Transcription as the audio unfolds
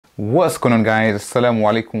What's going on, guys? Assalamu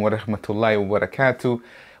alaikum wa rahmatullahi wa barakatuh.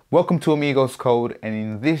 Welcome to Amigoscode, and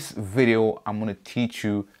in this video I'm going to teach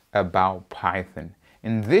you about Python.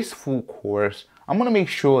 In this full course, I'm going to make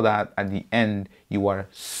sure that at the end you are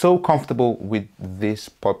so comfortable with this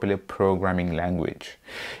popular programming language.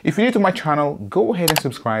 If you're new to my channel, go ahead and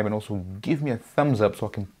subscribe and also give me a thumbs up so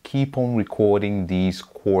I can keep on recording these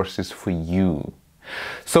courses for you.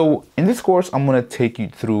 So in this course, I'm going to take you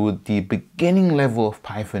through the beginning level of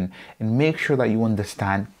Python and make sure that you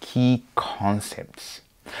understand key concepts.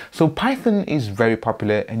 So Python is very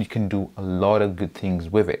popular and you can do a lot of good things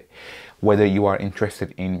with it. Whether you are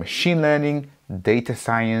interested in machine learning, data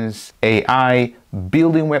science, AI,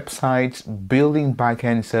 building websites, building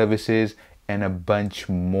backend services, and a bunch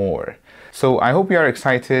more. So I hope you are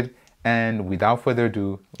excited, and without further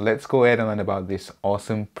ado, let's go ahead and learn about this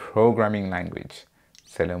awesome programming language.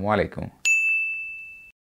 Assalamu alaikum.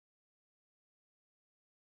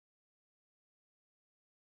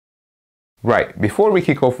 Right, before we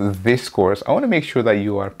kick off this course, I want to make sure that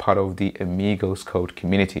you are part of the Amigoscode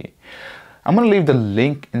community. I'm going to leave the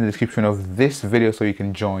link in the description of this video so you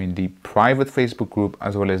can join the private Facebook group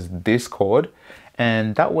as well as Discord.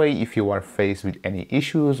 And that way, if you are faced with any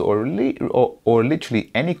issues or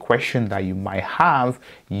literally any question that you might have,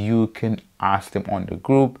 you can ask them on the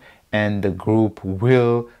group and the group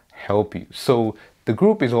will help you. So the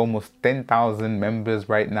group is almost 10,000 members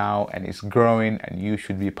right now and it's growing, and you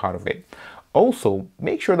should be part of it. Also,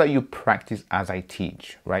 make sure that you practice as I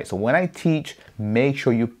teach, right? So when I teach, make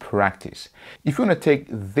sure you practice. If you want to take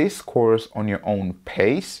this course on your own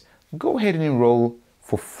pace, go ahead and enroll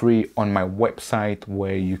for free on my website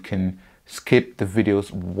where you can skip the videos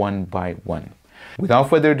one by one. Without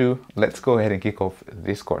further ado, let's go ahead and kick off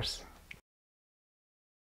this course.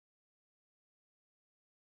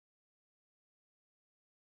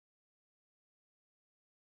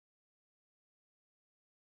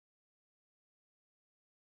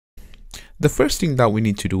 The first thing that we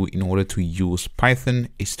need to do in order to use Python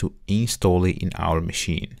is to install it in our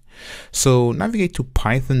machine. So navigate to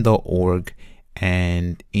python.org,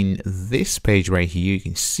 and in this page right here, you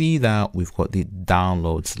can see that we've got the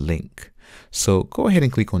downloads link. So go ahead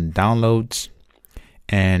and click on downloads.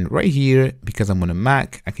 And right here, because I'm on a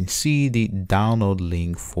Mac, I can see the download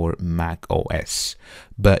link for Mac OS.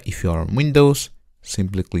 But if you're on Windows,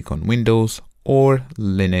 simply click on Windows, or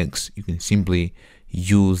Linux, you can simply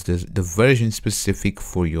use the version specific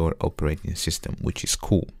for your operating system, which is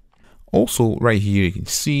cool. Also right here, you can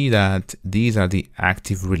see that these are the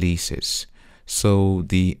active releases. So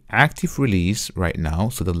the active release right now,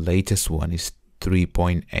 so the latest one is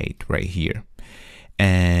 3.8 right here.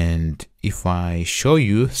 And if I show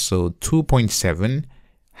you, so 2.7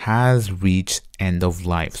 has reached end of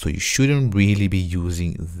life. So you shouldn't really be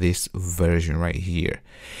using this version right here.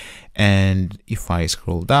 And if I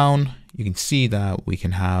scroll down, you can see that we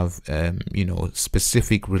can have,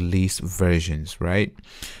 specific release versions, right?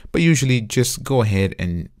 But usually just go ahead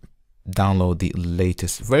and download the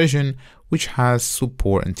latest version, which has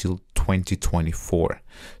support until 2024.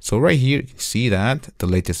 So right here, you can see that the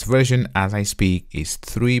latest version as I speak is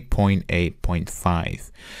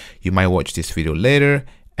 3.8.5. You might watch this video later,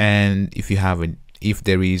 and if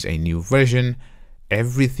there is a new version,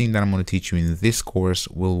 everything that I'm going to teach you in this course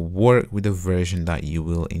will work with the version that you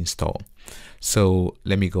will install. So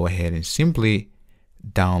let me go ahead and simply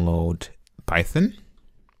download Python.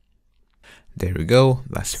 There we go,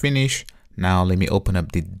 that's finished. Now let me open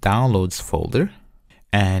up the downloads folder,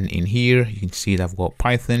 and in here you can see that I've got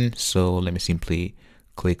Python. So let me simply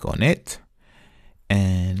click on it,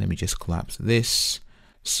 and let me just collapse this.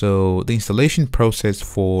 So the installation process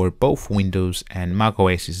for both Windows and Mac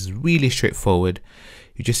OS is really straightforward.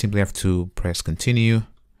 You just simply have to press continue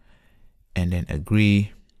and then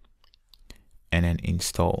agree and then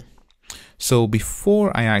install. So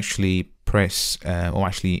before I actually press or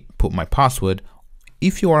actually put my password,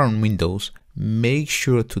 if you are on Windows, make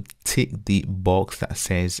sure to tick the box that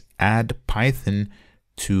says add Python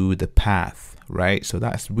to the path, right? So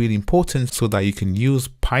that's really important so that you can use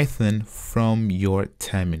Python from your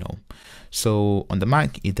terminal. So on the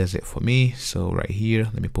Mac, it does it for me. So right here,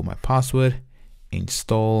 let me put my password,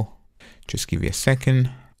 install, just give you a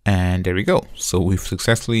second, and there we go. So we've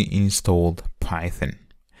successfully installed Python.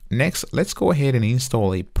 Next, let's go ahead and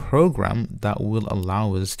install a program that will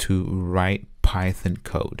allow us to write Python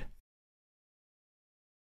code.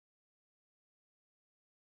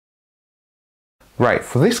 Right,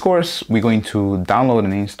 for this course, we're going to download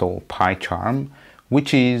and install Pycharm,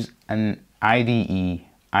 which is an IDE,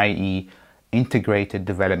 i.e. Integrated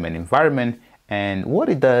Development Environment, And what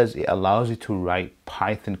it does, it allows you to write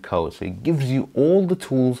Python code. So it gives you all the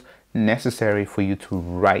tools necessary for you to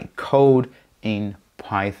write code in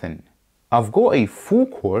Python. I've got a full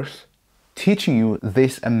course teaching you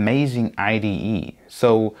this amazing IDE.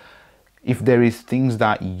 So if there is things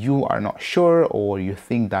that you are not sure, or you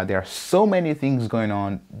think that there are so many things going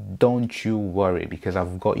on, don't you worry, because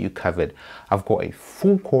I've got you covered. I've got a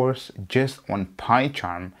full course just on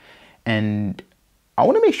Pycharm, and I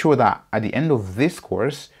want to make sure that at the end of this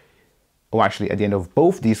course, or actually at the end of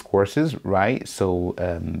both these courses, right? So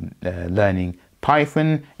learning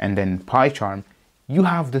Python and then Pycharm, you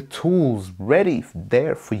have the tools ready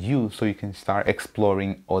there for you so you can start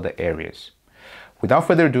exploring other areas. Without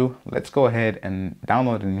further ado, let's go ahead and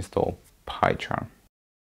download and install Pycharm.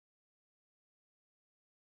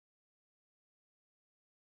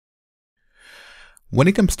 When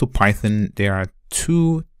it comes to Python, there are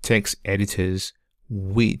two text editors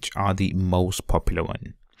which are the most popular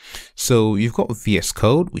one. So you've got VS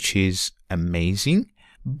Code, which is amazing,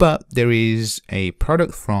 but there is a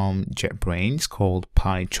product from JetBrains called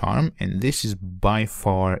Pycharm, and this is by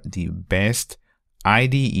far the best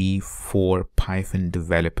IDE for Python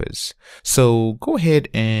developers. So go ahead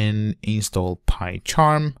and install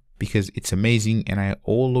Pycharm because it's amazing, and I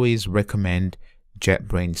always recommend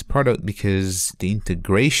JetBrains product because the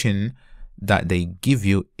integration that they give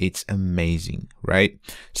you, it's amazing, right?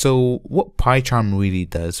 So what Pycharm really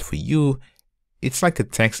does for you, it's like a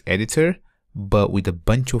text editor but with a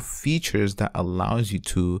bunch of features that allows you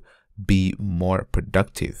to be more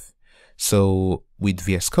productive. So with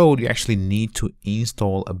VS Code, you actually need to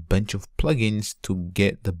install a bunch of plugins to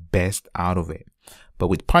get the best out of it. But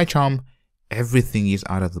with Pycharm, everything is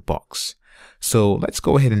out of the box. So let's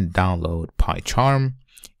go ahead and download Pycharm.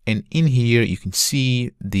 And in here, you can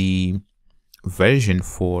see the version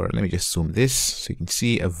for, let me just zoom this. So you can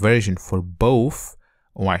see a version for both,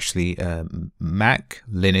 or actually Mac,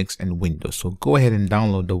 Linux, and Windows. So go ahead and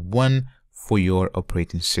download the one for your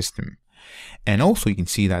operating system. And also you can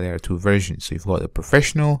see that there are two versions. So you've got the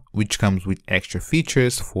professional, which comes with extra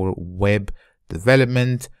features for web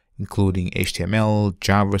development, including HTML,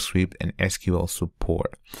 JavaScript, and SQL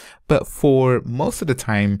support. But for most of the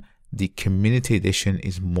time, the community edition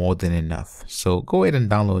is more than enough. So go ahead and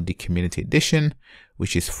download the community edition,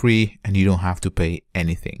 which is free and you don't have to pay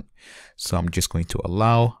anything. So I'm just going to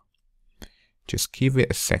allow, just give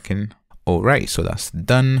it a second. All right, so that's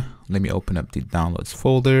done. Let me open up the downloads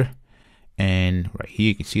folder. And right here,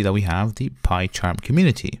 you can see that we have the Pycharm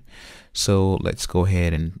community. So let's go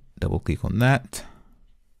ahead and double click on that.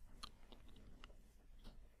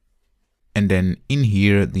 And then in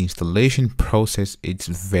here, the installation process, it's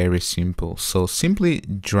very simple. So simply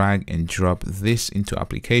drag and drop this into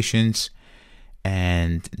applications.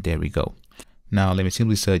 And there we go. Now let me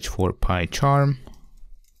simply search for Pycharm.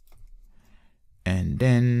 And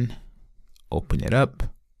then open it up.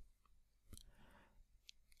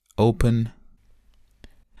 Open.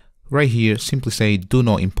 Right here, simply say do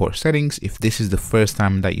not import settings if this is the first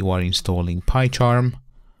time that you are installing Pycharm.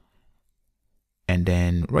 And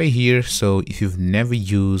then right here, so if you've never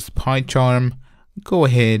used Pycharm, go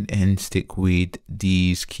ahead and stick with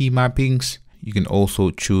these key mappings. You can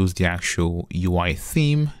also choose the actual UI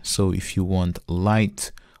theme. So if you want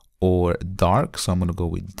light or dark, so I'm going to go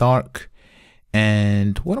with dark.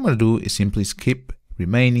 And what I'm going to do is simply skip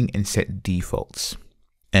remaining and set defaults.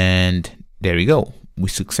 And there we go. We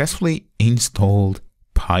successfully installed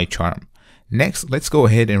Pycharm. Next, let's go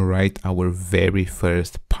ahead and write our very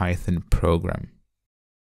first Python program.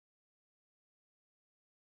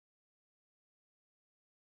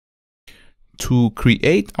 To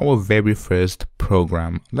create our very first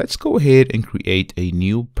program, let's go ahead and create a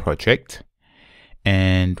new project.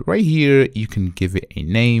 And right here, you can give it a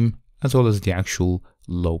name as well as the actual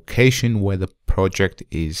location where the project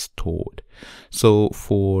is stored. So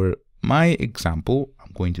for my example,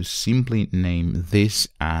 I'm going to simply name this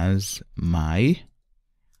as my,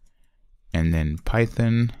 and then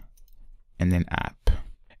Python, and then app.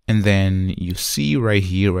 And then you see right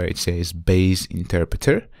here where it says base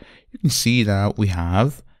interpreter, you can see that we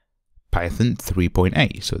have Python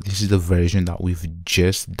 3.8. So this is the version that we've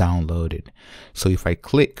just downloaded. So if I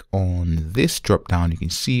click on this drop down, you can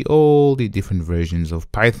see all the different versions of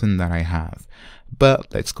Python that I have.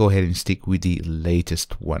 But let's go ahead and stick with the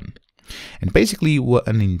latest one. And basically what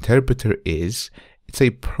an interpreter is, it's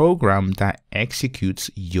a program that executes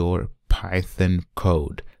your Python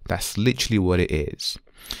code. That's literally what it is.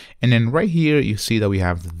 And then right here, you see that we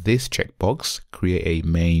have this checkbox, create a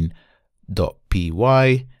main.py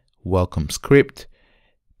welcome script.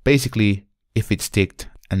 Basically, if it's ticked,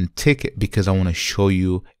 untick it because I want to show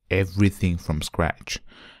you everything from scratch.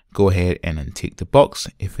 Go ahead and untick the box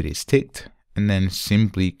if it is ticked, and then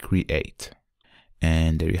simply create.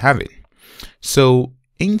 And there you have it. So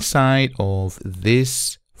inside of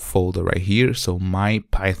this folder right here, so my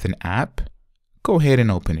Python app, go ahead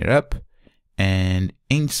and open it up. And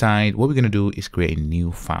inside, what we're going to do is create a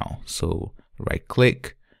new file. So right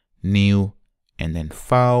click, new, and then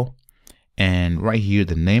file. And right here,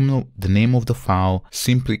 the name of the file,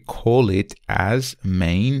 simply call it as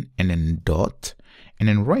main and then dot. And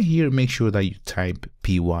then right here, make sure that you type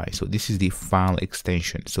py. So this is the file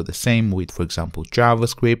extension. So the same with, for example,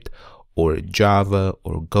 JavaScript or Java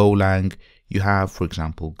or Golang. You have, for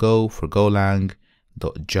example, Go for Golang,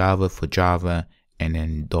 .java for Java, and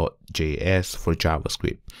then .js for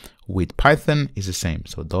JavaScript. With Python is the same,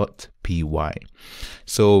 so .py.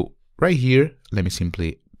 So right here, let me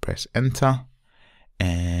simply press enter,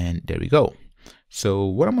 and there we go. So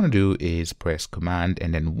what I'm going to do is press command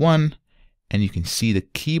and then 1, and you can see the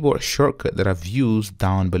keyboard shortcut that I've used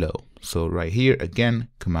down below. So right here, again,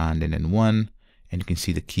 command and then 1, and you can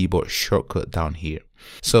see the keyboard shortcut down here.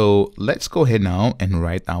 So let's go ahead now and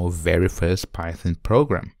write our very first Python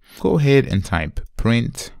program. Go ahead and type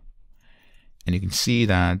print, and you can see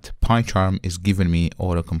that Pycharm is giving me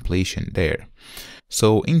auto completion there.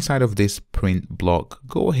 So inside of this print block,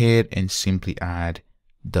 go ahead and simply add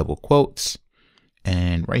double quotes,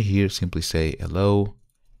 and right here simply say hello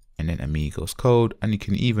and then Amigoscode, and you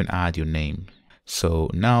can even add your name. So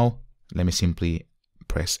now let me simply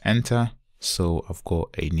press enter. So I've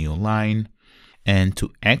got a new line, and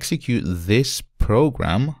to execute this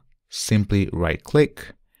program, simply right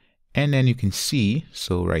click, and then you can see,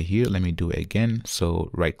 so right here, let me do it again. So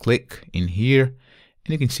right click in here,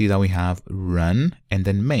 and you can see that we have run and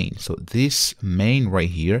then main. So this main right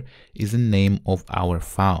here is the name of our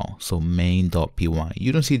file. So main.py.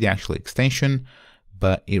 You don't see the actual extension,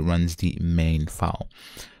 but it runs the main file.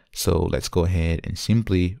 So let's go ahead and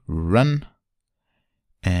simply run.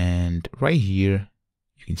 And right here,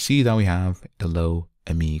 you can see that we have hello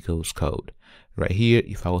Amigoscode. Right here,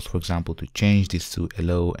 if I was, for example, to change this to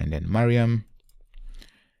hello and then Mariam,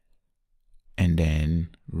 and then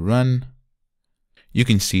run, you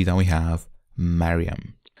can see that we have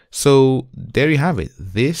Mariam. So there you have it.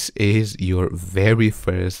 This is your very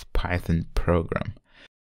first Python program.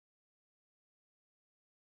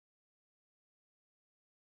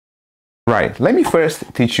 Right, let me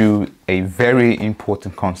first teach you a very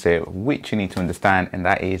important concept which you need to understand, and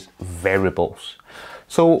that is variables.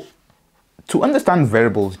 So to understand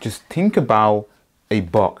variables, just think about a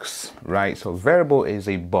box, right? So variable is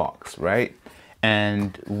a box, right?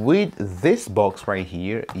 And with this box right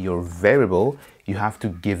here, your variable, you have to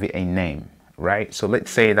give it a name, right? So let's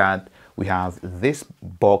say that we have this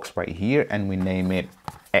box right here and we name it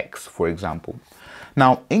X, for example.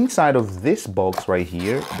 Now, inside of this box right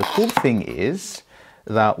here, the cool thing is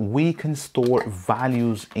that we can store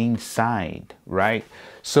values inside, right?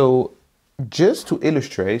 So just to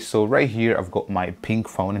illustrate, so right here, I've got my pink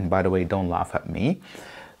phone, and by the way, don't laugh at me,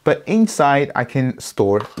 but inside I can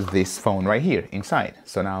store this phone right here inside.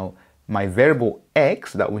 So now my variable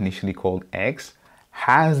X that we initially called X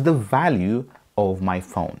has the value of my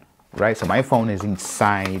phone, right? So my phone is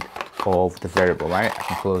inside of the variable, right? I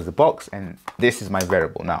can close the box and this is my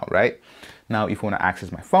variable now, right? Now, if I want to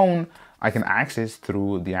access my phone, I can access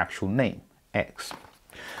through the actual name, X.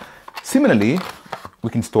 Similarly, we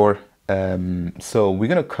can store, so we're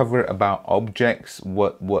going to cover about objects,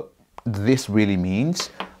 what this really means,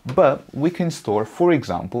 but we can store, for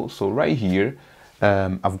example, so right here,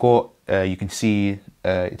 I've got, you can see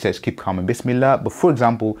it says keep calm and bismillah, but for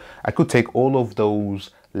example, I could take all of those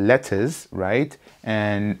letters, right,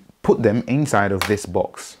 and put them inside of this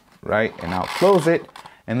box, right, and I'll close it,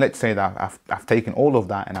 and let's say that I've taken all of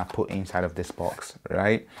that and I put inside of this box,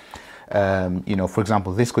 right. You know, for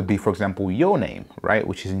example, this could be, for example, your name, right,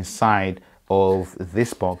 which is inside of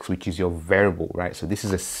this box, which is your variable, right. So this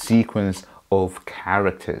is a sequence of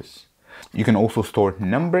characters. You can also store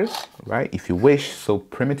numbers, right, if you wish, so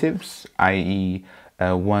primitives, i.e.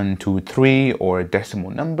 1, 2, 3, or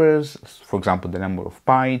decimal numbers, for example, the number of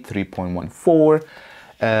pi, 3.14,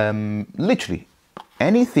 literally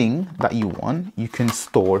anything that you want, you can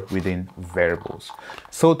store within variables.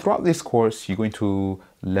 So throughout this course, you're going to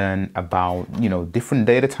learn about, you know, different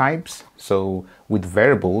data types. So with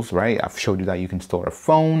variables, right, I've showed you that you can store a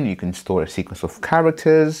phone, you can store a sequence of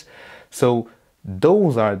characters. So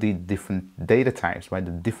those are the different data types, right, the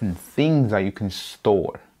different things that you can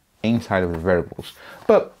store inside of the variables.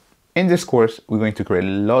 But In this course, we're going to create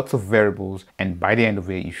lots of variables, and by the end of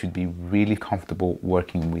it, you should be really comfortable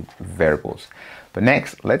working with variables. But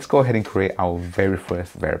next, let's go ahead and create our very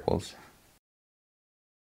first variables.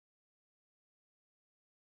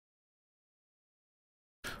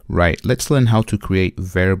 Right, let's learn how to create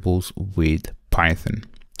variables with Python.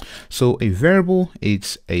 So a variable,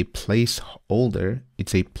 it's a placeholder.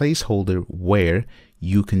 It's a placeholder where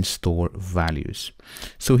you can store values.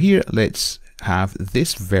 So here, let's have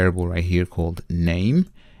this variable right here called name.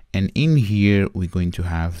 And in here, we're going to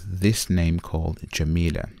have this name called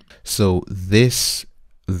Jamila. So this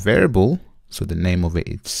variable, so the name of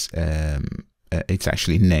it, it's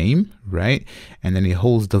actually name, right? And then it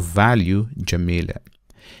holds the value Jamila.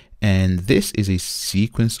 And this is a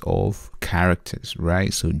sequence of characters,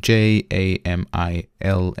 right? So J, A, M, I,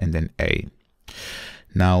 L, and then A.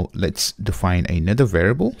 Now let's define another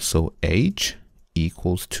variable. So age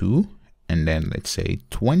equals 2, and then let's say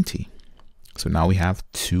 20. So now we have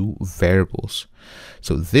two variables.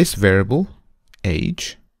 So this variable,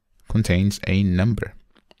 age, contains a number.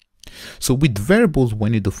 So with variables,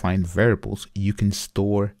 when you define variables, you can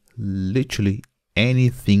store literally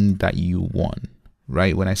anything that you want.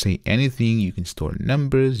 Right? When I say anything, you can store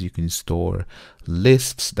numbers, you can store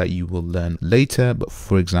lists that you will learn later. But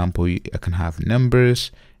for example, I can have numbers,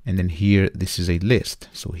 and then here, this is a list.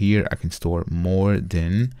 So here I can store more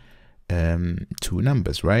than 2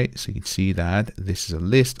 numbers, right? So you can see that this is a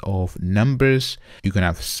list of numbers. You can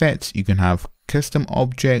have sets, you can have custom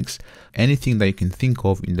objects, anything that you can think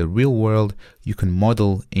of in the real world, you can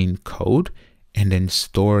model in code and then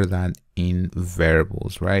store that in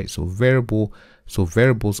variables, right? So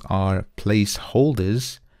variables are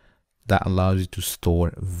placeholders that allows you to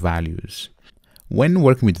store values. When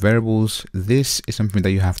working with variables, this is something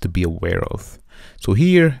that you have to be aware of. So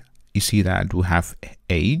here you see that we have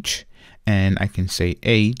age, and I can say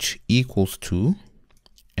age equals 2,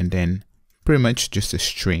 and then pretty much just a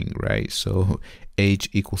string, right? So age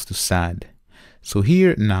equals to sad. So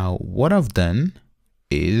here now what I've done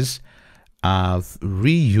is I've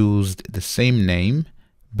reused the same name,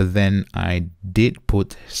 but then I did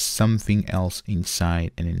put something else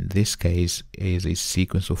inside, and in this case is a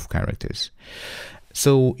sequence of characters.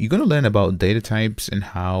 So you're going to learn about data types and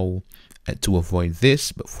how to avoid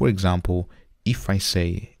this. But for example, if I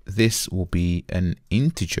say this will be an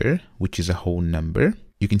integer, which is a whole number,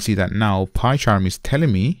 you can see that now Pycharm is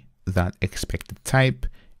telling me that expected type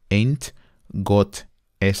int got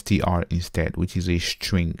str instead, which is a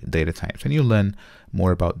string data types, and you'll learn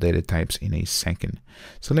more about data types in a second.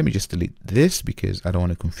 So let me just delete this because I don't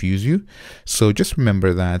want to confuse you. So just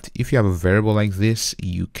remember that if you have a variable like this,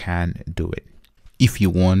 you can do it. If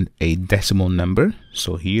you want a decimal number,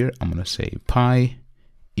 so here I'm going to say pi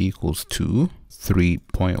equals to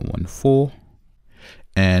 3.14,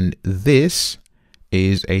 and this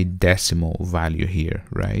is a decimal value here,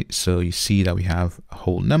 right? So you see that we have a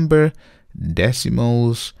whole number,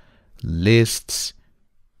 decimals, lists.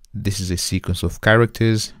 This is a sequence of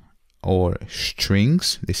characters or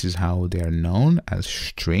strings. This is how they are known, as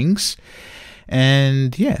strings.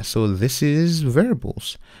 And yeah, so this is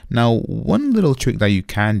variables. Now, one little trick that you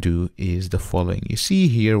can do is the following. You see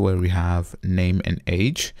here where we have name and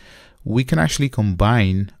age, we can actually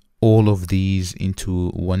combine all of these into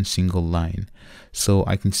one single line. So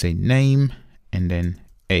I can say name and then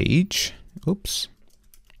age, oops,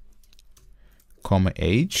 comma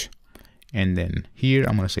age, and then here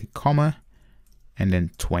I'm going to say comma and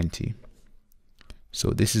then 20.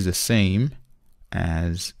 So this is the same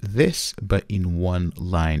as this, but in one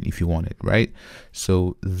line if you want it, right?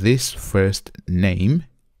 So this first name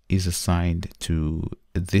is assigned to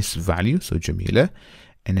this value, so Jamila,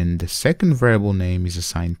 and then the second variable name is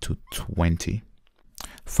assigned to 20.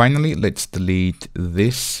 Finally, let's delete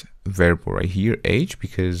this variable right here, age,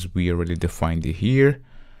 because we already defined it here,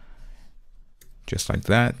 just like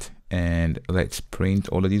that. And let's print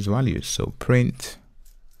all of these values. So print,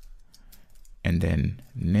 and then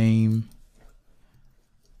name,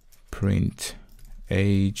 print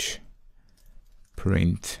age,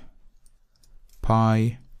 print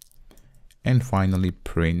pi, and finally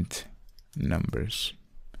print numbers.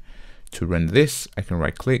 To run this, I can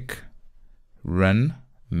right click, run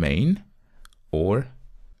main, or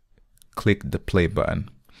click the play button.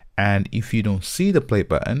 And if you don't see the play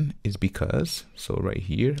button, it's because, so right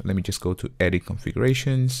here, let me just go to edit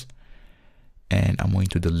configurations, and I'm going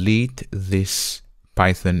to delete this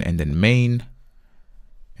Python and then main,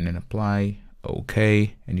 and then apply,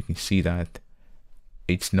 okay, and you can see that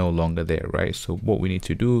it's no longer there, right? So what we need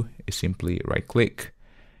to do is simply right click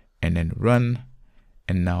and then run,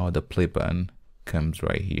 and now the play button comes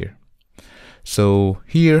right here. So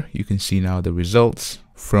here you can see now the results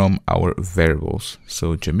from our variables.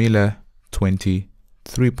 So Jamila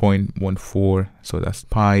 23.14, so that's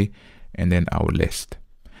pi, and then our list.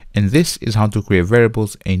 And this is how to create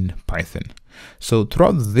variables in Python. So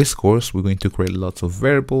throughout this course, we're going to create lots of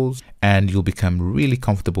variables and you'll become really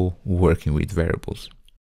comfortable working with variables.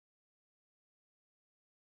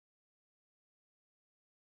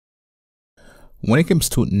 When it comes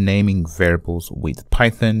to naming variables with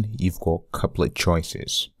Python, you've got a couple of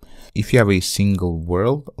choices. If you have a single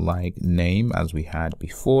word like name as we had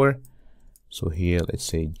before, so here let's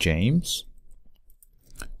say James,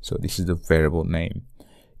 so this is the variable name.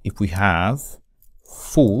 If we have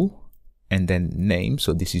full and then name,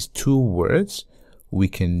 so this is two words, we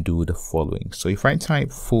can do the following. So if I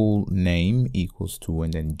type full name equals to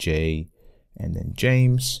and then J and then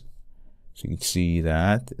James, so you can see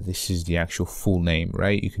that this is the actual full name,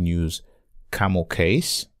 right? You can use camel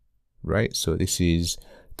case, right? So this is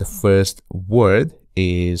the first word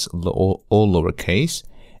is all lowercase,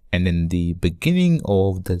 and then the beginning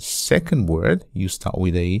of the second word you start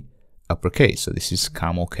with a uppercase. So this is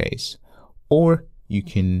camel case, or you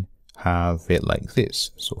can have it like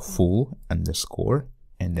this. So full underscore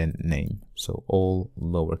and then name. So all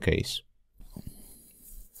lowercase.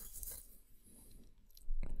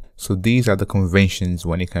 So these are the conventions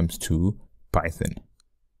when it comes to Python.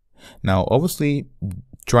 Now, obviously,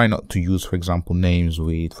 try not to use, for example, names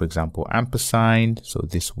with, for example, ampersand. So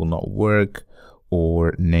this will not work,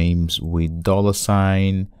 or names with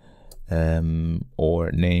 $,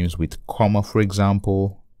 or names with comma, for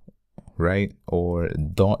example, right? Or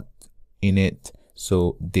dot in it.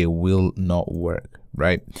 So they will not work,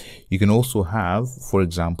 right? You can also have, for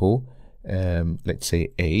example, let's say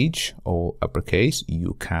age or uppercase,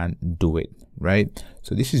 you can do it, right?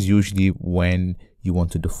 So this is usually when you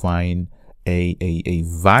want to define a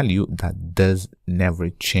value that does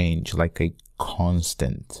never change, like a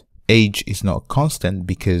constant. Age is not a constant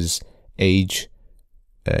because age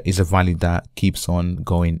is a value that keeps on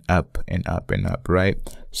going up and up and up, right?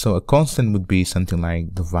 So a constant would be something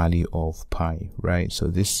like the value of pi, right? So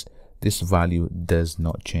this value does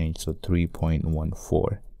not change, so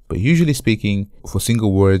 3.14. But usually speaking, for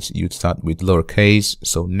single words, you'd start with lowercase,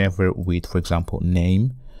 so never with, for example,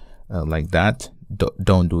 name, like that.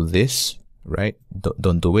 Don't do this, right?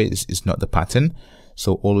 Don't do it. It's not the pattern.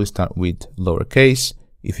 So always start with lowercase.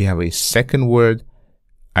 If you have a second word,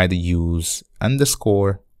 either use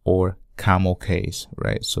underscore or camel case,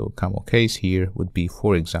 right? So camel case here would be,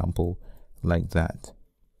 for example, like that.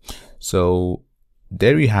 So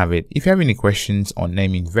there you have it. If you have any questions on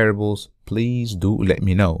naming variables, please do let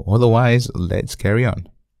me know. Otherwise, let's carry on.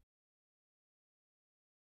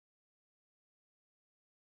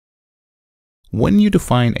 When you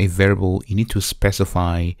define a variable, you need to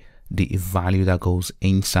specify the value that goes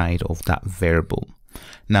inside of that variable.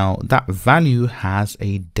 Now, that value has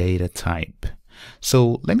a data type.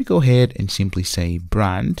 So let me go ahead and simply say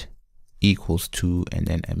brand equals to, and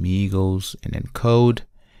then amigos, and then code.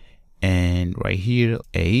 And right here,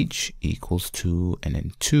 age equals to, and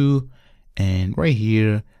then 2. And right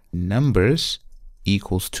here, numbers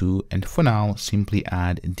equals to, and for now, simply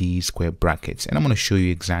add these square brackets. And I'm going to show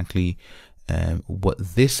you exactly what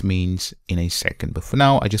this means in a second. But for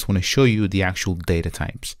now, I just want to show you the actual data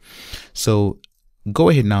types. So go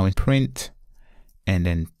ahead now and print, and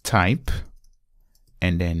then type,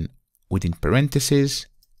 and then within parentheses,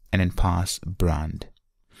 and then pass brand.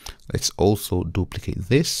 Let's also duplicate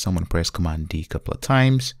this. So I'm going to press Command D a couple of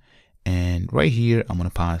times. And right here, I'm going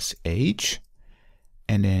to pass age.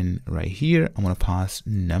 And then right here, I'm going to pass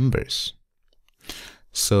numbers.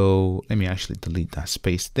 So let me actually delete that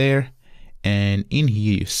space there. And in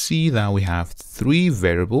here, you see that we have 3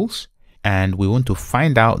 variables and we want to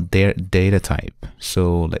find out their data type.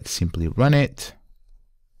 So let's simply run it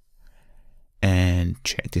and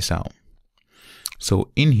check this out. So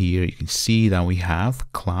in here, you can see that we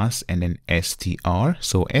have class and then str.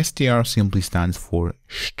 So str simply stands for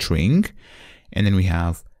string. And then we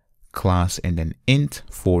have class and then int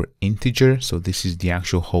for integer. So this is the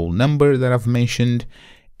actual whole number that I've mentioned.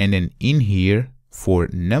 And then in here for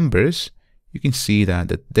numbers, you can see that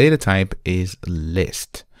the data type is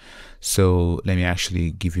list. So let me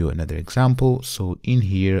actually give you another example. So in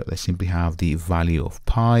here, let's simply have the value of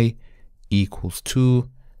pi equals to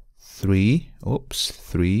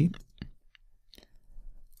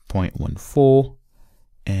 3.14,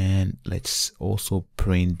 and let's also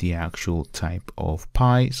print the actual type of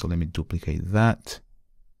pi. So let me duplicate that,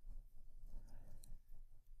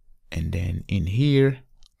 and then in here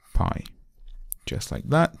pi, just like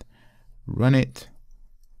that. Run it,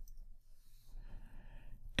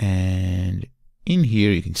 And in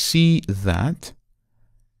here, you can see that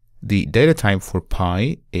the data type for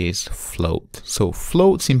pi is float. So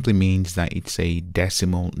float simply means that it's a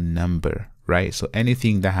decimal number, right? So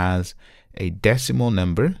anything that has a decimal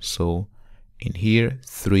number, so in here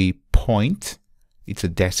 3 point, it's a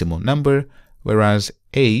decimal number, whereas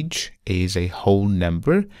age is a whole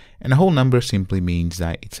number, and a whole number simply means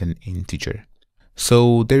that it's an integer.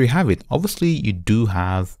 So there you have it. Obviously you do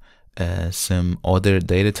have some other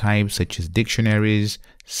data types such as dictionaries,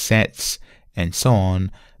 sets, and so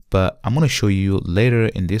on, but I'm going to show you later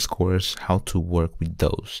in this course how to work with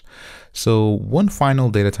those. So one final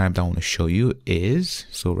data type that I want to show you is,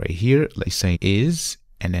 so right here, let's say is,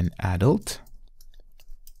 and then adult,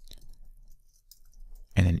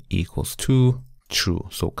 and then equals to true.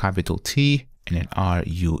 So capital T and then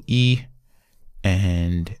RUE,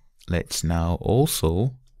 and let's now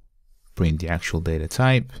also print the actual data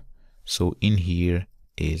type. So in here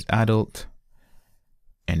is adult,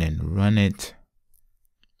 and then run it.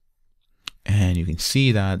 And you can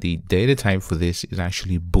see that the data type for this is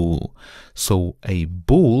actually bool. So a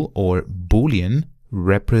bool or boolean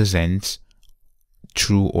represents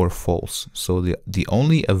true or false. So the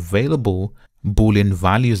only available boolean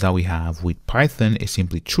values that we have with Python is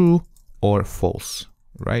simply true or false,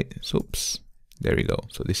 right? So oops, there we go.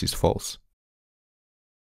 So this is false.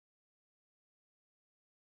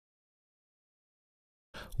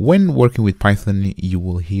 When working with Python, you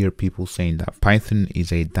will hear people saying that Python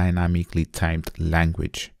is a dynamically typed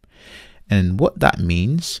language. And what that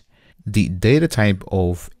means, the data type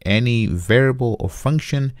of any variable or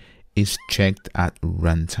function is checked at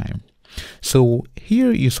runtime. So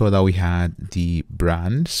here you saw that we had the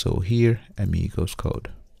brand. So here, Amigoscode,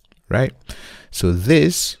 right? So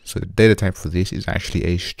the data type for this is actually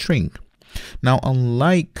a string. Now,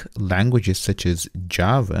 unlike languages such as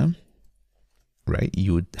Java, right,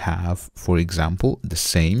 you would have, for example, the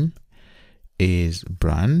same is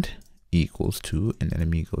brand equals to and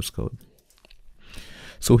then Amigoscode.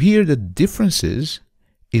 So here the differences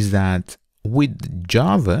is that with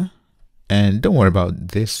Java, and don't worry about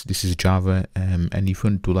this, this is Java, and if you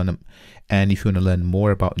want to learn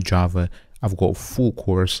more about Java, I've got a full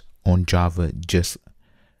course on Java just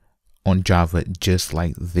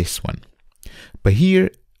like this one. But here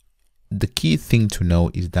the key thing to know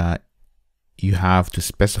is that you have to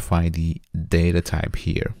specify the data type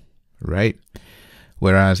here, right?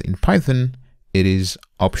 Whereas in Python, it is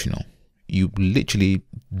optional. You literally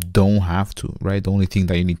don't have to, right? The only thing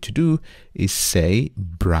that you need to do is say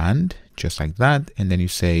brand, just like that. And then you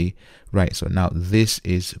say, right, so now this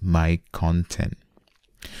is my content.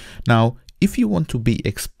 Now, if you want to be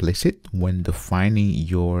explicit when defining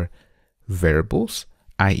your variables,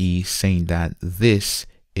 i.e. saying that this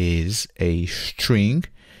is a string,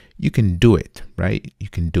 you can do it, right? You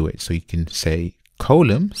can do it. So you can say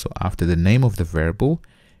column, so after the name of the variable,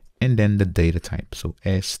 and then the data type, so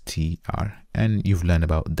str, and you've learned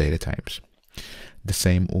about data types. The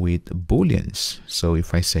same with booleans. So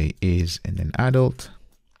if I say is and then adult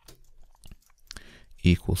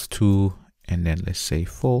equals to, and then let's say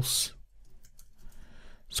false.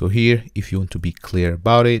 So here, if you want to be clear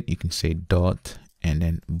about it, you can say dot and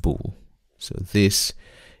then bool. So this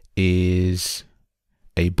is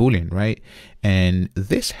a boolean, right? And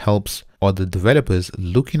this helps other developers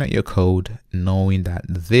looking at your code knowing that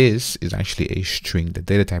this is actually a string. The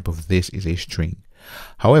data type of this is a string.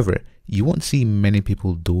 However, you won't see many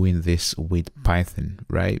people doing this with Python,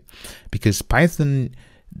 right? Because Python,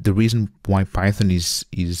 the reason why Python is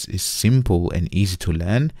simple and easy to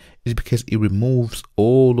learn is because it removes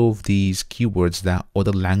all of these keywords that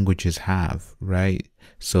other languages have, right?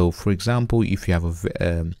 So for example, if you have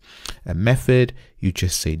a method, you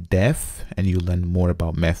just say def and you learn more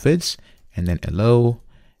about methods, and then hello,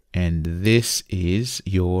 and this is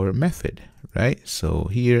your method, right? So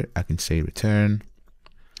here I can say return,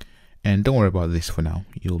 and don't worry about this for now.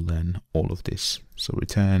 You'll learn all of this. So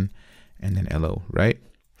return and then hello, right?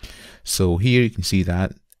 So here you can see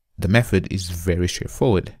that the method is very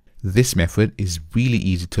straightforward. This method is really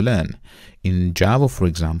easy to learn. In Java, for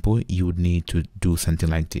example, you would need to do something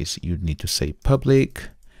like this. You'd need to say public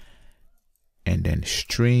and then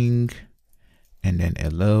string and then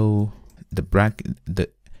hello, the bracket,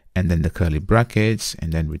 and then the curly brackets,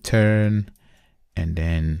 and then return and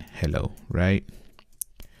then hello, right?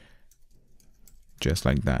 Just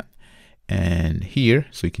like that. And here,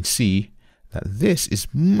 so you can see that this is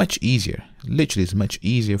much easier. Literally, it's much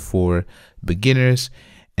easier for beginners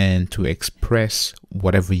and to express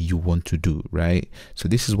whatever you want to do, right? So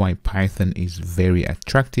this is why Python is very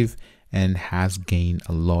attractive and has gained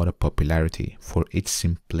a lot of popularity for its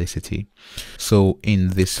simplicity. So in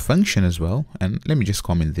this function as well, and let me just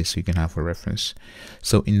comment this so you can have a reference.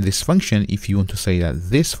 So in this function, if you want to say that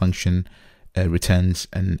this function returns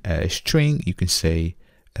a string, you can say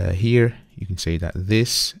here, you can say that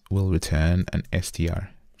this will return an str,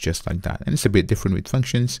 just like that. And it's a bit different with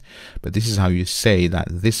functions, but this is how you say that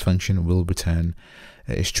this function will return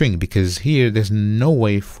a string, because here there's no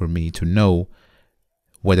way for me to know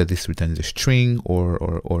whether this returns a string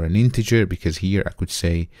or an integer, because here I could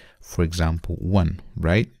say, for example, 1,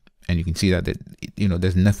 right? And you can see that,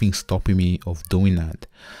 there's nothing stopping me of doing that.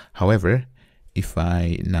 However, if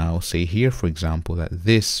I now say here, for example, that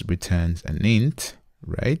this returns an int,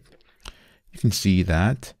 right? You can see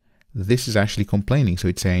that this is actually complaining. So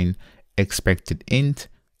it's saying expected int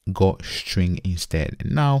got string instead.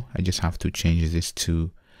 And now I just have to change this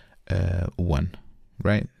to 1,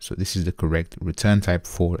 right? So this is the correct return type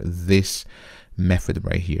for this method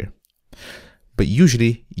right here. But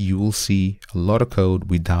usually you will see a lot of code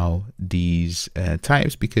without these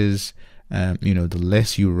types, because the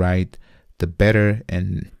less you write, the better.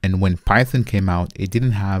 And when Python came out, it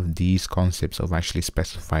didn't have these concepts of actually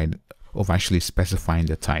specifying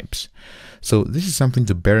the types. So this is something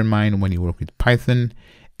to bear in mind when you work with Python,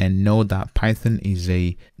 and know that Python is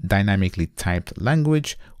a dynamically typed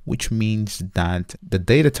language, which means that the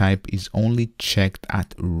data type is only checked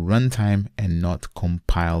at runtime and not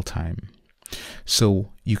compile time. So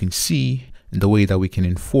you can see the way that we can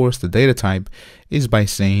enforce the data type is by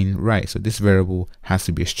saying, right, so this variable has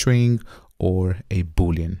to be a string or a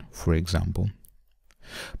boolean, for example.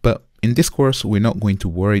 But in this course, we're not going to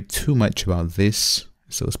worry too much about this.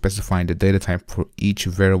 So specifying the data type for each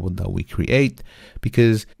variable that we create,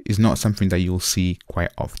 because it's not something that you'll see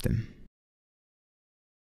quite often.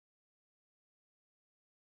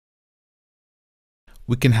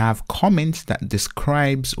 We can have comments that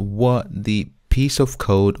describes what the piece of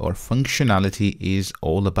code or functionality is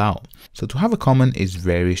all about. So to have a comment is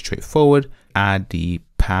very straightforward. Add the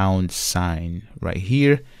 $sign right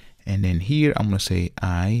here, and then here I'm going to say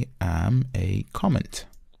I am a comment.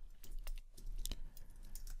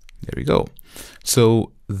 There we go.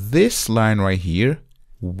 So this line right here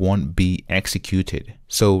won't be executed.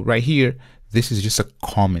 So right here, this is just a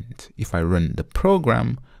comment. If I run the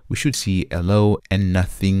program, we should see hello and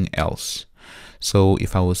nothing else. So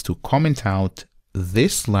if I was to comment out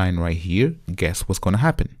this line right here, guess what's going to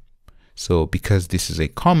happen? So because this is a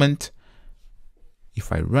comment,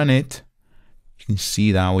 if I run it, you can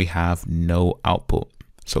see that we have no output.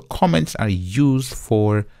 So comments are used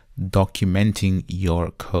for documenting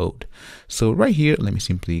your code. So right here, let me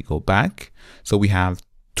simply go back. So we have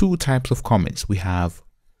two types of comments. We have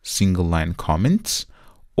single line comments,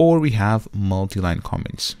 or we have multi-line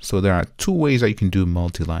comments. So there are two ways that you can do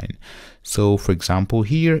multi-line. So for example,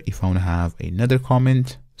 here, if I want to have another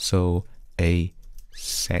comment, so a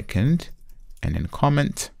second and then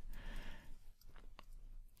comment,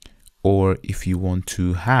 or if you want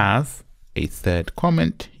to have a third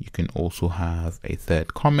comment, you can also have a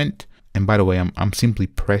third comment. And by the way, I'm simply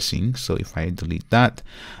pressing. So if I delete that,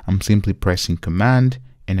 I'm simply pressing command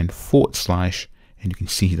and then / and you can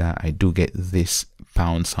see that I do get this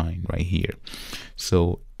 $sign right here.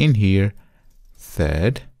 So in here,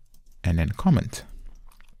 third and then comment,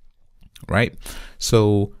 right?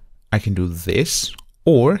 So I can do this,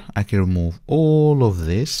 or I can remove all of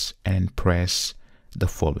this and press the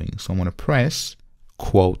following. So I'm going to press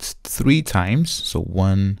quotes 3 times. So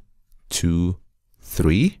 1, 2,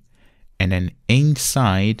 3. And then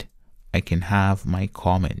inside, I can have my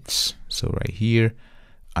comments. So right here,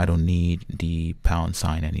 I don't need the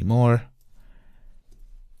 $sign anymore.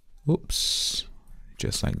 Oops,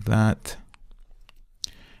 just like that.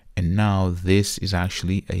 And now this is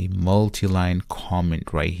actually a multi-line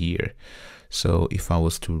comment right here. So if I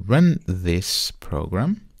was to run this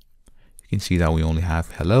program, you can see that we only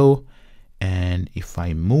have hello. And if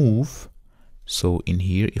I move, so in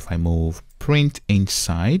here, if I move print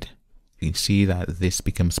inside, you can see that this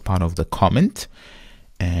becomes part of the comment.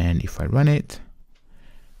 And if I run it,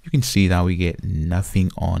 you can see that we get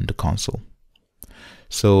nothing on the console.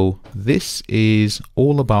 So this is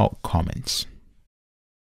all about comments.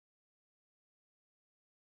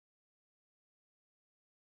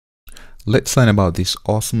 Let's learn about this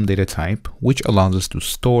awesome data type, which allows us to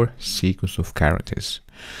store sequence of characters.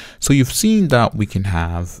 So you've seen that we can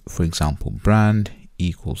have, for example, brand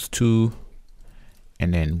equals to,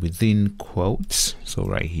 and then within quotes, so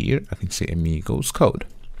right here, I can say Amigoscode.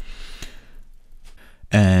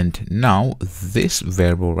 And now this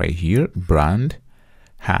variable right here, brand,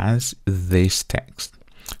 has this text.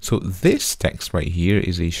 So this text right here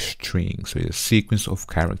is a string, so it's a sequence of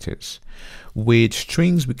characters. With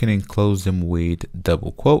strings, we can enclose them with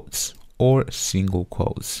double quotes or single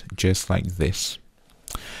quotes, just like this.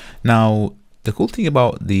 Now, the cool thing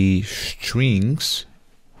about the strings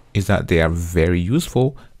is that they are very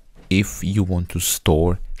useful if you want to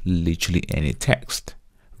store literally any text,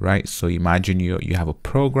 right? So imagine you have a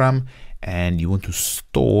program and you want to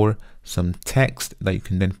store some text that you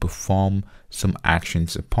can then perform some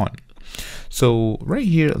actions upon. So right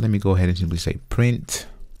here, let me go ahead and simply say print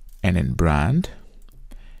and then brand.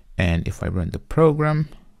 And if I run the program,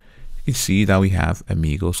 you can see that we have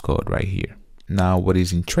Amigoscode right here. Now, what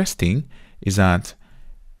is interesting is that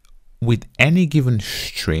with any given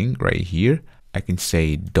string right here, I can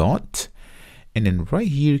say dot, and then right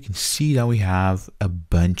here, you can see that we have a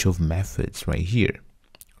bunch of methods right here,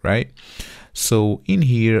 right? So in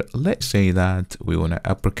here, let's say that we want to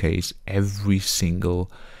uppercase every single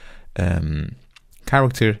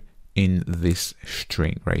character in this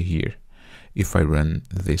string right here. If I run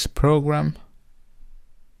this program,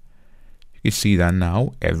 you see that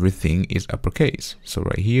now everything is uppercase. So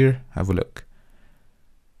right here, have a look.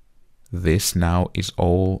 This now is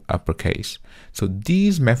all uppercase. So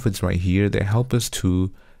these methods right here, they help us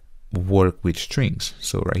to work with strings.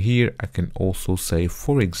 So right here, I can also say,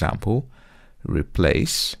 for example,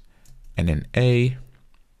 replace and then A,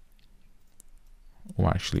 or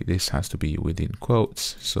actually this has to be within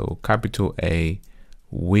quotes. So capital A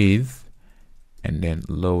with and then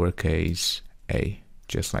lowercase a,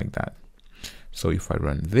 just like that. So if I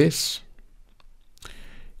run this,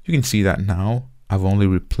 you can see that now I've only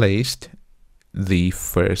replaced the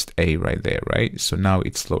first A right there, right? So now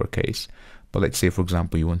it's lowercase. But let's say, for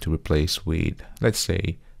example, you want to replace with, let's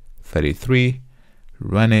say 33,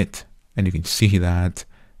 run it, and you can see that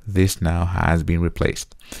this now has been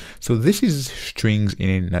replaced. So this is strings in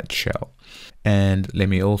a nutshell. And let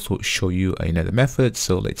me also show you another method.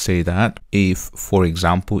 So let's say that if, for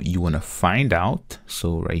example, you want to find out,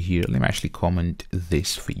 so right here, let me actually comment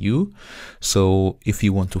this for you. So if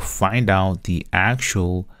you want to find out the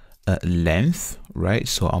actual length, right?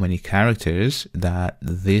 So how many characters that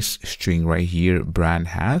this string right here, brand,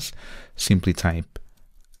 has, simply type,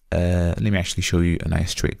 let me actually show you a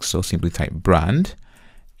nice trick. So simply type brand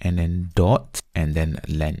and then dot and then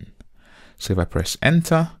len. So if I press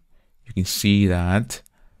enter, you can see that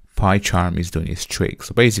Pycharm is doing its trick.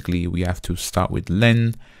 So basically we have to start with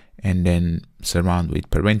len and then surround with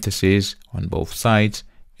parentheses on both sides,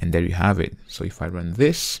 and there you have it. So if I run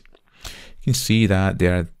this, you can see that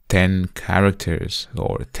there are 10 characters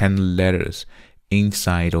or 10 letters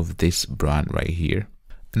inside of this brand right here.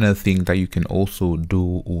 Another thing that you can also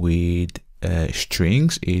do with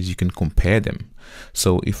strings is you can compare them.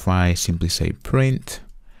 So if I simply say print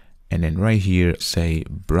and then right here say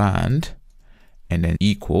brand and then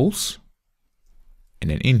equals, and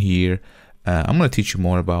then in here I'm going to teach you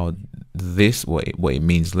more about this, what it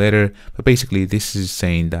means later, but basically this is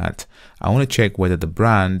saying that I want to check whether the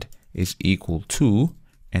brand is equal to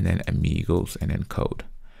and then Amigos and then code.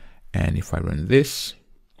 And if I run this,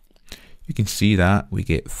 you can see that we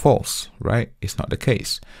get false, right? It's not the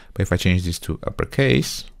case. But if I change this to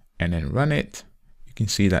uppercase and then run it, you can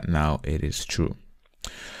see that now it is true.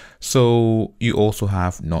 So you also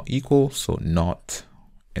have not equal, so not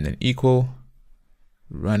and then equal,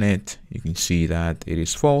 run it, you can see that it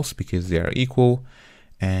is false because they are equal.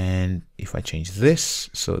 And if I change this,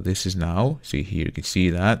 so this is now, see here, you can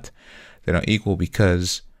see that they're not equal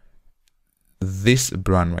because this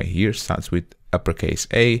brand right here starts with uppercase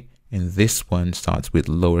A and this one starts with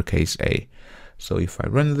lowercase a. So if I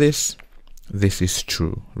run this, this is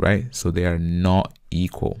true, right? So they are not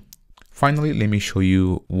equal. Finally, let me show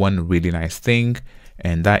you one really nice thing,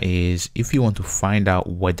 and that is if you want to find out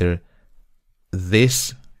whether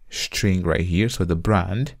this string right here, so the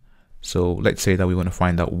brand, so let's say that we want to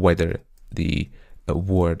find out whether the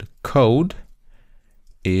word code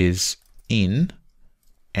is in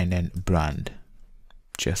and then brand,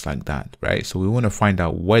 just like that, right? So we want to find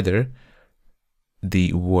out whether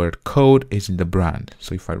the word code is in the brand.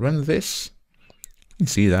 So if I run this, you can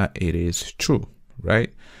see that it is true,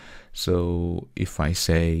 right? So if I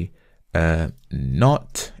say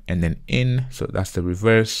not and then in, so that's the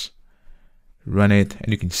reverse, run it,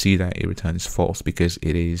 and you can see that it returns false because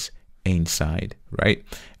it is inside, right?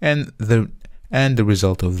 And the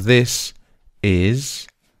result of this is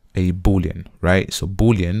a boolean, right? So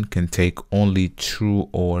boolean can take only true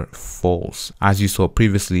or false, as you saw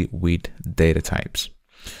previously with data types.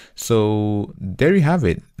 So there you have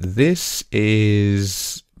it. This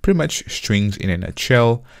is pretty much strings in a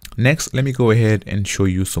nutshell. Next, let me go ahead and show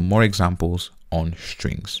you some more examples on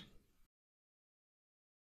strings.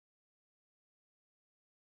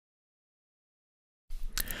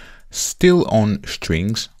 Still on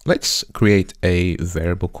strings, let's create a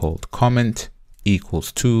variable called comment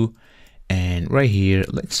equals to, and right here,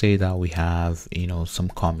 let's say that we have, some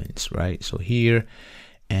comments, right? So here,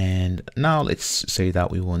 and now let's say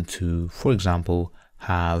that we want to, for example,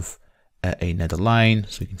 have another line.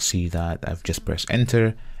 So you can see that I've just pressed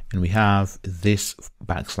enter and we have this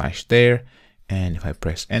backslash there. And if I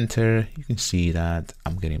press enter, you can see that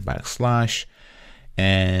I'm getting backslash.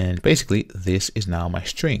 And basically this is now my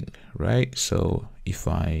string, right? So if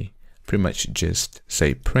I pretty much just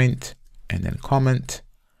say print and then comment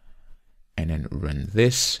and then run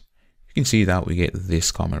this, you can see that we get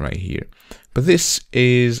this comment right here. But this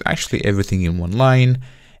is actually everything in one line,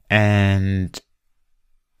 and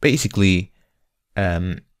basically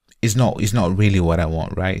is not really what I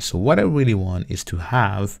want, right? So what I really want is to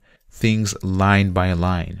have things line by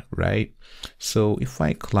line, right? So if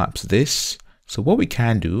I collapse this, so what we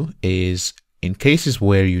can do is, in cases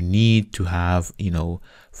where you need to have,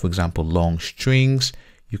 for example, long strings,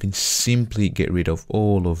 you can simply get rid of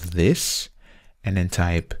all of this and then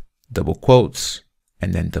type double quotes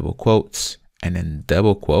and then double quotes and then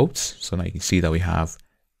double quotes. So now you can see that we have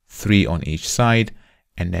 3 on each side,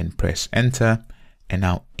 and then press enter. And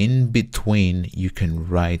now in between, you can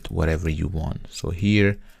write whatever you want. So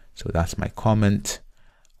here, so that's my comment,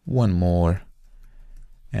 one more,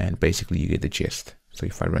 and basically you get the gist. So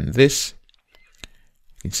if I run this,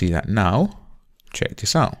 you can see that now, check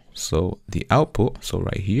this out. So the output, so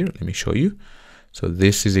right here, let me show you. So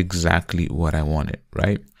this is exactly what I wanted,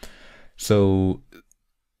 right? So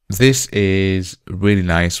this is really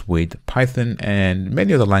nice with Python, and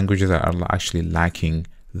many other languages are actually lacking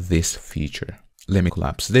this feature. Let me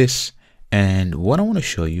collapse this. And what I want to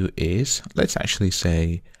show you is, let's actually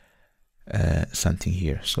say something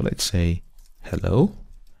here. So let's say hello.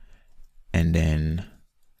 And then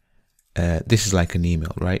this is like an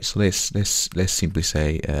email, right? So let's simply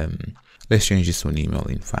say let's change this to an email,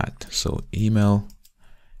 in fact. So email,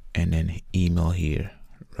 and then email here,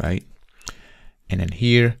 right? And then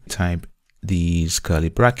here type these curly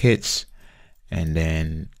brackets, and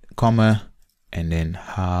then comma, and then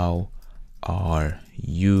how are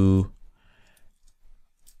you,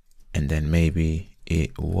 and then maybe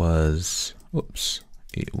it was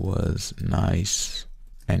nice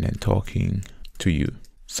and then talking to you,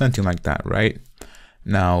 something like that, right?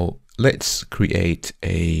 Now let's create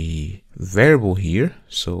a variable here.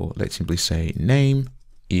 So let's simply say name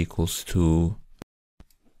equals to,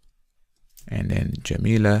 and then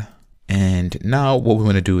Jamila. And now what we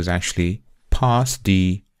want to do is actually pass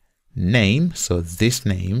the name, so this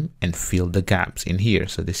name, and fill the gaps in here.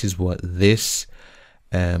 So this is what this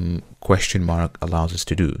question mark allows us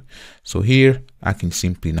to do. So here I can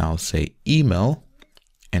simply now say email,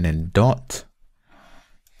 and then dot,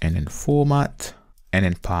 and then format, and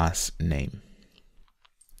then pass name.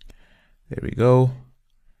 There we go.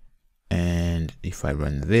 And if I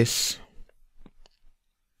run this,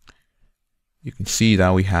 you can see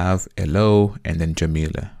that we have hello and then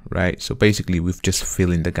Jamila, right? So basically we've just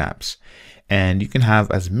filled in the gaps, and you can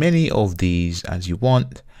have as many of these as you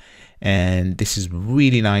want. And this is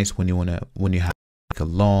really nice when you have like a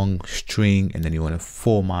long string and then you want to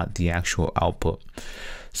format the actual output.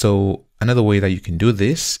 So another way that you can do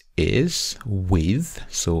this is with,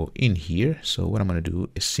 so in here, so what I'm going to do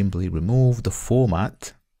is simply remove the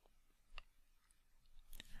format,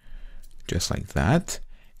 just like that,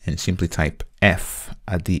 and simply type F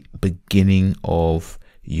at the beginning of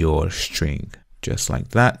your string, just like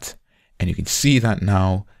that. And you can see that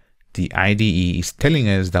now the IDE is telling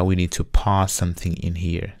us that we need to pass something in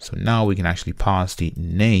here. So now we can actually pass the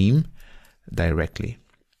name directly.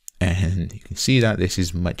 And you can see that this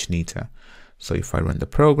is much neater. So if I run the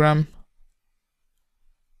program,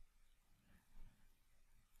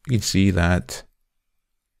 you can see that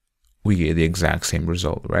we get the exact same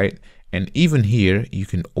result, right? And even here, you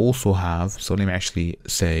can also have, so let me actually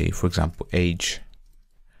say, for example, age,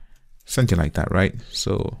 something like that, right?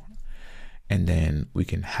 So, and then we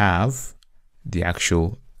can have the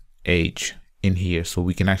actual age in here. So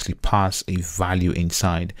we can actually pass a value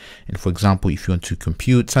inside. And for example, if you want to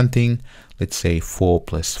compute something, let's say 4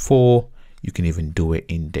 plus 4, you can even do it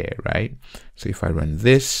in there, right? So if I run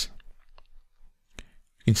this,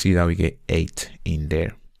 you can see that we get 8 in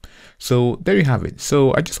there. So there you have it.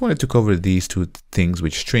 So I just wanted to cover these two things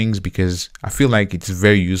with strings because I feel like it's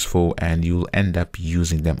very useful and you'll end up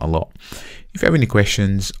using them a lot. If you have any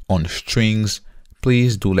questions on strings,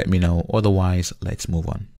 please do let me know. Otherwise, let's move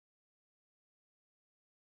on.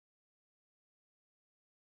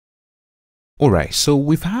 Alright, so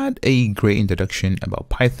we've had a great introduction about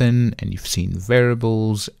Python, and you've seen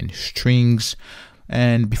variables and strings.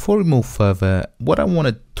 And before we move further, what I want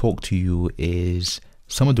to talk to you is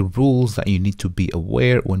some of the rules that you need to be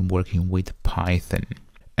aware when working with Python.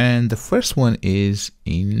 And the first one is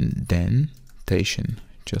indentation,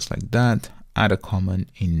 just like that. Add a comment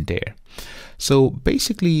in there. So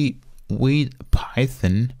basically with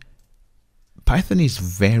Python is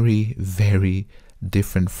very, very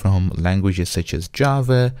different from languages such as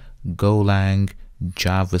Java, Golang,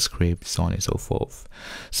 JavaScript, so on and so forth.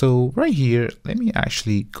 So right here, let me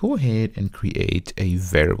actually go ahead and create a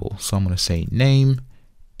variable. So I'm going to say name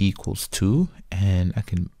equals 2, and I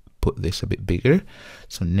can put this a bit bigger.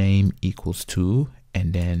 So name equals 2,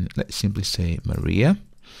 and then let's simply say Maria.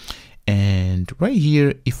 And right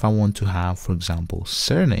here, if I want to have, for example,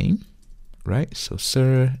 surname, right? So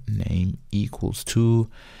surname equals 2,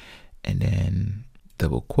 and then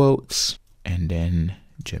double quotes, and then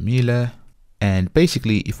Jamila. And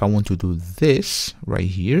basically, if I want to do this right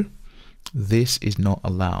here, this is not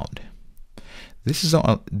allowed. This is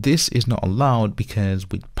not allowed because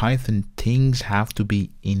with Python, things have to be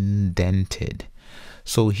indented.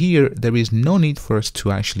 So here, there is no need for us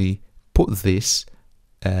to actually put this.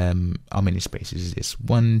 How many spaces is this?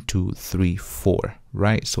 1, 2, 3, 4,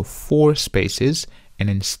 right? So 4 spaces, and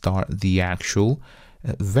then start the actual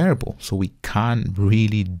variable. So we can't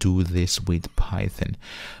really do this with Python.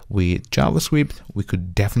 With JavaScript, we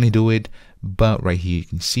could definitely do it, but right here you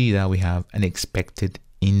can see that we have an expected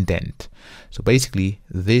indent. So basically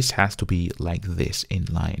this has to be like this in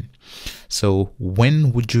line. So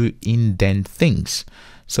when would you indent things?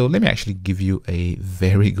 So let me actually give you a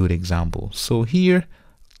very good example. So here,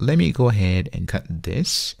 let me go ahead and cut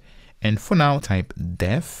this, and for now type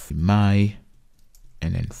def my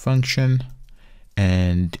and then function.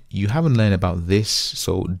 And you haven't learned about this,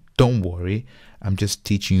 so don't worry, I'm just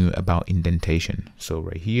teaching you about indentation. So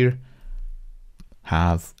right here,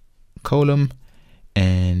 have column,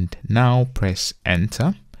 and now press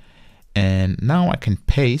enter, and now I can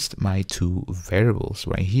paste my 2 variables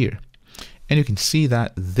right here, and you can see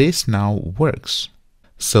that this now works.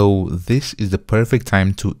 So this is the perfect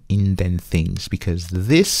time to indent things, because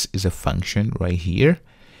this is a function right here,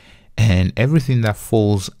 and everything that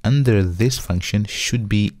falls under this function should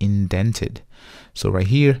be indented. So right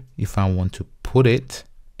here, if I want to put it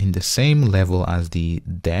in the same level as the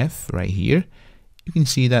def right here, you can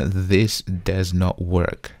see that this does not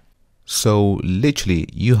work. So literally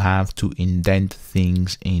you have to indent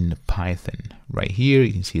things in Python. Right here,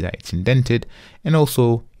 you can see that it's indented, and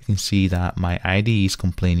also you can see that my IDE is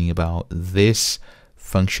complaining about this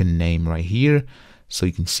function name right here. So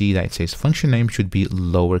you can see that it says function name should be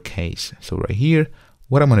lowercase. So right here,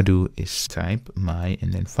 what I'm going to do is type my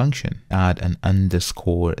and then function, add an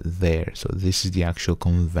underscore there. So this is the actual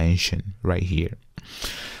convention right here.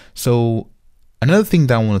 So another thing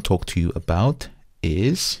that I want to talk to you about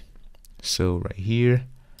is, so right here,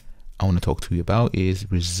 I want to talk to you about is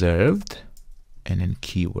reserved and then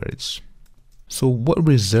keywords. So what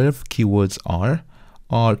reserved keywords are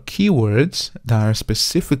keywords that are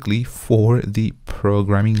specifically for the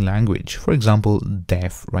programming language. For example,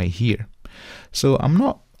 def right here. So I'm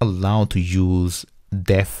not allowed to use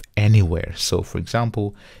def anywhere. So for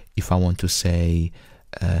example, if I want to say,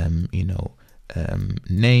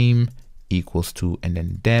 name equals to and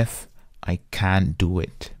then def, I can't do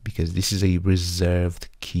it because this is a reserved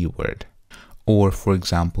keyword. Or for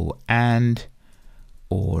example, and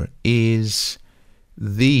or is.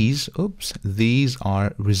 These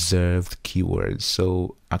are reserved keywords,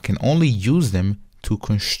 so I can only use them to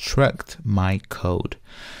construct my code.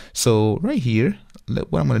 So right here,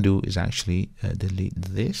 what I'm going to do is actually delete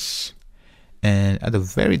this, and at the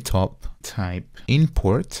very top type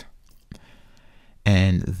import,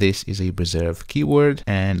 and this is a reserved keyword,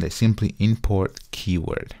 and let's simply import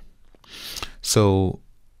keyword. So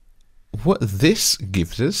what this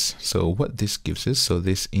gives us, so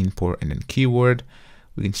this import and then keyword,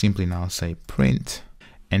 we can simply now say print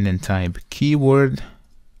and then type keyword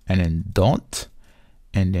and then dot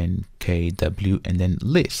and then kw and then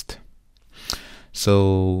list.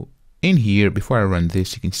 So in here, before I run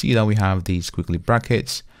this, you can see that we have these squiggly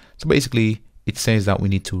brackets. So basically it says that we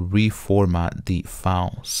need to reformat the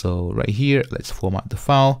file. So right here, let's format the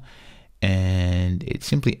file, and it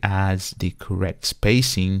simply adds the correct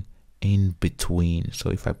spacing in between. So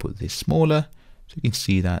if I put this smaller, so you can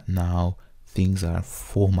see that now things are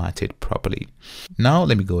formatted properly. Now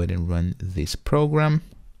let me go ahead and run this program,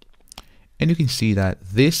 and you can see that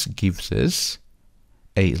this gives us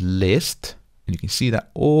a list And you can see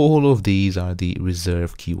that all of these are the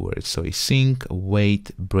reserved keywords. So async,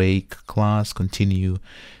 await, break, class, continue.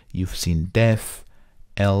 You've seen def,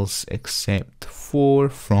 else, except, for,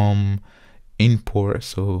 from, import.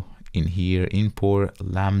 So in here, import,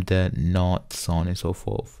 lambda, not, so on and so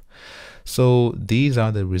forth. So these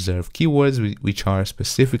are the reserved keywords which are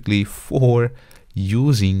specifically for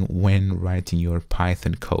using when writing your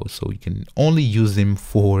Python code. So you can only use them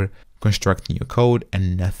for constructing your code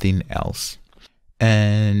and nothing else.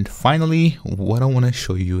 And finally, what I want to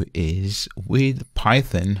show you is with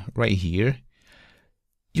Python right here,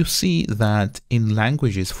 you see that in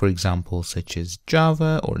languages, for example, such as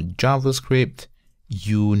Java or JavaScript,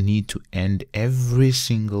 you need to end every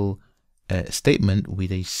single statement with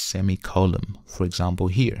a semicolon, for example,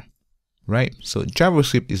 here, right? So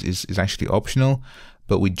JavaScript is actually optional,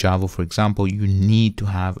 but with Java, for example, you need to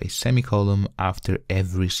have a semicolon after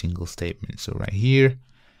every single statement. So right here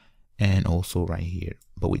and also right here.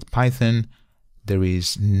 But with Python, there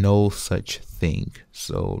is no such thing.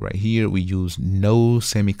 So right here, we use no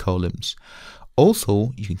semicolons.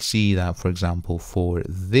 Also, you can see that, for example, for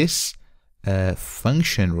this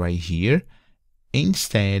function right here,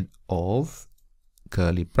 instead of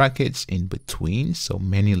curly brackets in between, so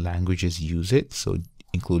many languages use it, so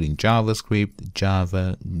including JavaScript,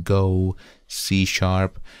 Java, Go, C#,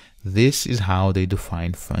 this is how they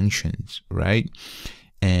define functions, right?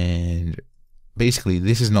 And basically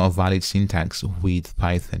this is not a valid syntax with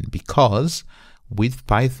Python, because with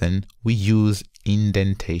Python we use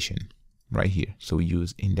indentation right here. So we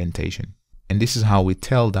use indentation, and this is how we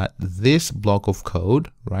tell that this block of code,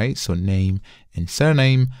 right, so name and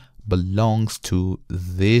surname, belongs to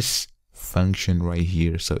this function right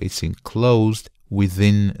here. So it's enclosed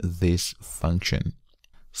within this function.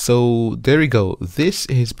 So there we go. This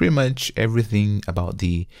is pretty much everything about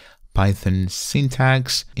the Python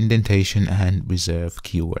syntax, indentation, and reserved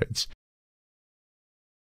keywords.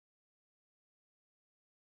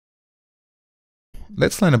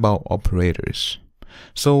 Let's learn about operators.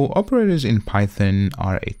 So operators in Python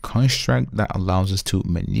are a construct that allows us to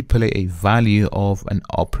manipulate a value of an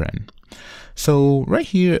operand. So right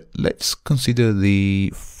here, let's consider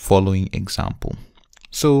the following example.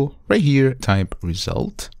 So right here, type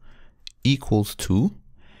result equals 2,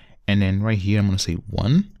 and then right here I'm going to say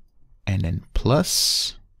 1, and then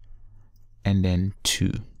plus, and then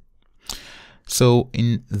 2. So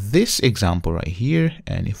in this example right here,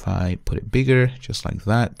 and if I put it bigger, just like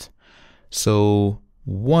that, so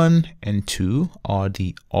 1 and 2 are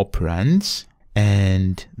the operands,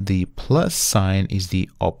 and the plus sign is the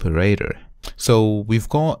operator. So we've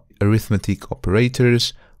got arithmetic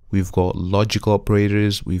operators, we've got logical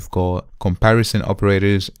operators, we've got comparison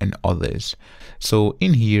operators, and others. So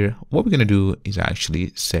in here, what we're going to do is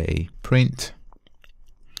actually say print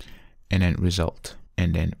and then result,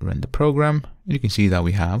 and then run the program. And you can see that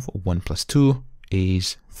we have 1 plus 2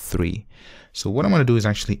 is 3. So what I'm going to do is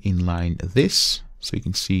actually inline this. So you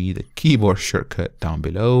can see the keyboard shortcut down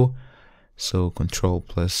below. So Control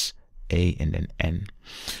plus A and then N.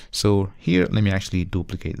 So here, let me actually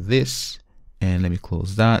duplicate this and let me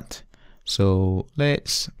close that. So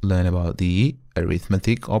let's learn about the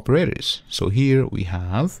arithmetic operators. So here we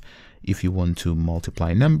have, if you want to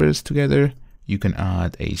multiply numbers together, you can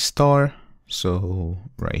add a star. So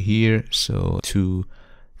right here, so 2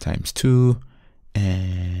 times 2,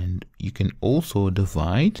 and you can also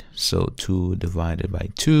divide, so 2 divided by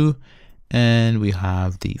 2, and we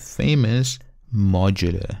have the famous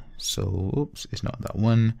modular. So oops, it's not that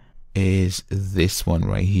one, is this one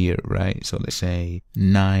right here, right? So let's say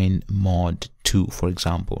 9 mod 2, for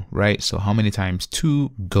example, right? So how many times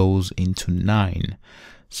 2 goes into 9?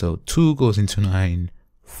 So 2 goes into 9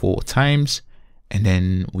 4 times, and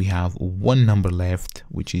then we have one number left,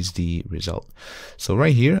 which is the result. So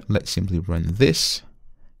right here, let's simply run this,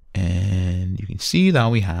 and you can see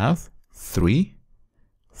that we have 3,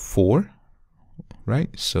 4, right?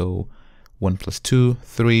 So 1 plus 2,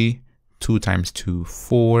 3, 2 times 2,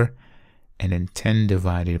 4, and then 10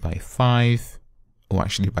 divided by 5, or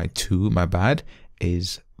actually by 2, my bad,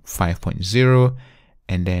 is 5.0.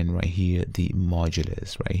 And then right here, the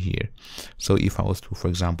modulus right here. So if I was to, for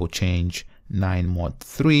example, change 9 mod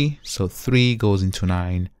 3, so 3 goes into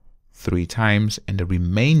 9 3 times, and the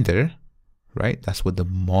remainder, right, that's what the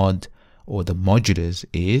mod or the modulus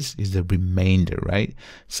is the remainder, right?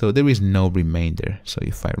 So there is no remainder. So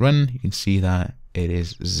if I run, you can see that it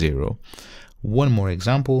is 0. One more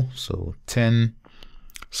example, so 10,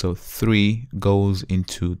 so 3 goes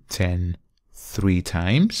into 10 3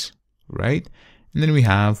 times, right? And then we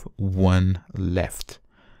have 1 left.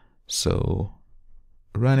 So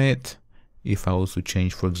run it, if I was to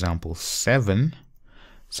change, for example, 7,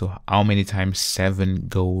 so how many times 7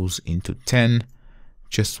 goes into 10?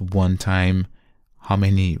 Just one time. How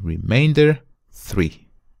many remainder? 3.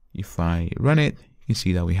 If I run it, you can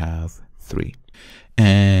see that we have 3.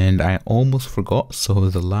 And I almost forgot, so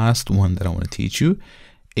the last one that I want to teach you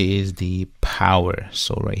is the power.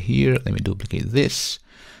 So right here, let me duplicate this.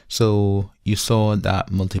 So you saw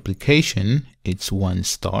that multiplication, it's 1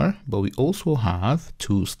 star, but we also have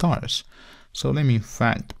 2 stars. So let me in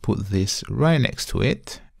fact put this right next to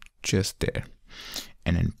it, just there,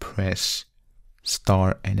 and then press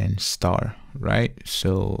star and then star, right?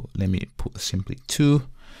 So let me put simply 2.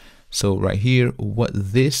 So right here, what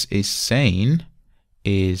this is saying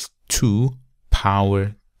is 2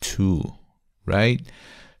 power 2, right?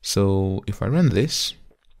 So if I run this,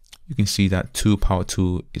 you can see that 2 power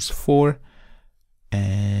 2 is 4.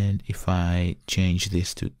 And if I change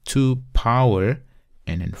this to 2 power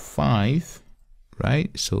and then 5, right?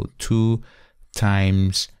 So 2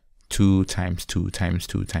 times 2 times 2 times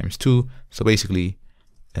 2 times 2. So basically,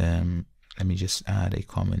 let me just add a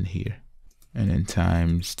comment here. And then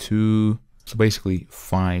times 2. So basically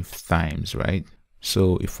 5 times, right?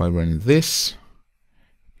 So if I run this,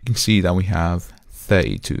 you can see that we have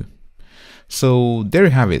 32. So there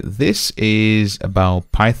you have it. This is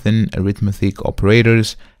about Python arithmetic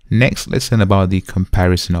operators. Next, let's learn about the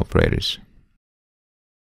comparison operators.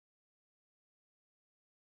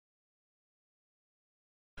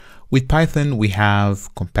 With Python, we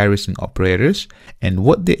have comparison operators, and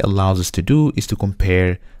what they allows us to do is to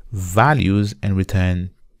compare values and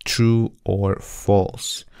return true or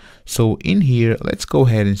false. So in here, let's go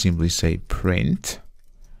ahead and simply say print.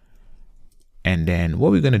 And then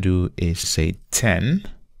what we're going to do is say 10,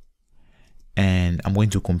 and I'm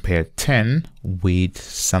going to compare 10 with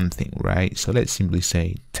something, right? So let's simply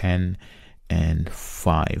say 10 and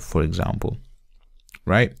 5, for example,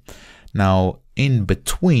 right? Now in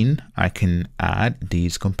between, I can add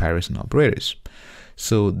these comparison operators.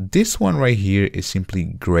 So this one right here is simply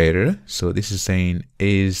greater. So this is saying,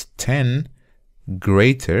 is 10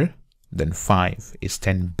 greater than 5? Is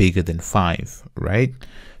 10 bigger than 5, right?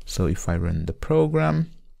 So if I run the program,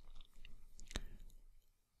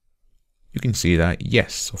 you can see that,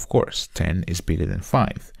 yes, of course, 10 is bigger than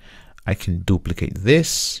 5. I can duplicate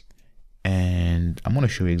this, and I'm going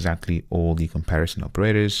to show you exactly all the comparison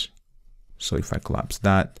operators. So if I collapse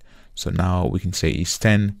that, so now we can say, is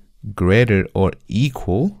 10 greater or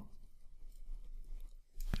equal?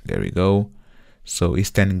 There we go. So is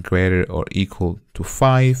 10 greater or equal to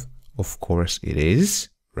 5? Of course it is,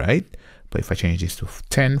 right? But if I change this to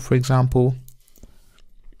 10, for example,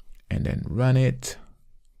 and then run it,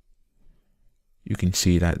 you can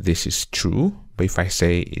see that this is true. But if I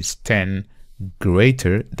say is 10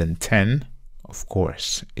 greater than 10, of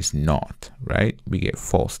course it's not, right? We get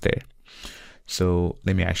false there. So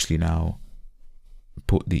let me actually now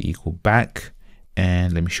put the equal back,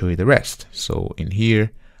 and let me show you the rest. So in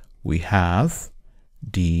here we have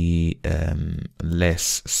the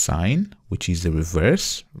less sign, which is the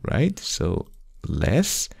reverse, right? So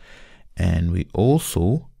less, and we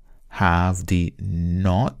also have the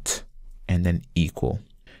not and then equal,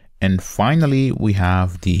 and finally we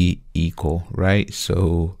have the equal, right?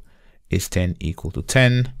 So is 10 equal to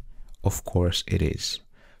 10? Of course it is.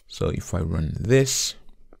 So if I run this,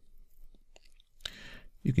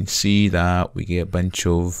 you can see that we get a bunch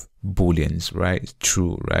of booleans, right?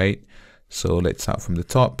 True, right? So let's start from the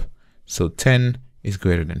top. So 10 is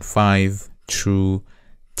greater than 5, true.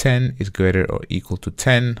 10 is greater or equal to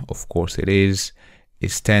 10, of course it is.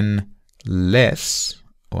 Is 10 less,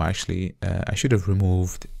 or actually I should have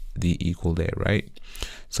removed the equal there, right?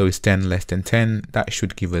 So is 10 less than 10? That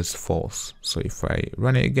should give us false. So if I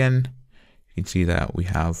run it again, you can see that we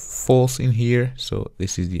have false in here. So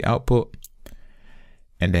this is the output.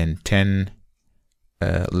 And then 10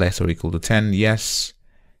 less or equal to 10, yes.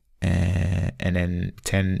 And then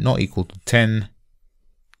 10 not equal to 10,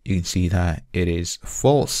 you can see that it is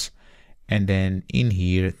false. And then in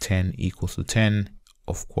here, 10 equals to 10,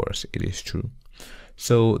 of course it is true.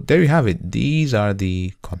 So there you have it. These are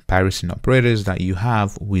the comparison operators that you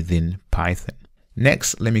have within Python.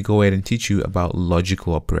 Next, let me go ahead and teach you about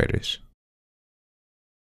logical operators.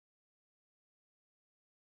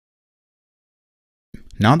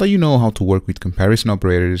 Now that you know how to work with comparison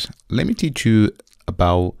operators, let me teach you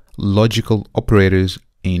about logical operators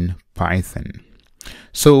in Python.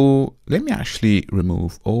 So let me actually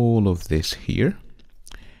remove all of this here.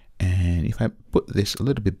 And if I put this a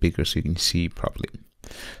little bit bigger so you can see properly.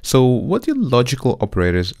 So what the logical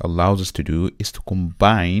operators allows us to do is to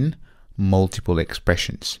combine multiple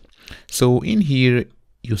expressions. So in here,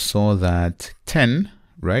 you saw that 10,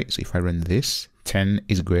 right? So if I run this, 10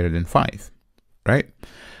 is greater than 5, right?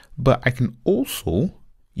 But I can also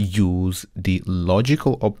use the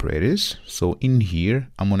logical operators. So in here,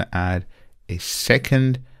 I'm going to add a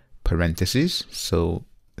second parenthesis. So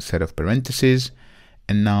a set of parentheses.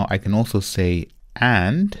 And now I can also say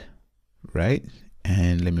and, right?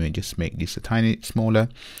 And let me just make this a tiny smaller.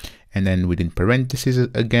 And then within parentheses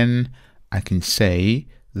again, I can say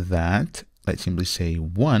that, let's simply say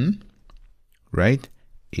 1, right,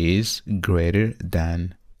 is greater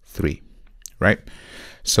than 3, right?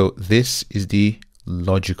 So this is the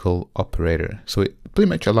logical operator. So it pretty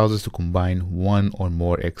much allows us to combine one or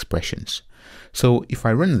more expressions. So if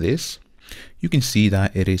I run this, you can see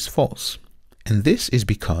that it is false. And this is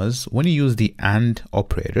because when you use the AND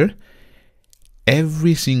operator,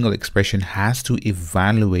 every single expression has to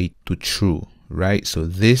evaluate to true, right? So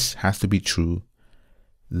this has to be true.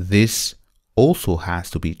 This also has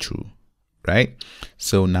to be true, right?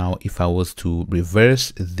 So now if I was to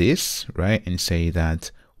reverse this, right, and say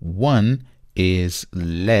that 1 is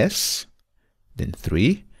less than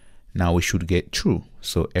 3, now we should get true.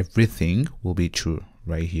 So everything will be true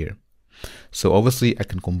right here. So obviously I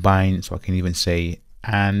can combine, so I can even say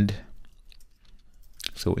and.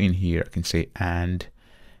 So in here I can say and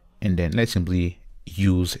then let's simply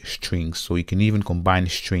use strings. So you can even combine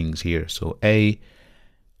strings here. So A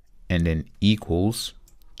and then equals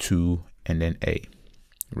 2 and then A,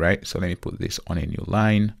 right? So let me put this on a new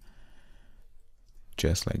line,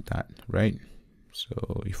 just like that, right?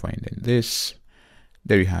 So if I indent this,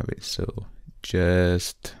 there you have it. So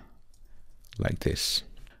just like this,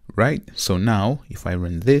 right? So now if I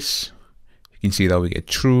run this, you can see that we get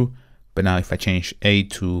true. But now if I change A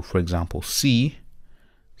to, for example, C,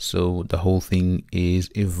 so the whole thing is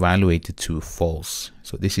evaluated to false.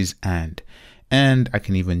 So this is and I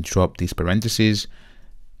can even drop these parentheses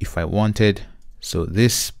if I wanted. So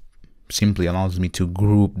this simply allows me to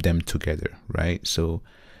group them together, right? So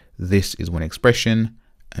this is one expression,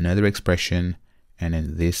 another expression, and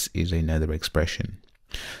then this is another expression.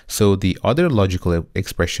 So the other logical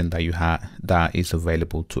expression that you have that is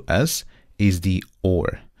available to us is the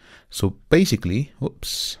OR. So basically,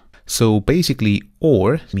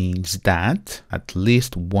 OR means that at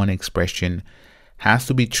least one expression has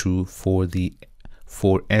to be true for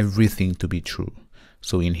everything to be true.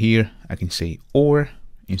 So in here, I can say OR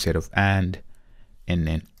instead of and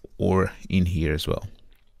then OR in here as well.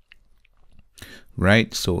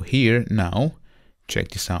 Right? So here now, check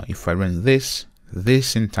this out. If I run this,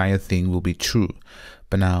 this entire thing will be true.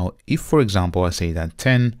 But now, if for example, I say that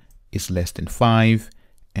 10 is less than 5,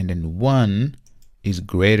 and then 1 is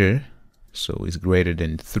greater, so is greater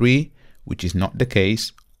than 3, which is not the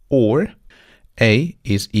case, or A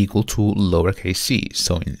is equal to lowercase c.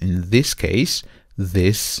 So in this case,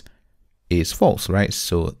 this is false, right?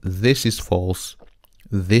 So this is false,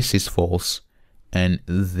 and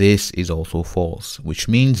this is also false, which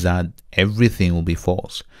means that everything will be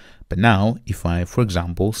false. But now, if I, for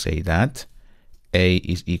example, say that A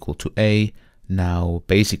is equal to A, now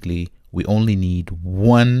basically we only need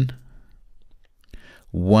one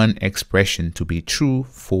expression to be true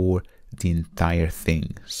for the entire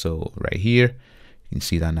thing. So right here, you can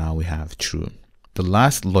see that now we have true. The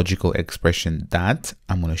last logical expression that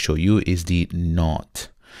I'm going to show you is the NOT.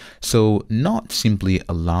 So NOT simply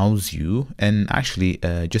allows you, and actually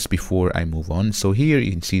just before I move on, so here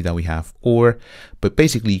you can see that we have OR, but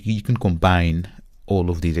basically you can combine all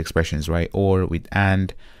of these expressions, right? OR with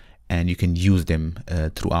and you can use them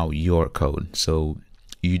throughout your code. So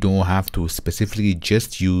you don't have to specifically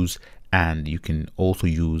just use and, you can also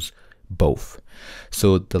use both.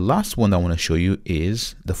 So the last one I want to show you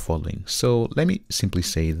is the following. So let me simply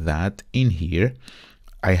say that in here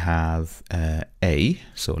I have A.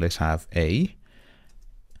 So let's have A,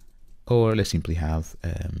 or let's simply have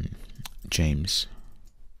James,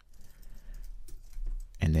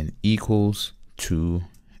 and then equals to,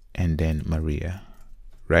 and then Maria,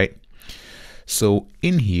 right? So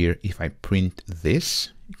in here, if I print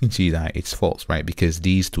this, you can see that it's false, right? Because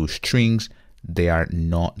these two strings, they are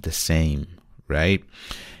not the same, right?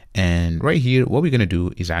 And right here, what we're going to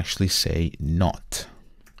do is actually say not.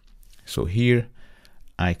 So here,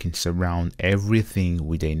 I can surround everything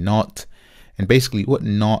with a not. And basically what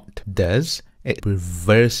not does, it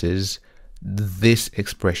reverses this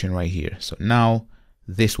expression right here. So now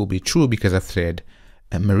this will be true because I've said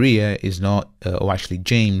Maria is not, or actually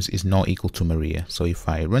James is not equal to Maria. So if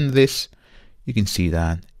I run this, you can see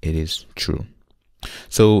that it is true.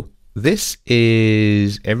 So this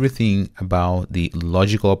is everything about the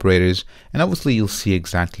logical operators, and obviously you'll see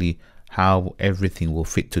exactly how everything will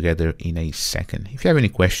fit together in a second. If you have any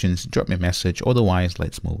questions, drop me a message. Otherwise,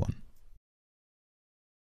 let's move on.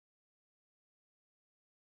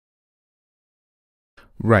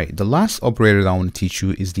 Right, the last operator that I want to teach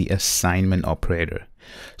you is the assignment operator.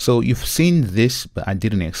 So you've seen this, but I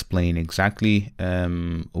didn't explain exactly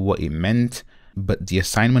what it meant. But the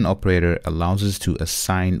assignment operator allows us to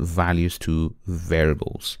assign values to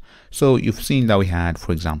variables. So you've seen that we had,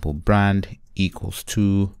 for example, brand equals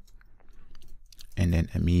to, and then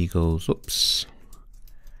Amigoscode,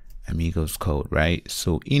 right?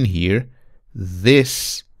 So in here,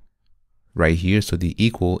 this right here, so the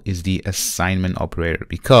equal is the assignment operator,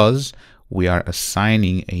 because we are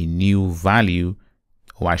assigning a new value,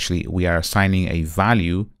 or actually we are assigning a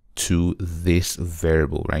value to this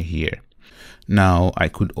variable right here. Now I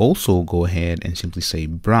could also go ahead and simply say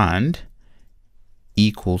brand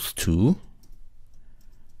equals to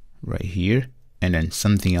right here, and then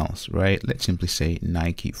something else, right? Let's simply say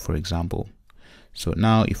Nike, for example. So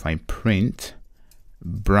now if I print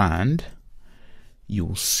brand, you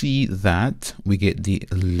will see that we get the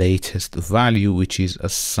latest value, which is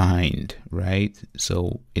assigned, right?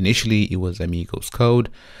 So initially it was Amigoscode,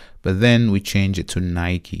 but then we changed it to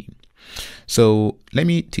Nike. So let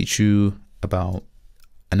me teach you about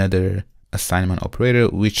another assignment operator,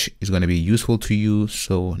 which is going to be useful to you.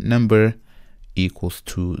 So number equals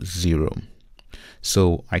to 0.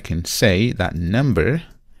 So I can say that number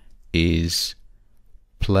is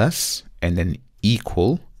plus and then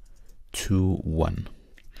equal to 1.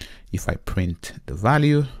 If I print the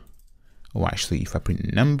value, or actually if I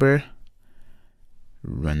print number,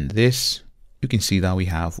 run this, you can see that we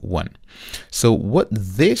have 1. So what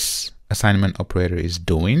this assignment operator is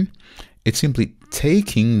doing, it's simply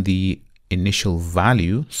taking the initial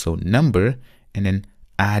value, so number, and then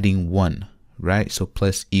adding 1, right? So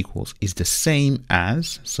plus equals is the same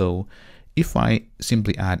as, so if I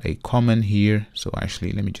simply add a comment here, so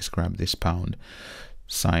actually let me just grab this pound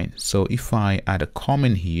sign. So if I add a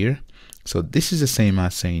comment here, so this is the same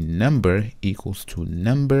as saying number equals to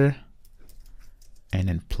number and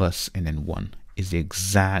then plus and then 1 is the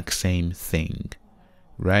exact same thing,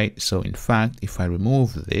 right? So in fact, if I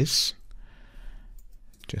remove this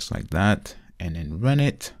just like that and then run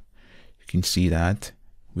it, you can see that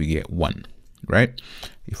we get 1, right?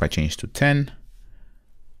 If I change to 10,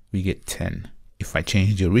 we get 10. If I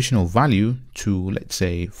change the original value to, let's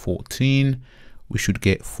say 14, we should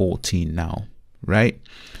get 14 now, right?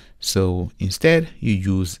 So instead you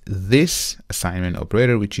use this assignment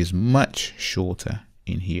operator, which is much shorter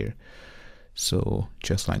in here. So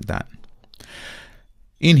just like that.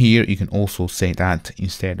 In here, you can also say that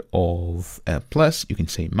instead of plus, you can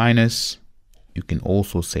say minus. You can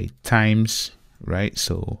also say times, right?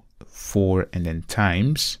 So 4 and then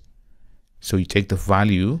times. So you take the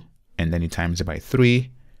value and then you times it by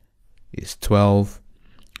 3 is 12.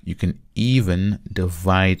 You can even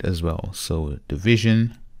divide as well. So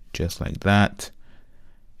division, just like that,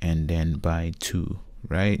 and then by 2,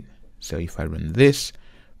 right? So if I run this,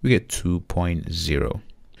 we get 2.0.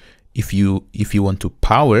 If you want to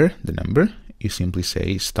power the number, you simply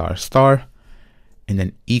say star star and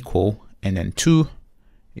then equal and then 2.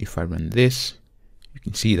 If I run this, you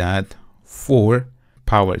can see that 4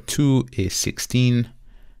 power 2 is 16.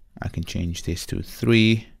 I can change this to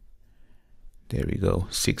 3. There we go,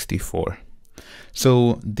 64.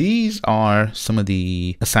 So these are some of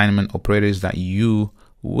the assignment operators that you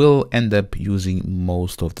will end up using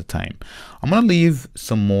most of the time. I'm going to leave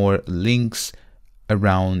some more links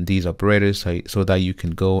around these operators so that you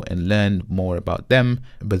can go and learn more about them.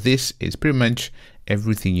 But this is pretty much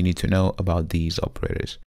everything you need to know about these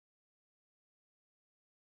operators.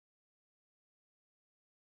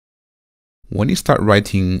 When you start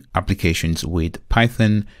writing applications with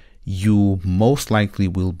Python, you most likely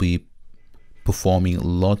will be performing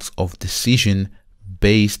lots of decision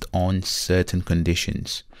based on certain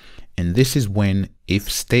conditions. And this is when if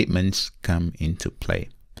statements come into play.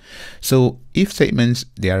 So if statements,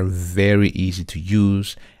 they are very easy to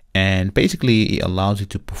use, and basically it allows you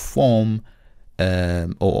to perform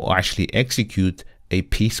or actually execute a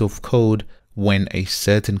piece of code when a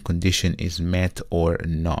certain condition is met or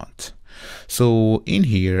not. So in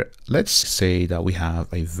here, let's say that we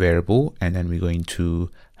have a variable and then we're going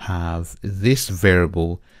to have this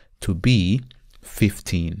variable to be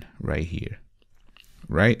 15 right here,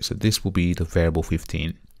 right? So this will be the variable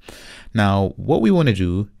 15. Now, what we want to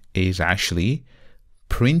do is actually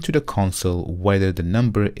print to the console whether the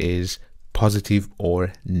number is positive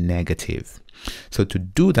or negative. So to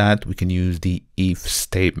do that, we can use the if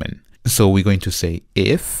statement. So we're going to say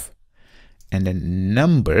if, and then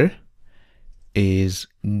number is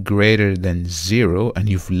greater than 0, and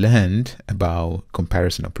you've learned about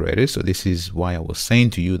comparison operators. So this is why I was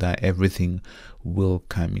saying to you that everything will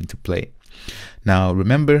come into play. Now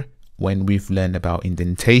remember when we've learned about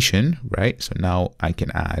indentation, right? So now I can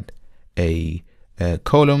add a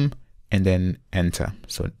column and then enter.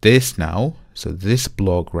 So this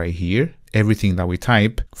block right here, everything that we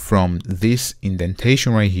type from this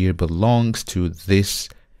indentation right here belongs to this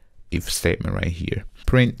if statement right here.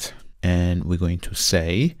 Print, and we're going to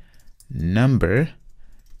say number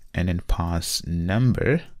and then pass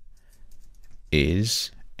number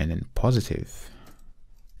is and then positive,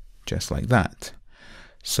 just like that.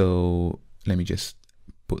 So let me just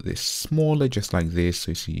put this smaller, just like this,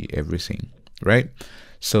 so you see everything, right?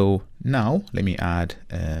 So now let me add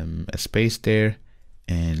a space there,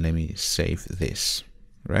 and let me save this,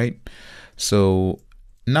 right? So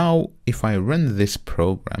now if I run this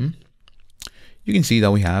program, you can see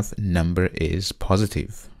that we have number is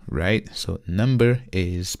positive, right? So number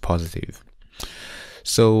is positive.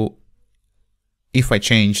 So if I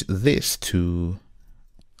change this to,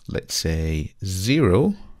 let's say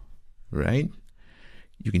 0, right?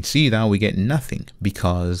 You can see that we get nothing,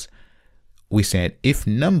 because we said if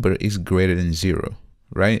number is greater than 0,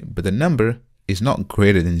 right? But the number is not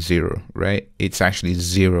greater than 0, right? It's actually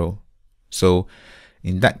 0. So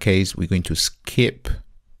in that case, we're going to skip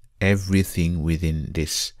everything within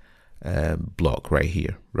this block right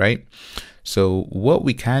here, right? So what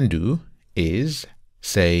we can do is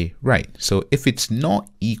say, right, so if it's not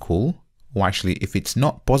equal, or actually if it's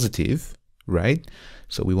not positive, right?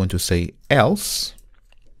 So we want to say else.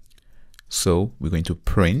 So we're going to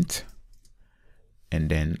print, and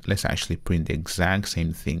then let's actually print the exact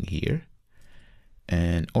same thing here.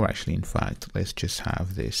 And, or actually, in fact, let's just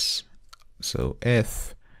have this. So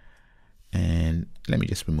F, and let me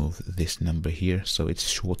just remove this number here so it's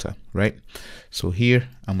shorter, right? So here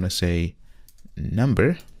I'm going to say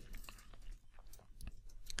number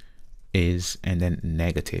is and then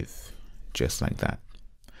negative, just like that.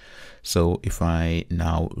 So if I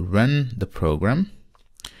now run the program,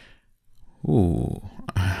 ooh,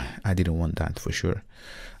 I didn't want that for sure.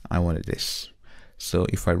 I wanted this. So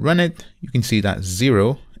if I run it, you can see that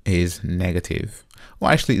 0 is negative.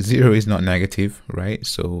 Well, actually 0 is not negative, right?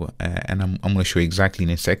 So, and I'm going to show you exactly in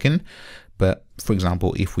a second. But for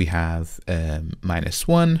example, if we have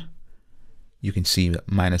 -1, you can see that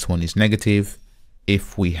 -1 is negative.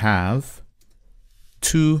 If we have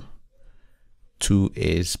 2, 2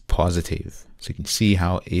 is positive. So you can see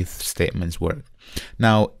how if statements work.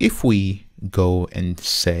 Now, if we go and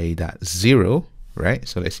say that 0, right?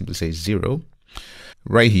 So let's simply say 0.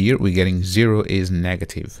 Right here, we're getting 0 is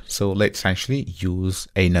negative. So let's actually use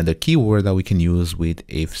another keyword that we can use with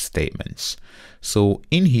if statements. So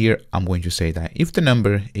in here, I'm going to say that if the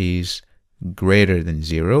number is greater than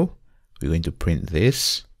 0, we're going to print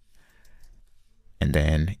this. And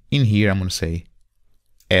then in here, I'm going to say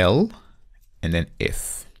L and then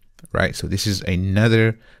if, right? So this is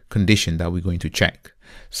another condition that we're going to check.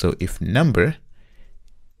 So if number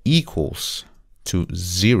equals to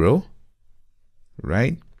 0,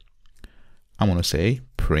 right, I'm going to say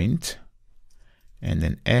print and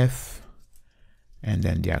then F and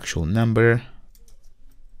then the actual number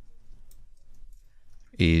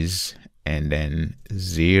is and then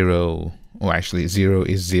 0. Or actually 0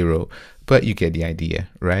 is 0, but you get the idea,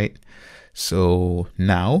 right? So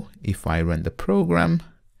now if I run the program,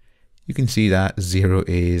 you can see that 0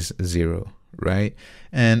 is 0, right?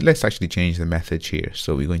 And let's actually change the method here.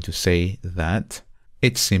 So we're going to say that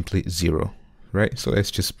it's simply 0. Right, so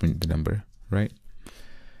let's just print the number, right?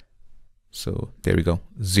 So there we go,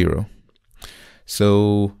 0.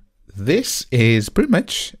 So this is pretty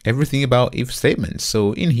much everything about if statements.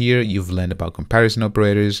 So in here, you've learned about comparison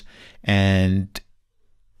operators, and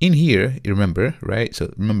in here, you remember, right?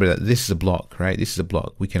 So remember that this is a block, right? This is a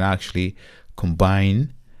block. We can actually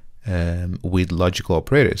combine with logical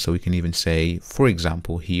operators. So we can even say, for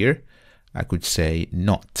example, here, I could say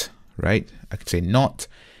not, right? I could say not.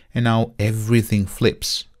 And now everything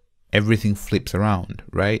flips around,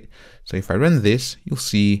 right? So if I run this, you'll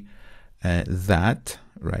see that,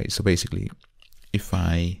 right? So basically, if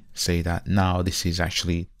I say that now this is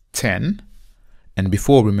actually 10, and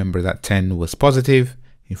before, remember that 10 was positive.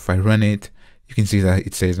 If I run it, you can see that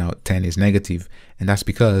it says now 10 is negative, and that's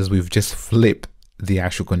because we've just flipped the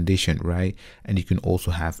actual condition, right? And you can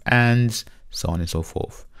also have ands, so on and so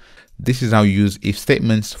forth. This is how you use if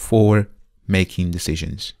statements for making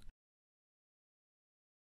decisions.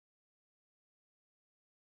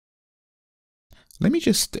 Let me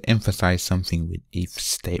just emphasize something with if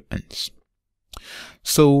statements.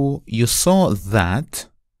 So you saw that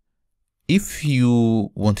if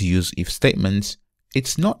you want to use if statements,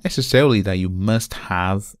 it's not necessarily that you must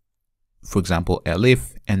have, for example,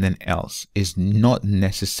 elif and then else. Is not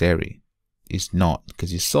necessary. It's not,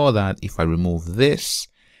 because you saw that if I remove this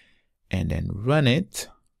and then run it,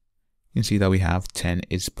 you can see that we have 10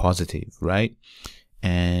 is positive, right?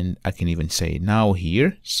 And I can even say now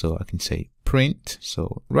here, so I can say print,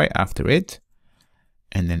 so right after it,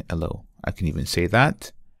 and then hello. I can even say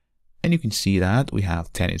that, and you can see that we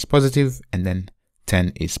have 10 is positive, and then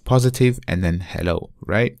 10 is positive, and then hello,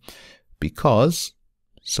 right? Because,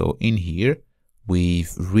 so in here,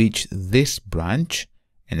 we've reached this branch,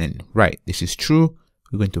 and then, right, this is true.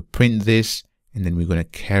 We're going to print this, and then we're going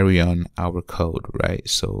to carry on our code, right?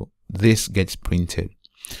 So this gets printed.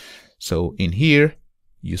 So in here,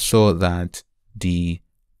 you saw that the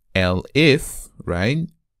elif, right,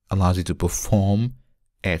 allows you to perform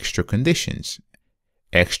extra conditions,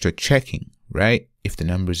 extra checking, right? If the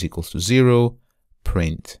number is equals to 0,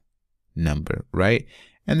 print number, right?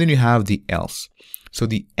 And then you have the else. So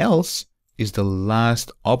the else is the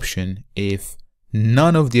last option if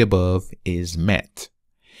none of the above is met.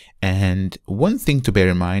 And one thing to bear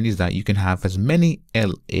in mind is that you can have as many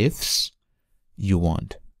elifs you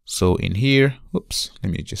want. So in here, oops,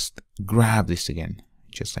 let me just grab this again,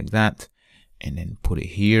 just like that, and then put it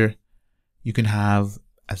here. You can have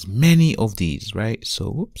as many of these, right? So,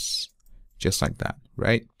 whoops, just like that,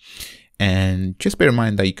 right? And just bear in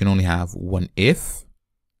mind that you can only have one if,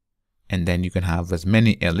 and then you can have as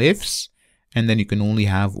many elifs, and then you can only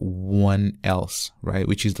have one else, right?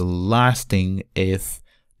 Which is the last thing if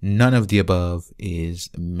none of the above is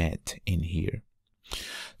met in here.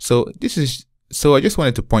 So I just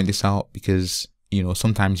wanted to point this out because, you know,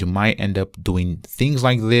 sometimes you might end up doing things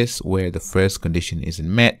like this where the first condition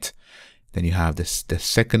isn't met. Then you have the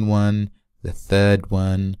second one, the third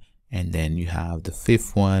one, and then you have the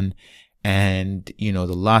fifth one. And, you know,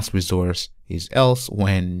 the last resource is else.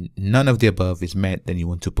 When none of the above is met, then you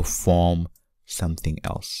want to perform something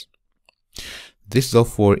else. This is all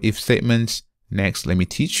for if statements. Next, let me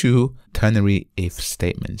teach you ternary if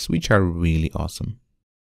statements, which are really awesome.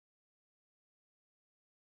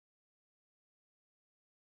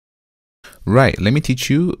 Right, let me teach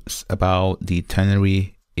you about the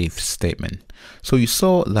ternary if statement. So you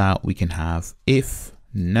saw that we can have if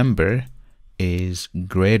number is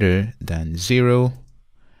greater than 0.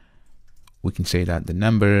 We can say that the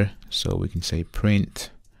number, so we can say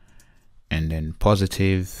print and then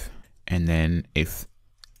positive, and then if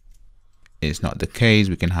it's not the case,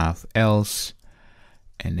 we can have else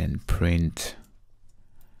and then print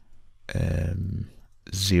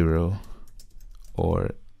 0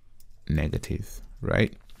 or negative,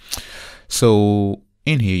 right? So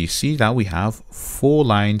in here you see that we have 4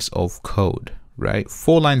 lines of code, right?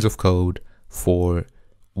 4 lines of code for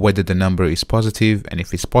whether the number is positive, and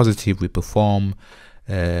if it's positive we perform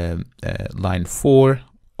line 4,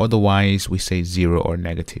 otherwise we say 0 or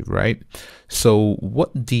negative, right? So what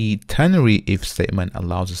the ternary if statement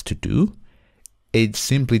allows us to do, it's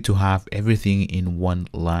simply to have everything in one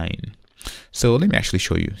line. So let me actually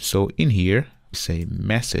show you. So in here we say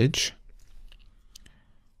message,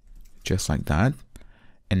 just like that,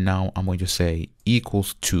 and now I'm going to say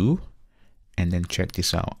equals to, and then check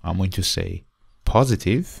this out, I'm going to say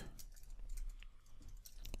positive,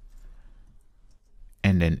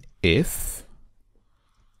 and then if,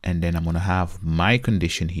 and then I'm going to have my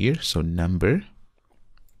condition here, so number,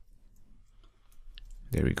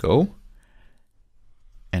 there we go,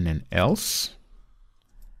 and then else,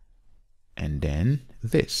 and then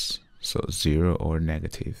this, so 0 or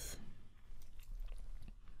negative,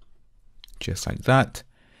 just like that.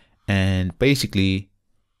 And basically,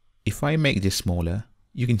 if I make this smaller,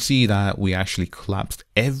 you can see that we actually collapsed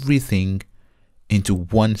everything into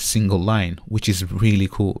one single line, which is really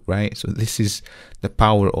cool, right? So this is the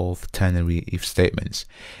power of ternary if statements.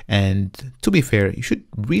 And to be fair, you should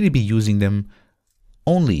really be using them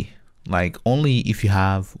only if you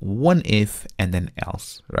have one if and then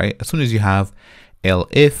else, right? As soon as you have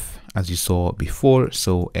elif, as you saw before,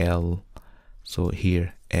 so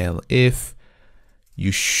here elif,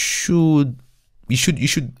 you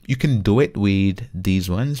can do it with these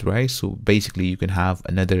ones, right? So basically you can have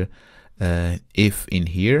another if in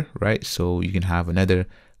here, right? So you can have another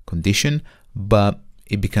condition, but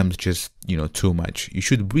it becomes just, you know, too much. You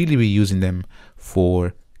should really be using them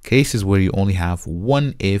for cases where you only have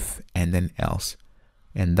one if and then else,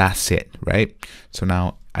 and that's it, right? So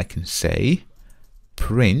now I can say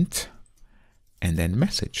print and then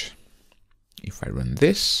message. If I run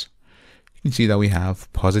this, you can see that we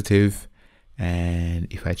have positive, and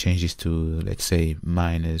if I change this to, let's say,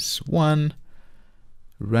 -1,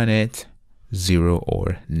 run it, 0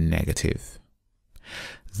 or negative.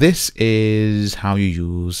 This is how you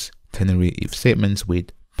use ternary if statements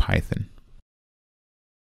with Python.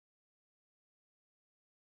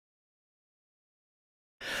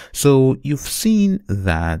 So you've seen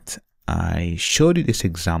that I showed you this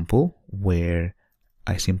example where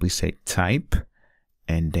I simply say type,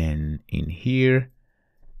 and then in here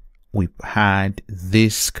we had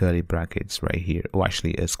this curly brackets right here, or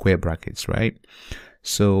actually a square brackets, right?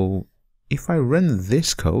 So if I run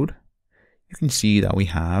this code, you can see that we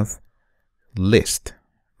have list,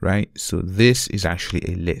 right? So this is actually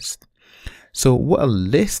a list. So what a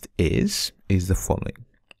list is the following.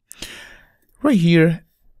 Right here,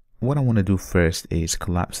 what I want to do first is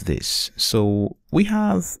collapse this. So we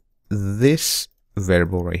have this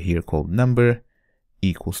variable right here called number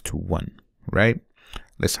equals to 1, right?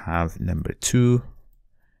 Let's have number 2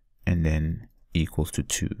 and then equals to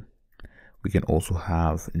 2. We can also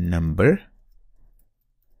have number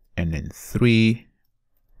and then 3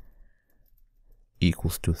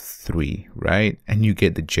 equals to 3, right? And you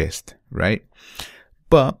get the gist, right?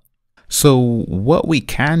 But so what we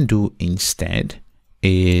can do instead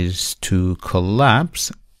is to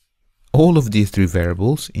collapse all of these three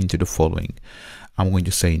variables into the following. I'm going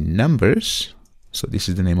to say numbers. So this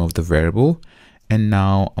is the name of the variable. And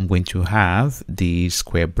now I'm going to have these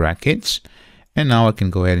square brackets. And now I can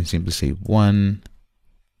go ahead and simply say 1,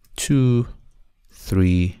 2,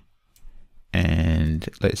 3, and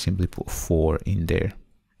let's simply put 4 in there,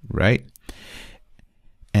 right?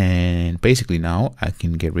 And basically now I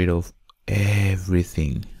can get rid of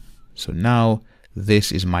everything. So now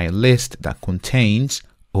this is my list that contains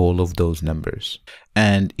all of those numbers.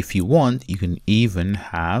 And if you want, you can even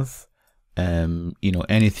have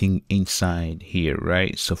anything inside here,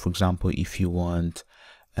 right? So for example, if you want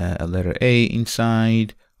a letter A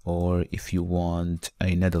inside, or if you want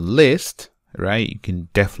another list, right, you can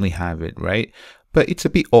definitely have it, right? But it's a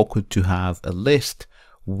bit awkward to have a list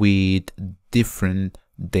with different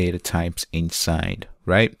data types inside,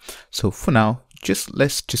 right? So for now,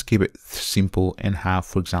 let's just keep it simple and have,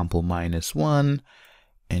 for example, -1,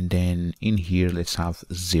 and then in here let's have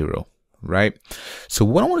 0, right? So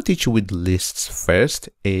what I want to teach you with lists first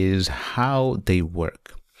is how they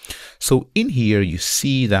work. So in here you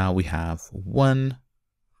see that we have 1,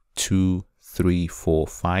 2, 3, 4,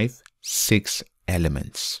 5, 6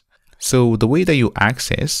 elements. So the way that you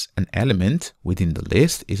access an element within the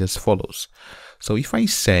list is as follows. So if I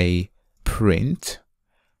say print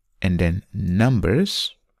and then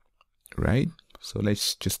numbers, right? So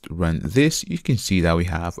let's just run this. You can see that we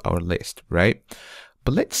have our list, right?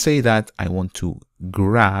 But let's say that I want to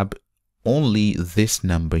grab only this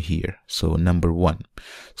number here. So number 1.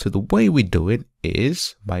 So the way we do it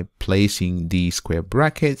is by placing these square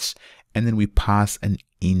brackets, and then we pass an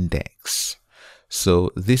index.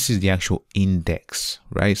 So this is the actual index,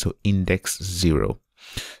 right? So index 0.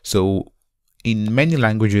 So in many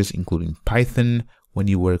languages, including Python, when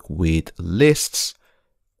you work with lists,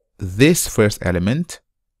 this first element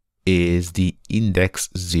is the index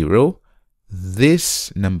 0.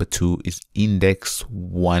 This number 2 is index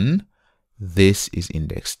 1. This is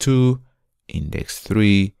index 2, index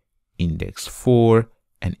 3, index 4,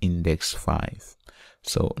 and index 5.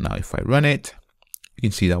 So now if I run it, you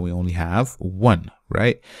can see that we only have 1,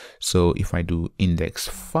 right? So if I do index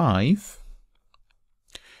 5,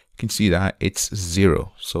 you can see that it's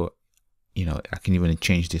 0. So, I can even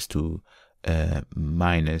change this to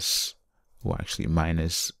minus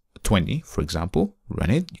 20, for example. Run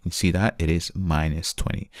it, you can see that it is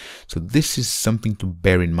 -20. So this is something to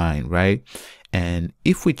bear in mind, right? And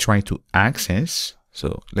if we try to access,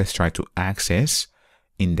 so let's try to access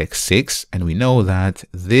index 6, and we know that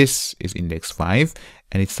this is index 5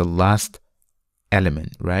 and it's the last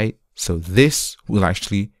element, right? So this will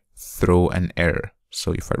actually throw an error.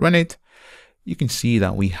 So if I run it, you can see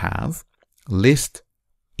that we have list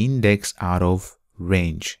index out of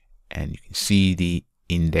range, and you can see the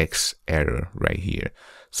index error right here.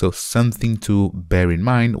 So something to bear in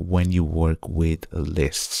mind when you work with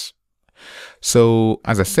lists. So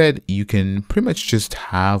as I said, you can pretty much just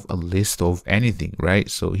have a list of anything, right?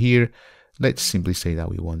 So here, let's simply say that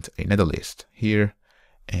we want another list here,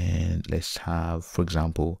 and let's have, for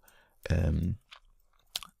example,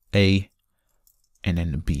 A and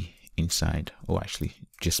then B inside, or actually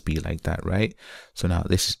just be like that, right? So now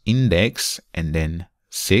this is index and then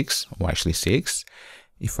 6, or actually 6.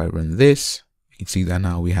 If I run this, you can see that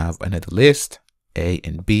now we have another list, A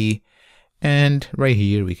and B. And right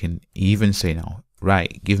here, we can even say now,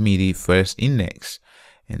 right, give me the first index,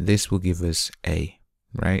 and this will give us A,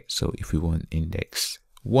 right? So if we want index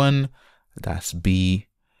 1, that's B,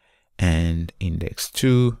 and index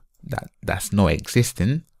 2, that's not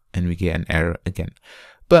existing, and we get an error again.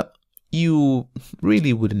 But you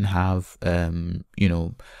really wouldn't have you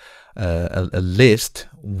know, a list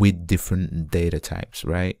with different data types,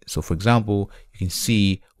 right? So for example, you can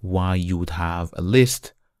see why you would have a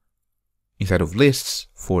list instead of lists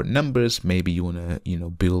for numbers. Maybe you want to, you know,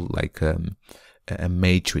 build like a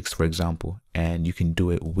matrix, for example, and you can do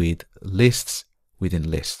it with lists within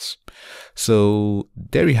lists. So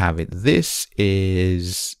there you have it. This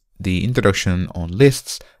is the introduction on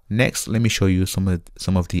lists. Next, let me show you some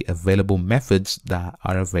of the available methods that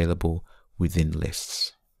are available within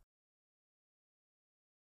lists.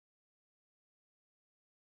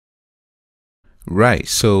 Right,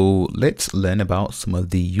 so let's learn about some of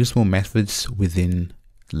the useful methods within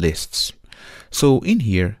lists. So in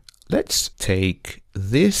here, let's take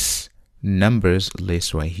this numbers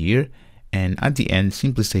list right here, and at the end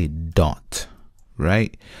simply say dot,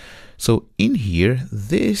 right? So in here,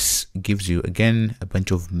 this gives you again a bunch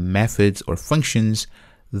of methods or functions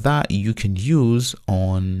that you can use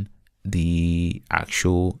on the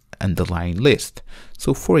actual underlying list.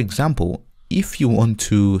 So for example, if you want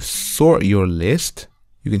to sort your list,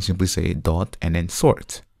 you can simply say dot and then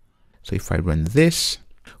sort. So if I run this,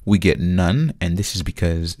 we get none, and this is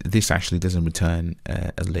because this actually doesn't return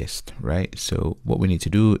a list, right? So what we need to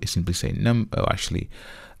do is simply say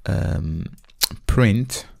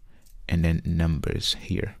print and then numbers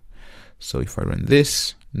here. So if I run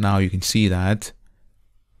this, now you can see that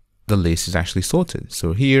the list is actually sorted.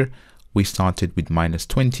 So here we started with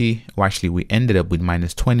 -20, or actually we ended up with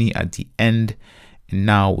 -20 at the end, and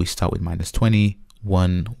now we start with -20,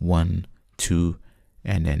 1, 1, 2,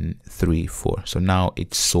 and then 3, 4. So now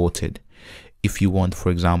it's sorted. If you want,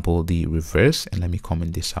 for example, the reverse, and let me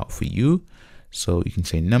comment this out for you. So you can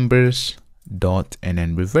say numbers dot and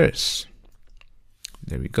then reverse.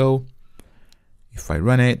 There we go. If I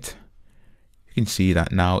run it, you can see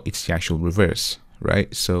that now it's the actual reverse,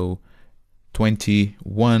 right? So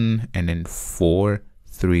 21 and then 4,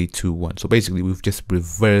 3, 2, 1. So basically we've just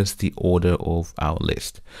reversed the order of our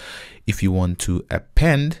list. If you want to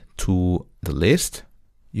append to the list,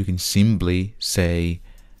 you can simply say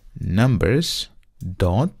numbers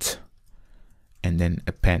dot and then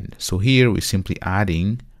append. So here we're simply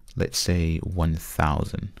adding, let's say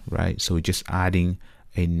 1000, right? So we're just adding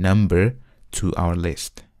a number to our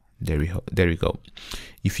list. There we go.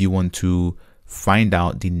 If you want to find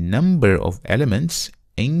out the number of elements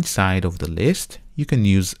inside of the list, you can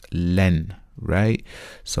use len, right?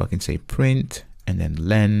 So I can say print and then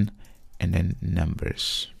len and then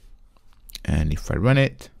numbers. And if I run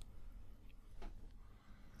it,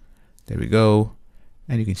 there we go.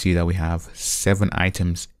 And you can see that we have 7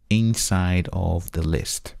 items inside of the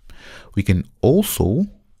list. We can also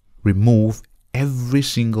remove every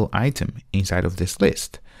single item inside of this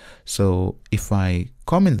list. So if I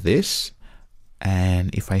comment this, and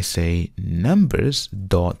if I say numbers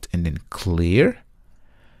dot and then clear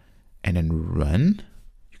and then run,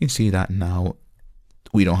 you can see that now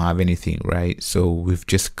we don't have anything, right? So we've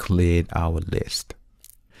just cleared our list.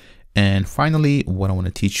 And finally, what I want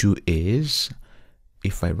to teach you is,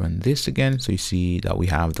 if I run this again, so you see that we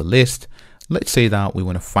have the list. Let's say that we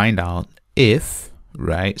want to find out if,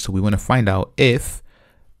 right? So we want to find out if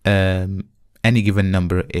any given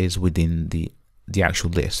number is within the actual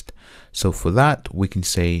list. So for that, we can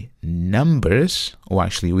say numbers, or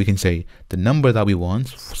actually we can say the number that we want.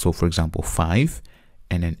 So for example, 5,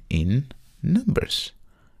 and then in numbers.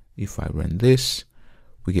 If I run this,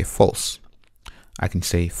 we get false. I can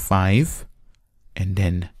say 5 and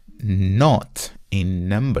then not in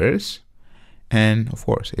numbers, and of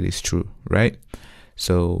course it is true, right?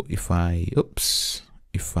 So if I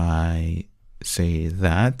say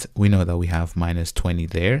that, we know that we have -20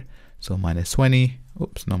 there. So -20,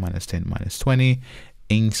 not -10, -20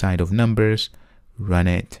 inside of numbers, run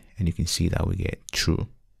it, and you can see that we get true.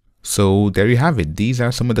 So there you have it. These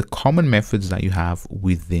are some of the common methods that you have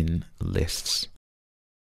within lists.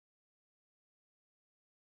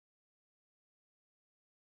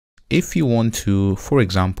 If you want to, for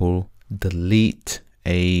example, delete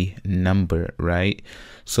a number, right?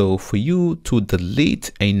 So for you to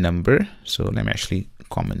delete a number, so let me actually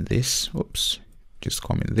comment this. Just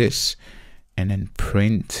comment this and then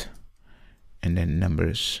print and then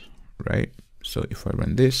numbers, right? So if I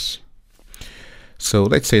run this, so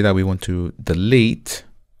let's say that we want to delete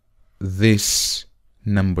this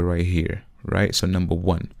number right here, right? So number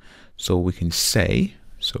 1. So we can say,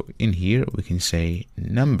 so in here we can say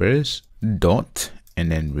numbers dot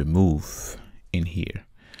and then remove in here.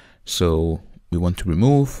 So we want to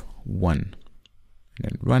remove 1 and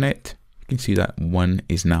then run it. You can see that 1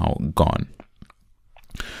 is now gone.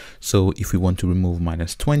 So if we want to remove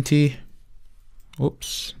minus 20,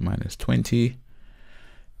 oops, minus 20, you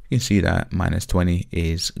can see that minus 20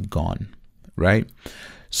 is gone, right?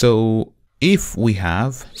 So if we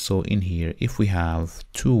have, so in here, if we have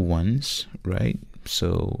 2 ones, right?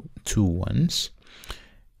 So 2 ones,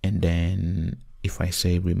 and then if I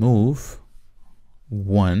say remove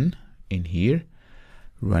 1 in here,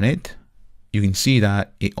 run it, you can see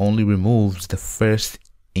that it only removes the first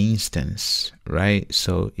instance, right?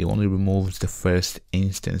 So it only removes the first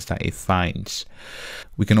instance that it finds.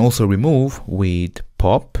 We can also remove with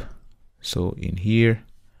pop. So in here,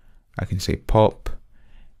 I can say pop,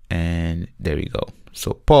 and there we go.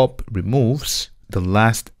 So pop removes the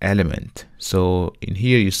last element. So in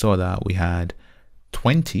here, you saw that we had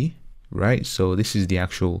 20, right? So this is the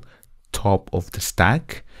actual top of the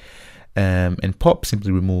stack. And pop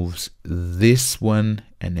simply removes this one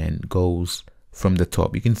and then goes from the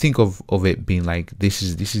top. You can think of it being like this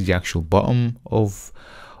is the actual bottom of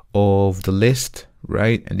the list,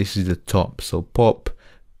 right? And this is the top. So pop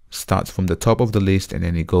starts from the top of the list and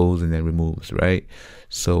then it goes and then removes, right?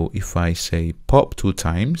 So if I say pop 2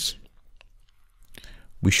 times,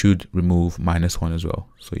 we should remove minus 1 as well.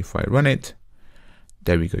 So if I run it,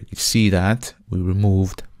 there we go. You can see that we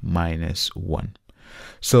removed minus 1.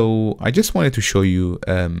 So I just wanted to show you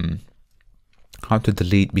how to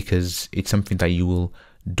delete, because it's something that you will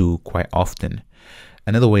do quite often.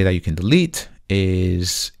 Another way that you can delete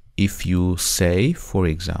is if you say, for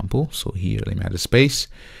example, so here, let me add a space,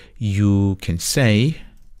 you can say,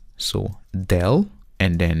 so del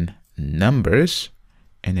and then numbers,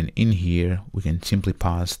 and then in here, we can simply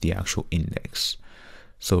pass the actual index.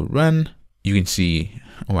 So run, you can see,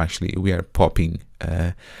 oh, actually we are popping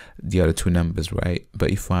the other 2 numbers, right?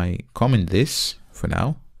 But if I comment this for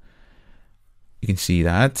now, you can see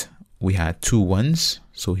that we had 2 ones.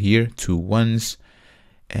 So here, 2 ones,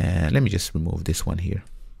 and let me just remove this one here.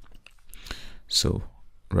 So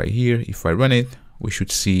right here, if I run it, we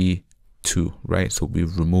should see 2, right? So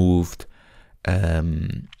we've removed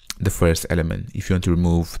the first element. If you want to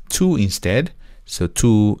remove 2 instead, so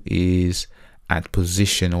 2 is at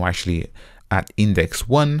position, or actually at index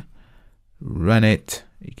 1, run it,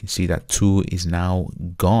 you can see that 2 is now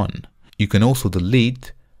gone. You can also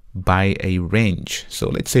delete by a range. So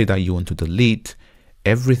let's say that you want to delete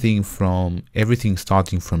everything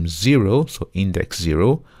starting from 0, so index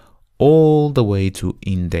 0, all the way to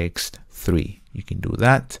index 3. You can do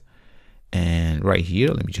that. And right here,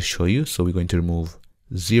 let me just show you. So we're going to remove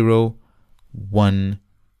 0, 1,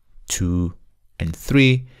 2, and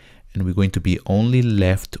 3. And we're going to be only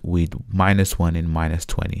left with minus 1 and minus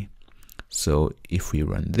 20. So if we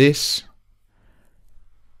run this,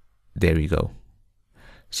 there we go.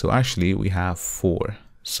 So actually we have 4.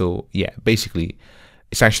 So yeah, basically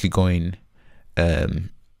it's actually going,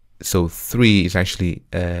 so 3 is actually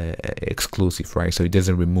exclusive, right? So it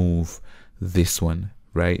doesn't remove this one,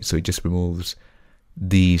 right? So it just removes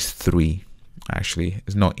these 3. Actually,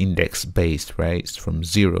 it's not index based, right? It's from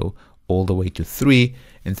 0 all the way to 3,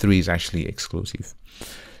 and 3 is actually exclusive.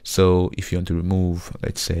 So if you want to remove,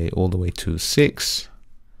 let's say, all the way to 6,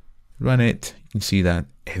 run it, you can see that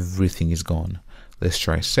everything is gone. Let's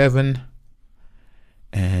try 7,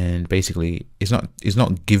 and basically it's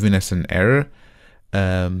not giving us an error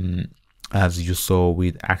as you saw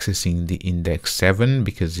with accessing the index 7,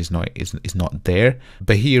 because it's not there.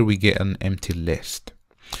 But here we get an empty list.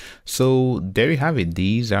 So there you have it.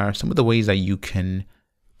 These are some of the ways that you can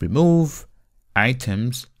remove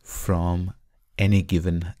items from any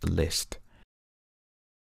given list.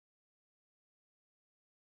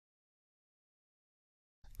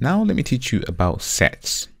 Now let me teach you about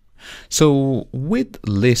sets. So with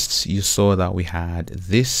lists, you saw that we had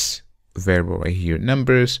this variable right here,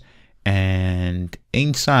 numbers, and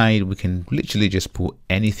inside we can literally just put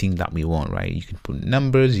anything that we want, right? You can put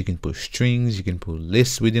numbers, you can put strings, you can put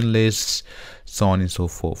lists within lists, so on and so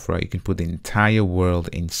forth, right? You can put the entire world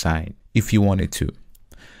inside if you wanted to.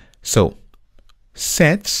 So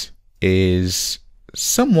sets is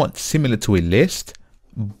somewhat similar to a list,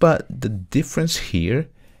 but the difference here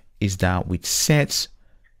is that with sets,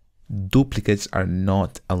 duplicates are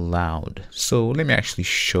not allowed. So let me actually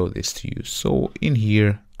show this to you. So in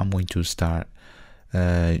here, I'm going to start,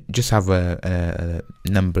 just have a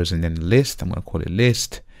numbers and then list. I'm going to call it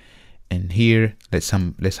list. And here, let's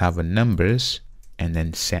have a numbers and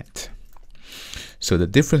then set. So the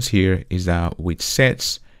difference here is that with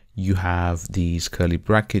sets, you have these curly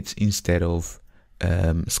brackets instead of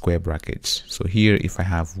square brackets. So here, if I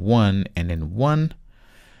have 1 and then 1,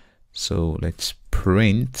 so let's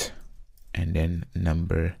print and then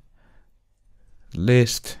number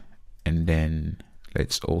list, and then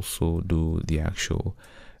let's also do the actual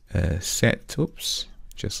set. Oops,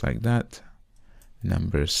 just like that,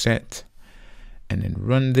 number set, and then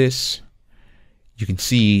run this. You can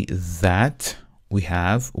see that we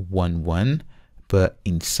have 1 1, but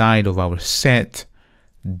inside of our set,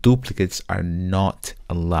 duplicates are not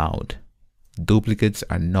allowed. Duplicates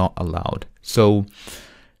are not allowed. So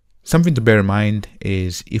something to bear in mind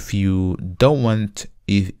is if you don't want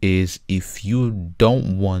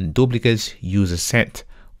duplicates, use a set.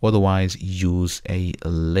 Otherwise, use a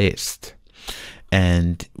list.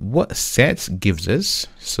 And what sets gives us,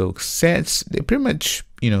 so sets, they're pretty much,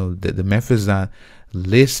 the methods that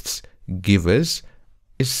lists give us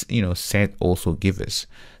is, set also give us.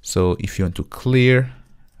 So if you want to clear,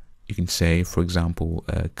 you can say, for example,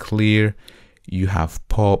 clear, you have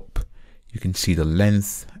pop, you can see the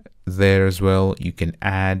length there as well. You can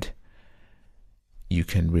add, you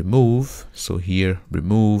can remove. So here,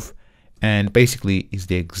 remove, and basically is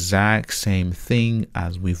the exact same thing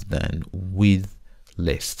as we've done with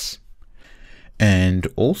lists. And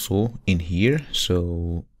also in here,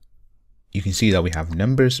 so you can see that we have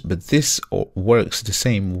numbers, but this works the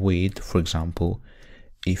same with, for example,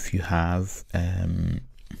 if you have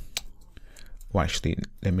well, actually,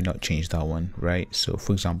 let me not change that one, right? So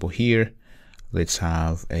for example, here, let's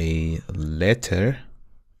have a letter,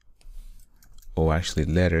 or actually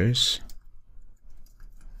letters.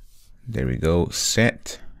 There we go,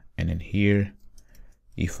 set. And then here,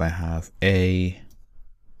 if I have A,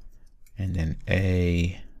 and then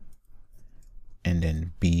A, and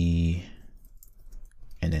then B,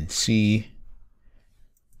 and then C,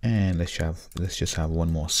 and let's just have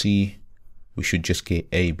one more C, we should just get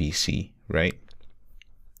A, B, C, right?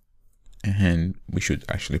 And we should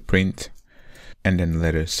actually print, and then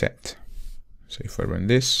letter set. So if I run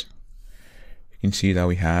this, you can see that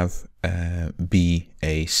we have B,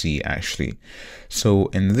 A, C actually.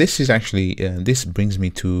 So, and this is actually, this brings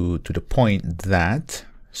me to the point that,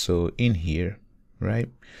 so in here, right?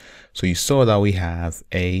 So you saw that we have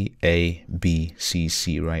A, B, C,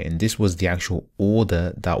 C, right? And this was the actual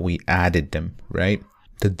order that we added them, right?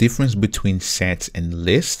 The difference between sets and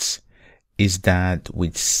lists is that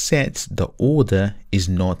with sets, the order is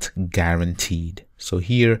not guaranteed. So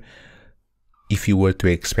here, if you were to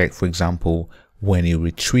expect, for example, when you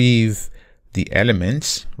retrieve the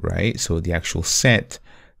elements, right? So the actual set,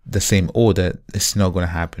 the same order, it's not going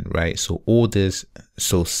to happen, right? So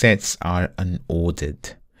sets are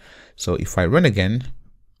unordered. So if I run again,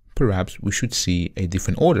 perhaps we should see a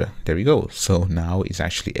different order. There we go. So now it's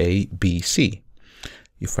actually A, B, C.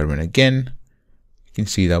 If I run again, you can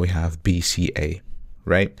see that we have B, C, A,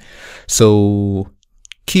 right? So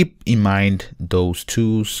keep in mind those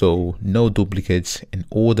two. So no duplicates, and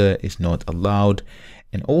order is not allowed.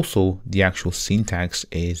 And also the actual syntax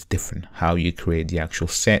is different, how you create the actual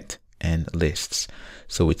set and lists.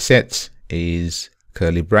 So with sets is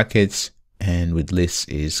curly brackets, and with lists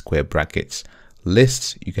is square brackets.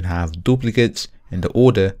 Lists, you can have duplicates, and the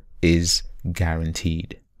order is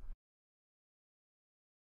guaranteed.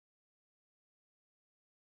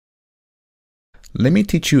 Let me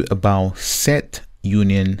teach you about set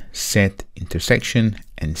union, set intersection,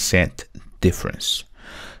 and set difference.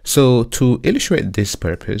 So to illustrate this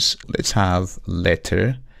purpose, let's have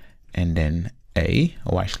letter and then A,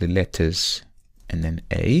 or actually letters and then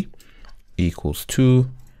A equals 2.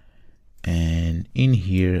 And in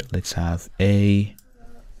here, let's have A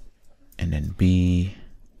and then B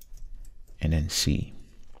and then C.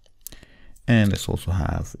 And let's also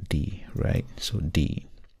have D, right? So D.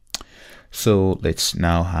 So let's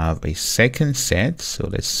now have a second set. So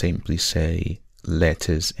let's simply say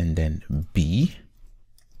letters and then B.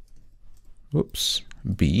 Whoops,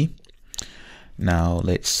 B. Now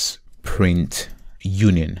let's print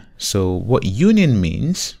union. So what union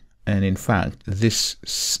means, and in fact, this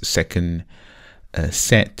second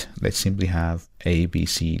set, let's simply have A, B,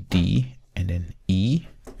 C, D, and then E,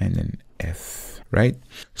 and then F, right?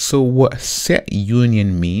 So what set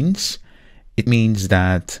union means, it means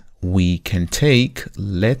that we can take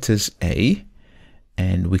letters A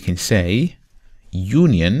and we can say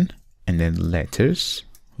union and then letters,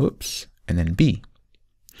 whoops, and then B.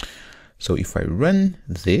 So if I run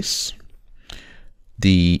this,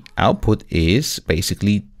 the output is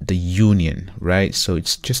basically the union, right? So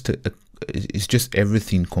it's just it's just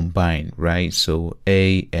everything combined, right? So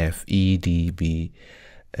A, F, E, D, B,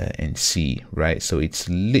 and C, right? So it's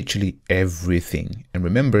literally everything. And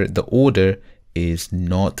remember, the order is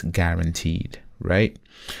not guaranteed, right?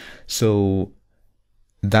 So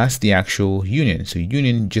that's the actual union. So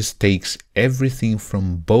union just takes everything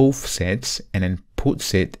from both sets and then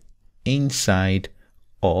puts it inside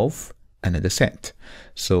of another set.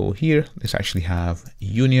 So here, let's actually have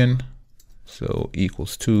union, so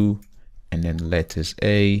equals to, and then letters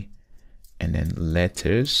A, and then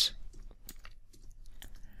letters,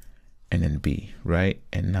 and then B, right?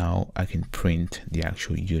 And now I can print the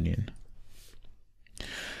actual union.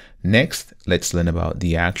 Next, let's learn about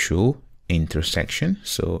the actual intersection.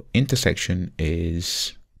 So intersection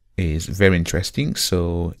is very interesting.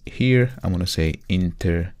 So here I'm going to say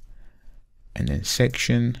inter and then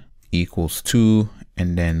section equals to,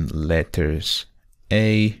 and then letters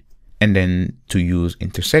A. And then to use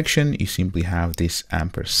intersection, you simply have this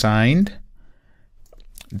ampersand,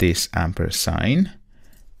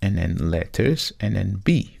 and then letters, and then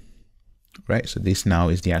B, right? So this now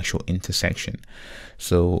is the actual intersection.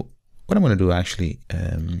 So what I'm going to do actually,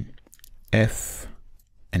 F,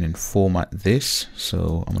 and then format this.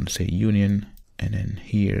 So I'm going to say union, and then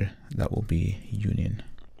here that will be union,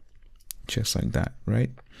 just like that, right?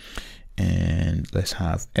 And let's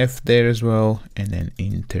have F there as well, and then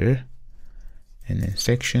inter, and then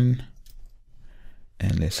section,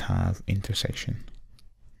 and let's have intersection,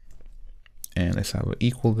 and let's have an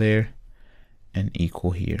equal there and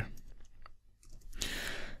equal here.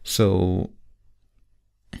 So,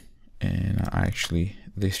 and actually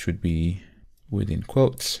this should be within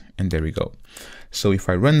quotes, and there we go. So if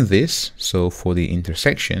I run this, so for the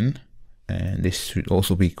intersection, and this should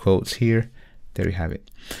also be quotes here, there you have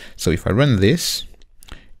it. So if I run this,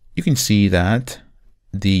 you can see that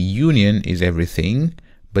the union is everything,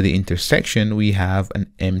 but the intersection, we have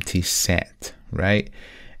an empty set, right?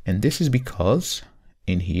 And this is because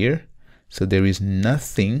in here, so there is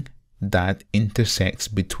nothing that intersects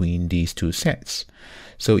between these two sets.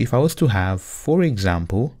 So if I was to have, for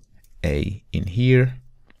example, A in here,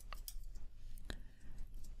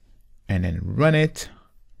 and then run it,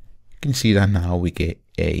 you can see that now we get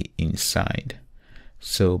A inside.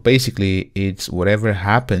 So basically it's whatever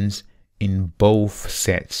happens in both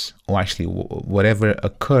sets, or actually whatever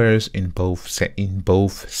occurs in both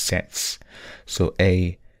sets. So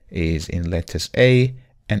A is in letters A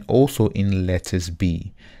and also in letters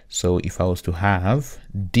B. So if I was to have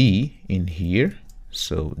D in here,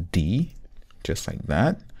 so D, just like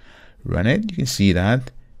that, run it, you can see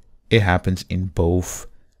that it happens in both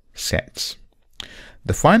sets.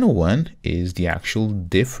 The final one is the actual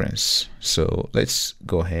difference. So let's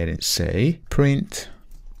go ahead and say print,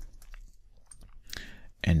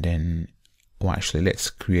 and then, well, actually let's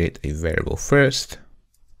create a variable first.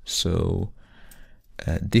 So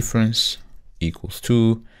difference equals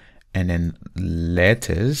to, and then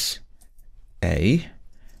letters A,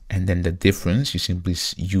 and then the difference, you simply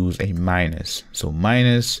use a minus. So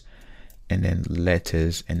minus, and then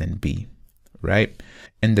letters, and then B, right?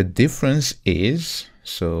 And the difference is,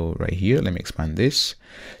 so right here, let me expand this.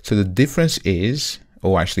 So the difference is,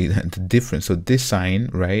 oh, actually the difference, so this sign,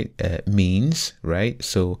 right, means, right?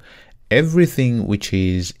 So everything which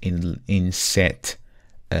is in set,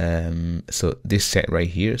 so this set right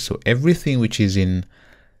here, so everything which is in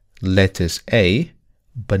letters A,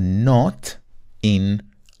 but not in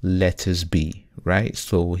letters B, right?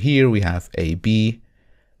 So here we have A, B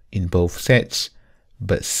in both sets,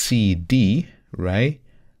 but C, D, right?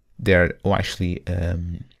 They're actually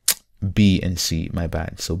B and C, my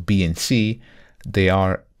bad. So B and C, they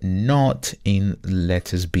are not in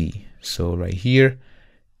letters B. So right here,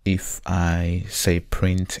 if I say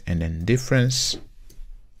print and then difference,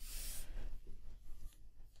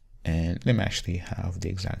 and let me actually have the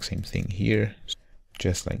exact same thing here,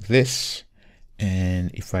 just like this.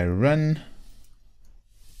 And if I run,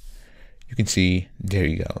 you can see, there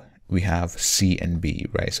you go. We have C and B,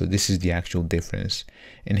 right? So this is the actual difference.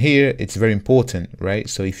 And here it's very important, right?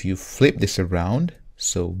 So if you flip this around,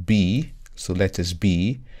 so B, so letters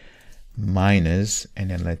B minus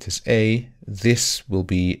and then letters A, this will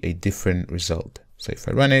be a different result. So if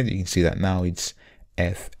I run it, you can see that now it's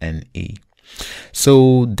F and E.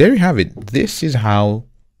 So there you have it. This is how,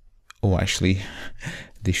 oh, actually,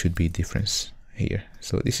 this should be difference here.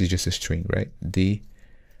 So this is just a string, right?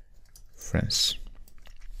 Difference.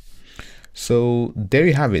 So there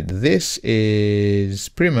you have it. This is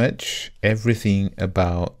pretty much everything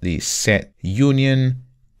about the set, union,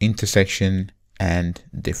 intersection, and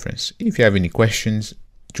difference. If you have any questions,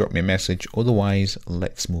 drop me a message. Otherwise,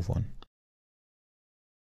 let's move on.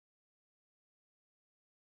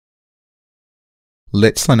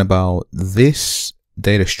 Let's learn about this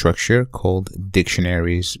data structure called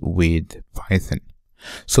dictionaries with Python.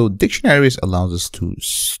 So dictionaries allows us to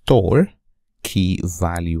store key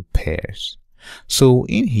value pairs. So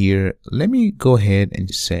in here, let me go ahead and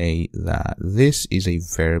say that this is a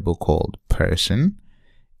variable called person,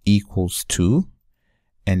 equals to,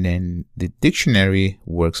 and then the dictionary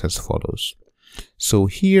works as follows. So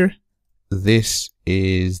here, this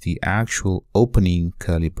is the actual opening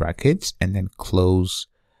curly brackets and then close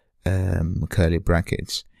curly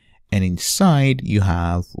brackets. And inside you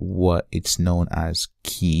have what it's known as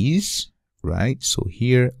keys, right? So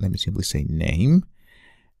here, let me simply say name.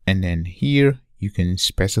 And then here you can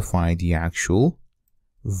specify the actual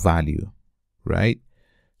value, right?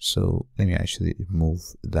 So let me actually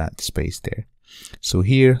remove that space there. So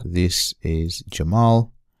here, this is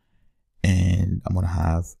Jamal, and I'm going to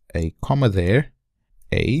have a comma there,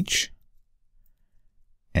 age,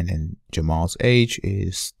 and then Jamal's age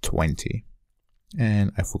is 20.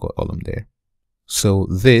 And I forgot all of them there. So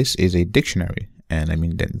this is a dictionary, and I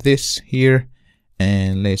mean then this here.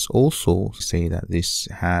 And let's also say that this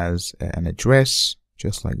has an address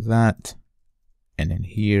just like that. And then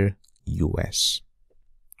here, US,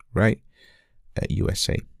 right?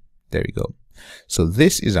 USA. There you go. So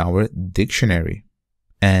this is our dictionary.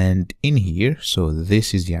 And in here, so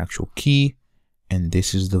this is the actual key and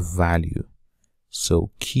this is the value.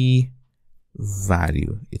 So key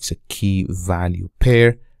value, it's a key value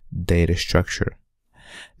pair data structure.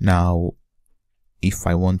 Now, if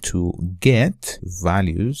I want to get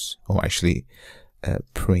values, or actually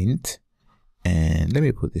print, and let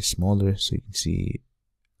me put this smaller so you can see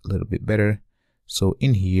a little bit better. So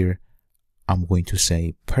in here, I'm going to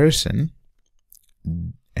say person,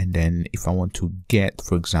 and then if I want to get,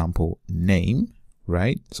 for example, name,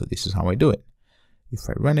 right? So this is how I do it. If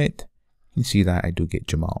I run it, you can see that I do get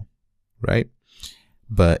Jamal, right?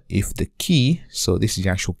 But if the key, so this is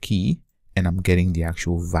the actual key, and I'm getting the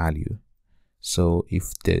actual value. So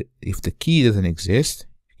if the key doesn't exist,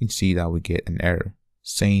 you can see that we get an error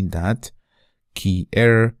saying that key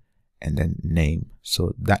error and then name.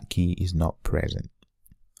 So that key is not present.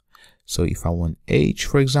 So if I want age,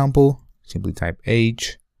 for example, simply type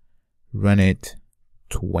age, run it,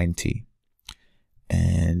 20.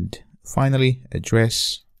 And finally,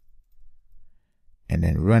 address, and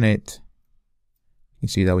then run it. You can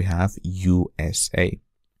see that we have USA.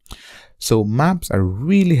 So maps are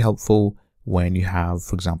really helpful when you have,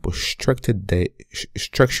 for example, structured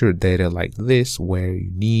data like this, where you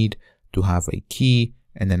need to have a key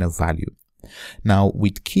and then a value. Now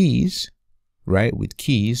with keys, right? With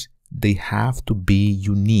keys, they have to be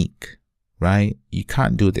unique, right? You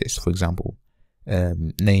can't do this. For example,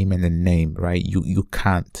 name and then name, right? You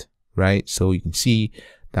can't, right? So you can see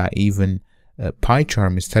that even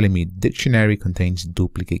Pycharm is telling me dictionary contains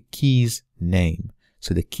duplicate keys, name.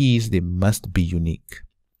 So the keys, they must be unique.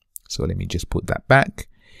 So let me just put that back,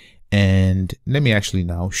 and let me actually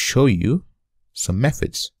now show you some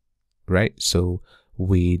methods, right? So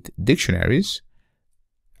with dictionaries,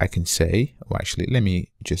 I can say, well, actually, let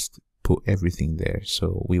me just put everything there.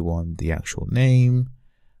 So we want the actual name,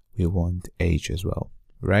 we want age as well,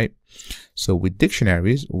 right? So with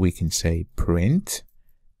dictionaries, we can say print,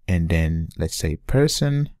 and then let's say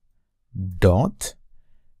person dot,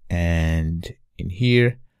 and in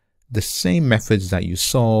here, the same methods that you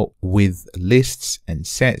saw with lists and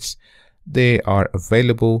sets, they are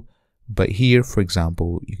available. But here, for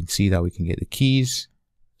example, you can see that we can get the keys.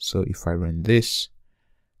 So if I run this,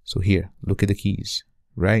 so here, look at the keys,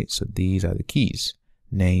 right? So these are the keys,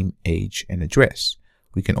 name, age, and address.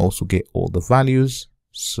 We can also get all the values.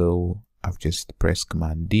 So I've just pressed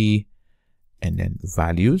Command D and then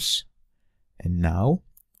values. And now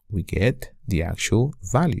we get the actual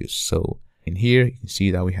values. So in here, you can see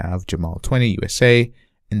that we have Jamal 20 USA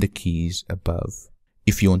and the keys above.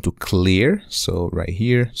 If you want to clear, so right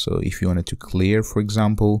here, so if you wanted to clear, for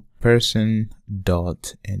example, person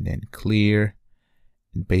dot and then clear,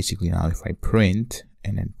 and basically now if I print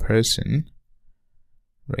and then person,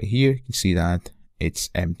 right here, you can see that it's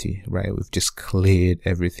empty, right? We've just cleared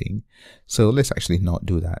everything. So let's actually not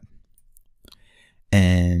do that.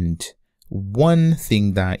 And one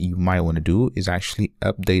thing that you might want to do is actually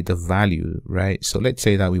update the value, right? So let's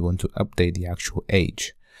say that we want to update the actual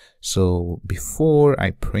age. So before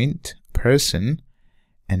I print person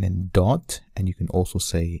and then dot, and you can also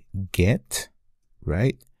say get,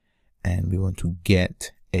 right? And we want to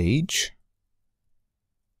get age.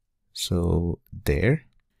 So there.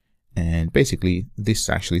 And basically this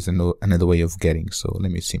actually is another way of getting. So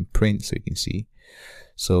let me see print so you can see.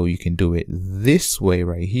 So you can do it this way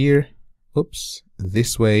right here. Oops,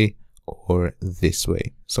 this way or this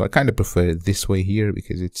way. So I kind of prefer this way here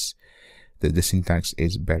because it's the syntax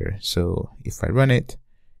is better. So if I run it,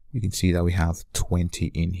 you can see that we have 20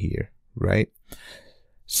 in here, right?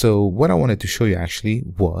 So what I wanted to show you actually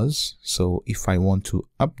was, so if I want to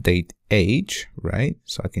update age, right?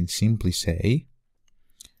 So I can simply say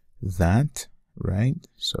that, right?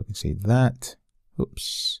 So I can say that.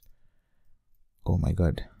 Oops. Oh my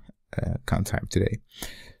God, can't type today.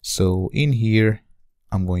 So in here,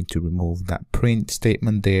 I'm going to remove that print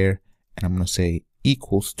statement there, and I'm going to say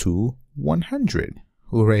equals to 100.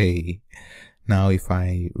 Hooray. Now if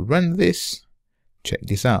I run this, check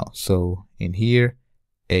this out. So in here,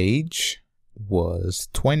 age was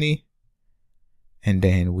 20, and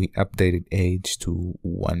then we updated age to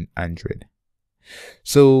 100.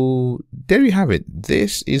 So there you have it.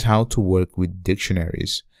 This is how to work with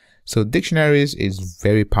dictionaries. So dictionaries is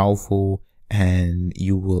very powerful, and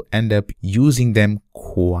you will end up using them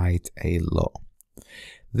quite a lot.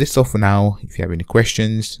 This is all for now. If you have any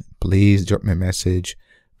questions, please drop me a message.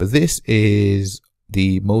 But this is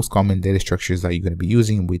the most common data structures that you're going to be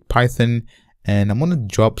using with Python. And I'm going to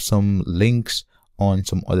drop some links on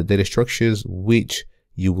some other data structures, which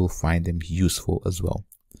you will find them useful as well.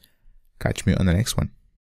 Catch me on the next one.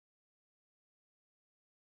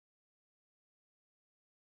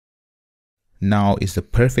 Now is the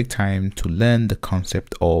perfect time to learn the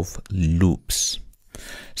concept of loops.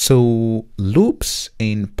 So loops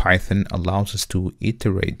in Python allows us to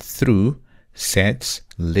iterate through sets,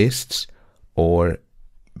 lists, or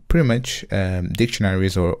pretty much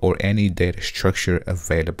dictionaries or any data structure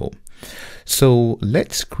available. So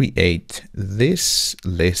let's create this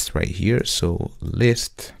list right here. So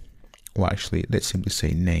list, well, actually, let's simply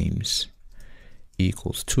say names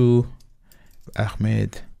equals to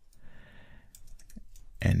Ahmed,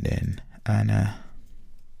 and then Anna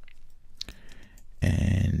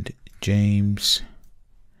and James,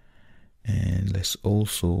 and let's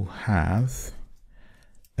also have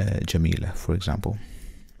Jamila, for example,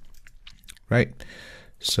 right?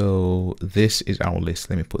 So this is our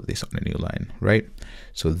list. Let me put this on a new line, right?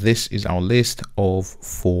 So this is our list of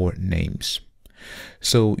 4 names.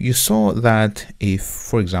 So you saw that if,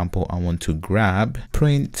 for example, I want to grab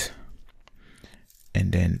print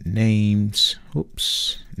and then names,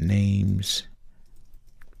 names,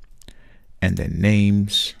 and then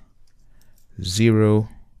names 0,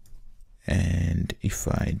 and if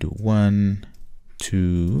I do 1,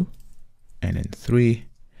 2, and then 3,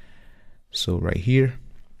 so right here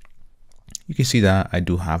you can see that I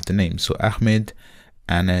do have the names, so Ahmed,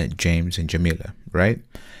 Anna, James, and Jamila, right?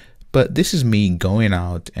 But this is me going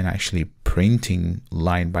out and actually printing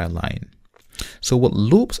line by line. So what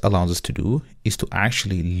loops allows us to do is to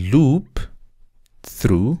actually loop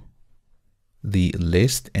through the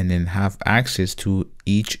list and then have access to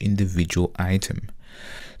each individual item.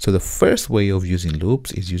 So the first way of using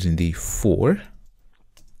loops is using the for,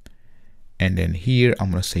 and then here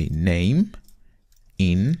I'm going to say name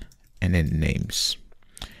in, and then names,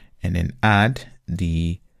 and then add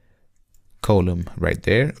the column right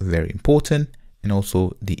there, very important. And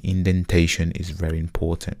also the indentation is very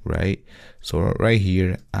important, right? So right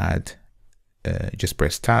here, add, just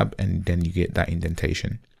press tab, and then you get that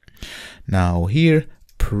indentation. Now here,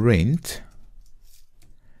 print,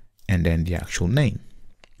 and then the actual name.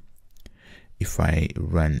 If I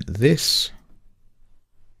run this,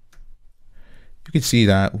 you can see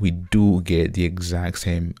that we do get the exact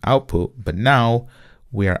same output, but now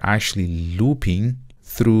we are actually looping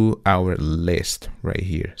through our list right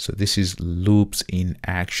here. So this is loops in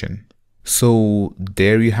action. So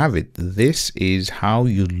there you have it. This is how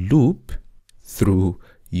you loop through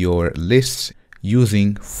your lists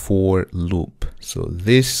using for loop. So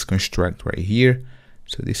this construct right here,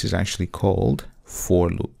 so this is actually called for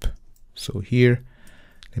loop. So here,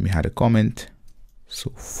 let me add a comment.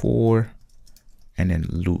 So for, and then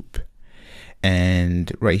loop.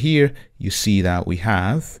 And right here, you see that we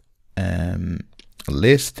have a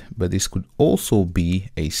list, but this could also be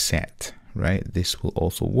a set, right? This will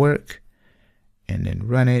also work, and then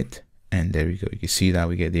run it, and there we go. You can see that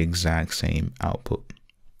we get the exact same output.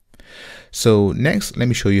 So next, let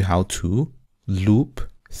me show you how to loop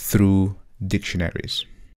through dictionaries.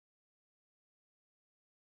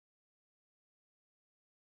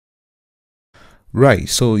 Right,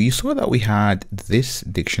 so you saw that we had this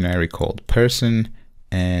dictionary called person,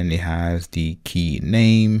 and it has the key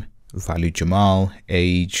name, value Jamal,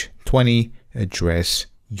 age 20, address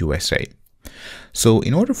USA. So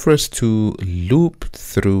in order for us to loop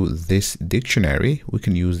through this dictionary, we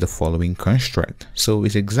can use the following construct. So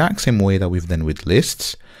it's the exact same way that we've done with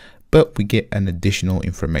lists, but we get an additional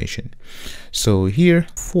information. So here,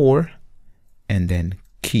 for, and then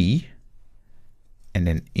key, and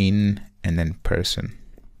then in, and then person,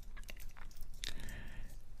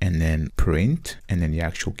 and then print, and then the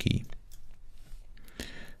actual key.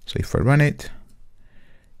 So if I run it,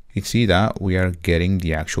 you can see that we are getting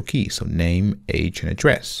the actual key. So name, age, and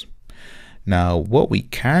address. Now what we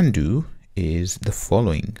can do is the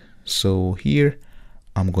following. So here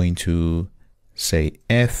I'm going to say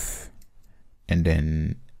F and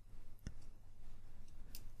then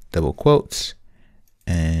double quotes,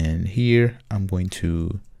 and here I'm going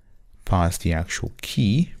to pass the actual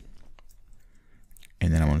key,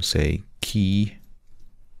 and then I'm going to say key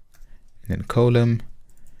and then column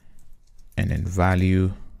and then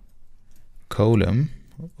value column,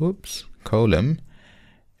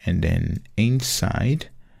 and then inside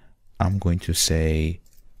I'm going to say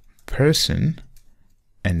person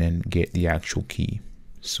and then get the actual key.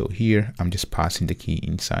 So here I'm just passing the key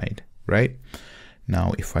inside, right?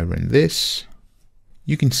 Now if I run this,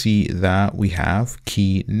 you can see that we have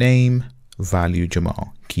key name, value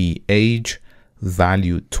Jamal, key age,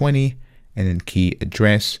 value 20, and then key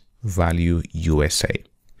address, value USA.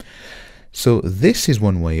 So this is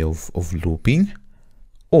one way of looping,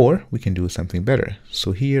 or we can do something better.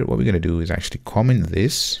 So here what we're going to do is actually comment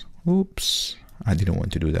this. Oops, I didn't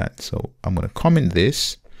want to do that. So I'm going to comment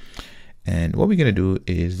this, and what we're going to do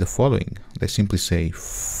is the following. Let's simply say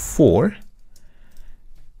for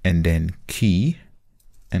and then key,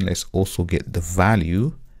 and let's also get the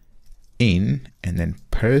value in, and then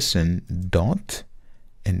person dot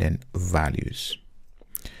and then values,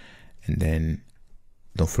 and then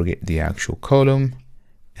don't forget the actual column,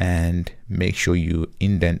 and make sure you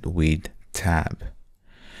indent with tab.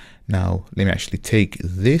 Now let me actually take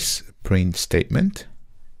this print statement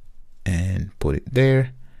and put it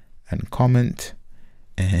there and comment,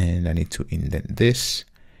 and I need to indent this,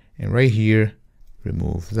 and right here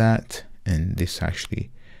remove that, and this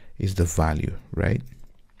actually is the value, right?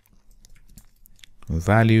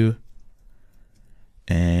 Value,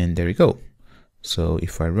 and there we go. So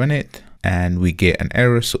if I run it and we get an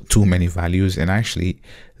error, so too many values, and actually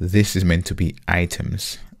this is meant to be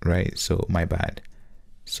items, right? So my bad.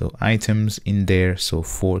 So items in there. So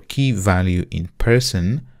for key value in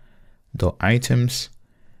person dot items,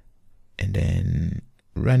 and then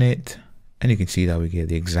run it, and you can see that we get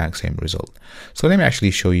the exact same result. So let me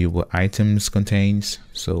actually show you what items contains.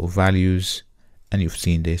 So values, and you've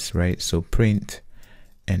seen this, right? So print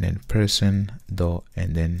and then person dot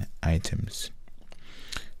and then items.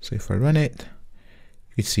 So if I run it,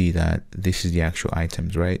 you can see that this is the actual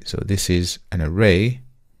items, right? So this is an array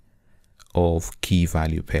of key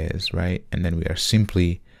value pairs, right? And then we are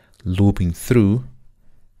simply looping through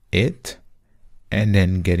it and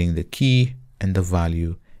then getting the key and the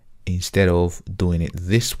value, instead of doing it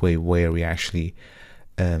this way where we actually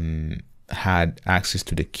had access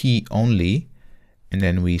to the key only, and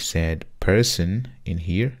then we said person in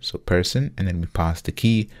here, so person, and then we pass the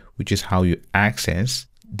key, which is how you access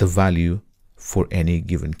the value for any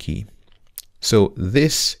given key. So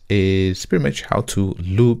this is pretty much how to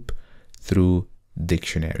loop through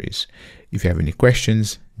dictionaries. If you have any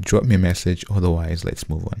questions, drop me a message. Otherwise, let's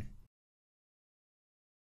move on.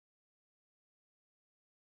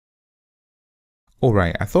 All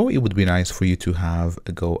right, I thought it would be nice for you to have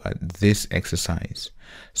a go at this exercise.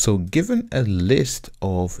 So given a list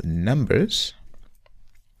of numbers,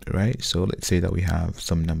 right? So let's say that we have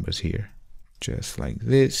some numbers here, just like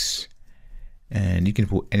this, and you can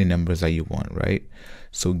put any numbers that you want, right?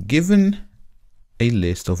 So given a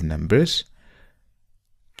list of numbers,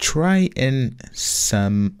 try and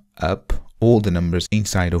sum up all the numbers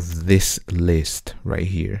inside of this list right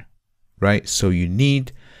here, right? So you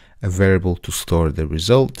need a variable to store the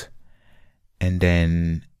result, and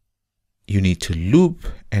then you need to loop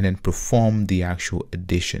and then perform the actual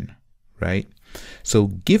addition, right? So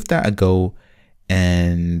give that a go,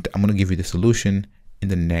 and I'm going to give you the solution in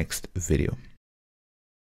the next video.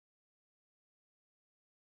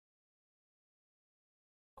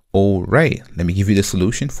 All right, let me give you the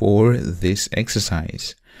solution for this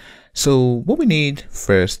exercise. So what we need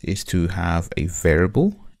first is to have a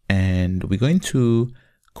variable, and we're going to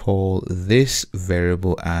call this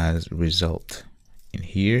variable as result in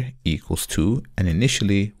here equals 2, and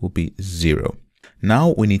initially will be 0.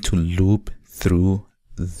 Now we need to loop through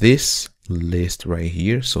this list right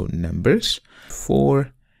here. So numbers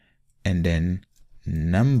for, and then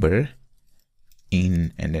number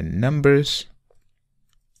in, and then numbers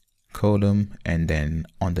column, and then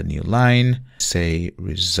on the new line say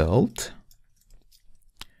result,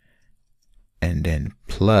 and then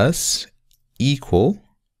plus equal,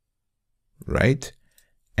 right?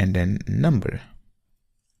 And then number.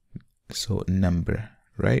 So number,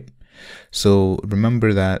 right? So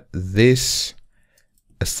remember that this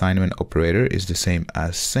assignment operator is the same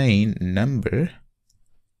as saying number,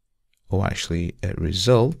 or actually a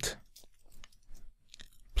result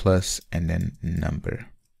plus and then number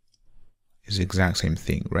It's the exact same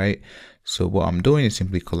thing, right? So what I'm doing is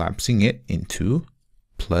simply collapsing it into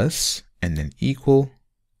plus and then equal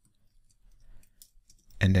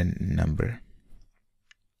and then number.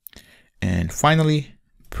 And finally,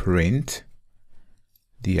 print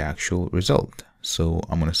the actual result. So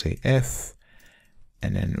I'm going to say F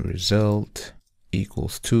and then result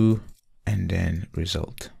equals 2 and then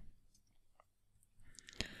result.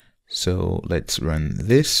 So let's run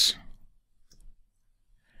this.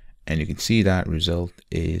 And you can see that result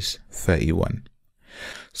is 31.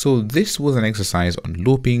 So this was an exercise on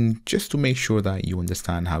looping, just to make sure that you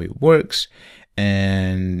understand how it works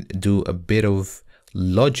and do a bit of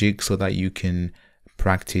logic so that you can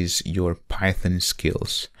practice your Python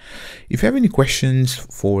skills. If you have any questions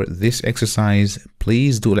for this exercise,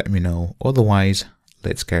 please do let me know. Otherwise,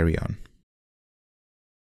 let's carry on.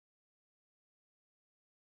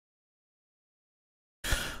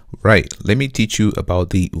 Right, let me teach you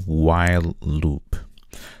about the while loop.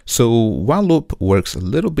 So while loop works a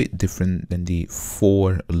little bit different than the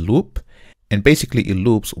for loop, and basically it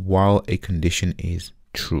loops while a condition is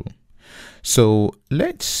true. So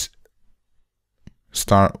let's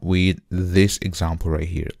start with this example right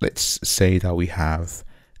here. Let's say that we have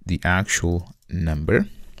the actual number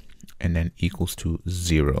and then equals to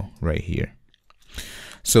 0 right here.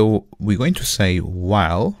 So we're going to say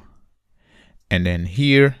while, and then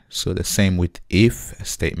here, so the same with if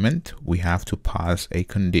statement, we have to pass a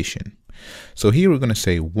condition. So here we're going to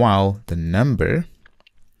say while the number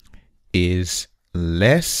is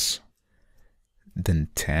less than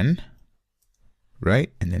 10,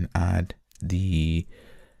 right? And then add the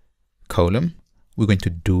column, we're going to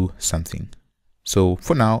do something. So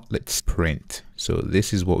for now, let's print. So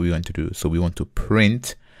this is what we want to do. So we want to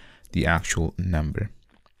print the actual number.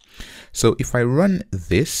 So if I run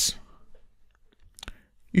this,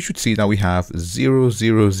 you should see that we have 0,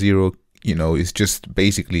 0, 0, you know, it's just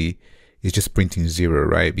basically, it's just printing 0,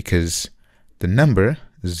 right? Because the number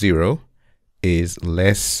 0 is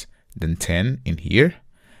less than 10 in here.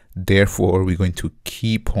 Therefore, we're going to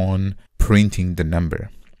keep on printing the number.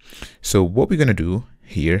 So what we're going to do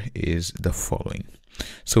here is the following.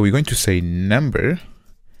 So we're going to say number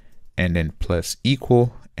and then plus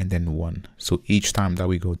equal and then 1. So each time that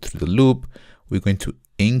we go through the loop, we're going to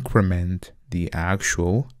increment the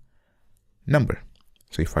actual number.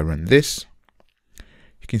 So if I run this,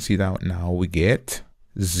 you can see that now we get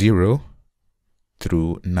 0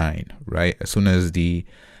 through 9, right? As soon as the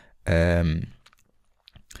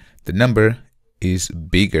number is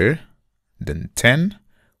bigger than 10,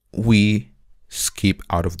 we skip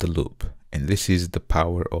out of the loop. And this is the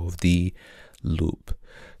power of the loop.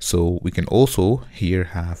 So we can also here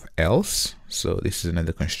have else. So this is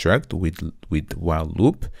another construct with while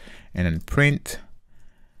loop, and then print.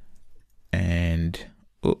 And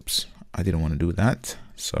oops, I didn't want to do that.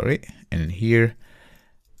 Sorry. And then here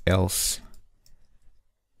else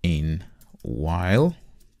in while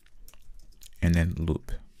and then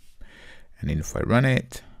loop. And then if I run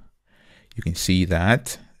it, you can see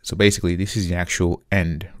that. So basically this is the actual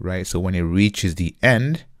end, right? So when it reaches the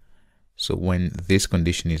end, so when this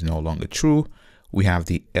condition is no longer true, we have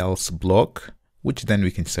the else block, which then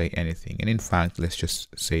we can say anything. And in fact, let's just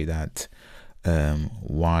say that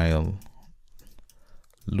while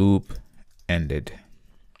loop ended,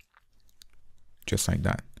 just like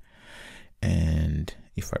that. And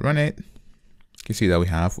if I run it, you can see that we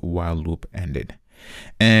have while loop ended.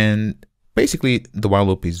 And basically the while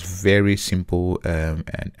loop is very simple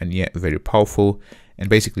and yet very powerful, and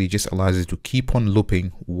basically just allows us to keep on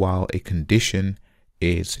looping while a condition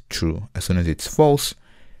is true. As soon as it's false,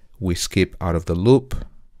 we skip out of the loop.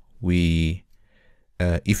 We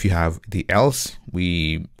if you have the else,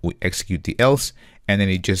 we execute the else, and then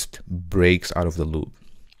it just breaks out of the loop.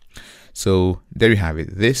 So there you have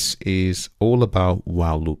it. This is all about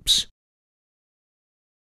while loops.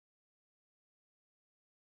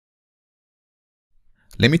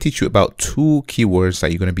 Let me teach you about two keywords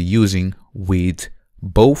that you're going to be using with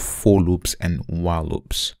both for loops and while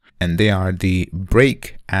loops, and they are the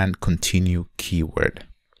break and continue keyword.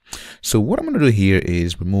 So what I'm going to do here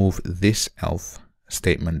is remove this else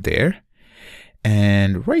statement there,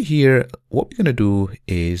 and right here what we're going to do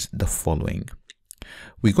is the following.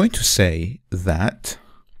 We're going to say that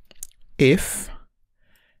if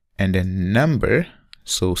and then number,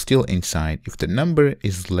 so still inside, if the number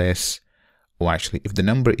is less, or actually if the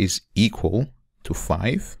number is equal to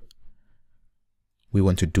 5, we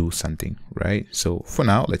want to do something, right? So for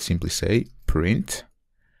now, let's simply say print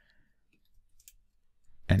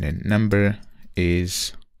and then number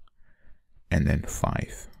is and then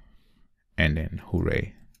 5, and then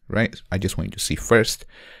hooray, right? I just want you to see first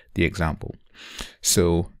the example.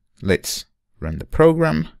 So let's run the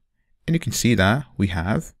program, and you can see that we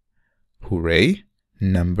have, hooray,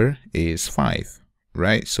 number is 5,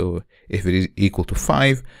 right? So if it is equal to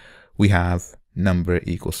 5, we have number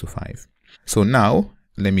equals to 5. So now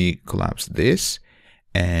let me collapse this,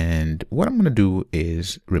 and what I'm going to do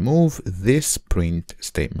is remove this print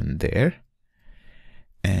statement there,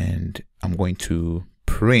 and I'm going to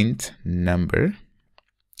print number.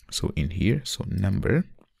 So in here, so number,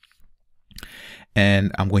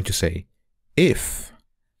 and I'm going to say if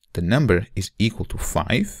the number is equal to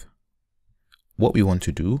 5, what we want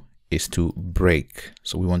to do is to break.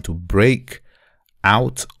 So we want to break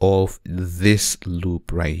out of this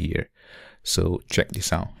loop right here. So check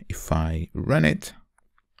this out. If I run it,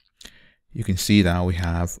 you can see that we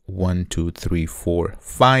have 1, 2, 3, 4,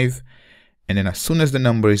 5. And then as soon as the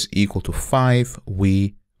number is equal to 5,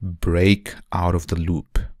 we break out of the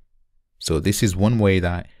loop. So this is one way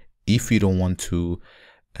that if you don't want to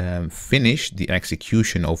finish the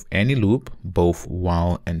execution of any loop, both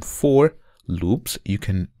while and for loops, you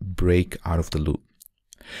can break out of the loop.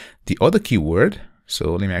 The other keyword,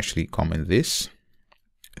 so let me actually comment this.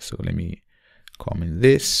 So let me comment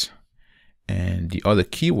this. And the other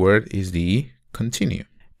keyword is the continue.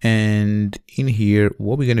 And in here,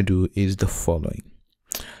 what we're going to do is the following.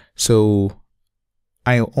 So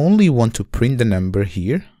I only want to print the number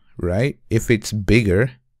here, right? If it's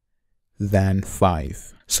bigger than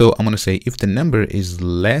 5. So I'm going to say if the number is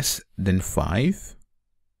less than 5,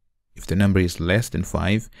 if the number is less than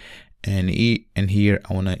 5, and here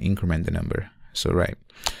I want to increment the number. So right.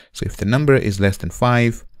 So if the number is less than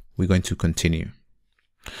 5, we're going to continue.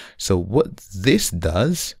 So what this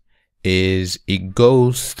does is it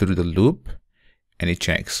goes through the loop and it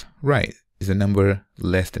checks, right, is the number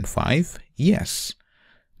less than 5? Yes.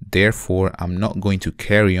 Therefore, I'm not going to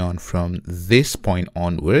carry on from this point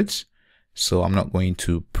onwards. So I'm not going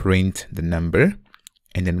to print the number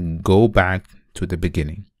and then go back to the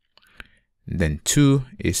beginning. Then 2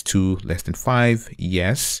 is 2 less than 5?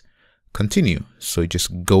 Yes. Continue. So it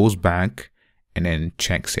just goes back and then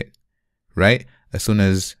checks it, right? As soon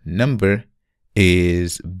as number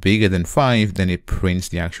is bigger than 5, then it prints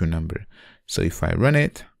the actual number. So if I run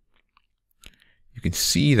it, you can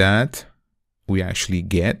see that we actually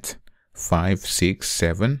get 5, 6,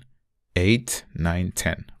 7, 8, 9,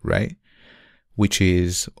 10, right? Which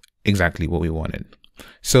is exactly what we wanted.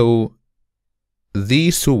 So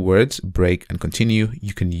these two words, break and continue,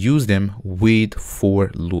 you can use them with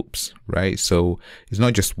for loops, right? So it's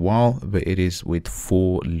not just while, but it is with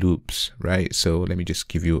for loops, right? So let me just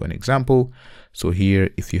give you an example. So here,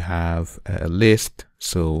 if you have a list,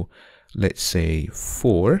 so let's say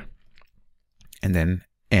 4, and then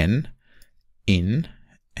n, in,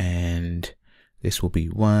 and this will be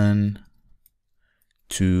 1,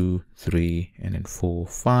 2, 3, and then 4,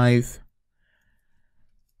 5.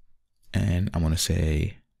 And I'm going to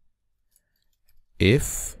say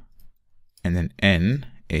if, and then n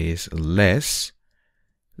is less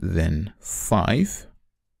than 5,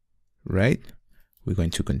 right? We're going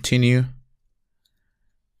to continue.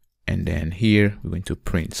 And then here we're going to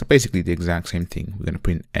print. So basically the exact same thing. We're going to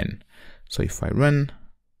print n. So if I run,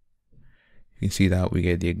 you can see that we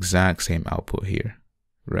get the exact same output here,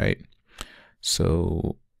 right?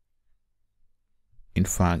 So in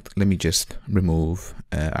fact, let me just remove,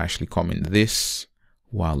 actually comment this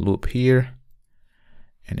while loop here,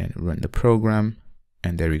 and then run the program,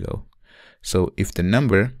 and there we go. So if the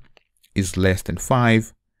number is less than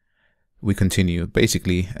 5, we continue.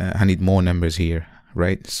 Basically, I need more numbers here,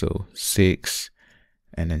 right? So 6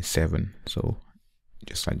 and then 7. So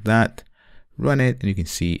just like that, run it, and you can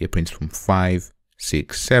see it prints from 5,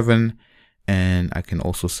 6, 7. And I can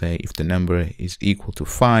also say if the number is equal to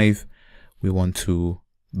 5, we want to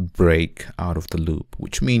break out of the loop,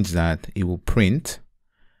 which means that it will print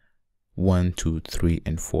 1, 2, 3,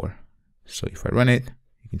 and 4. So if I run it,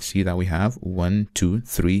 you can see that we have 1, 2,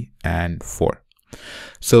 3, and 4.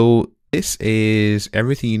 So this is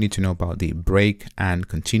everything you need to know about the break and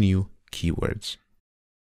continue keywords.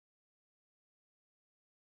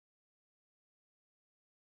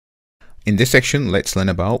 In this section, let's learn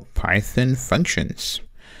about Python functions.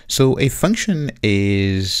 So a function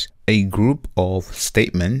is a group of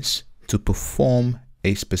statements to perform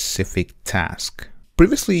a specific task.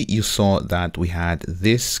 Previously, you saw that we had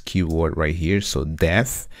this keyword right here, so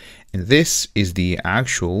def, and this is the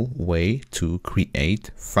actual way to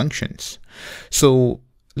create functions. So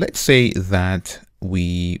let's say that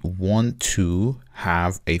we want to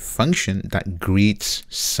have a function that greets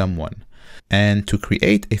someone. And to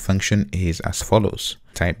create a function is as follows.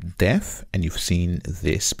 Type def, and you've seen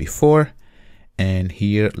this before. And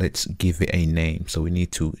here, let's give it a name. So we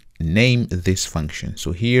need to name this function.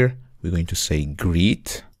 So here we're going to say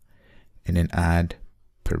greet and then add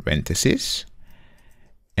parentheses.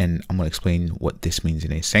 And I'm going to explain what this means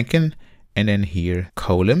in a second. And then here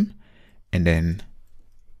column and then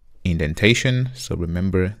indentation. So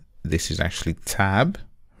remember, this is actually tab,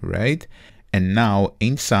 right? And now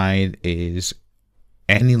inside is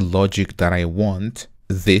any logic that I want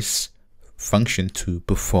this function to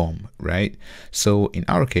perform, right? So in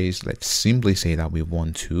our case, let's simply say that we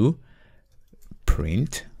want to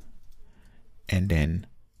print and then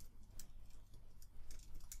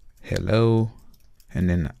hello and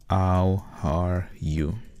then how are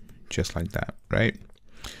you, just like that, right?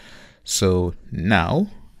 So now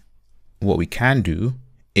what we can do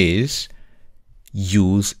is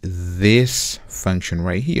use this function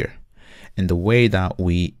right here. And the way that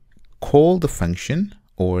we call the function,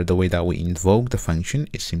 or the way that we invoke the function,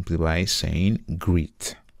 is simply by saying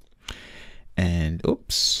greet. And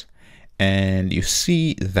oops. And you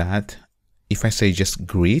see that if I say just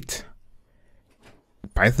greet,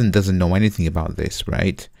 Python doesn't know anything about this,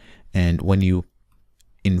 right? And when you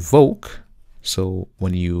invoke, so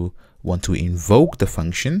when you want to invoke the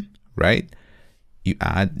function, right, you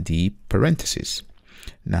add the parentheses.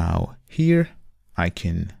 Now here I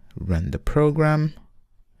can run the program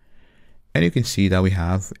and you can see that we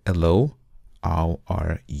have hello, how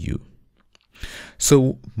are you?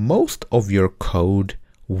 So most of your code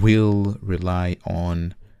will rely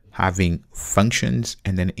on having functions,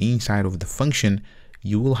 and then inside of the function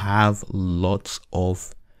you will have lots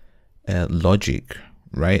of logic,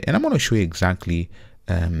 right? And I'm going to show you exactly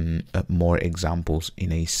more examples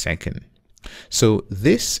in a second. So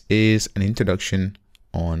this is an introduction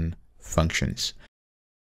on functions.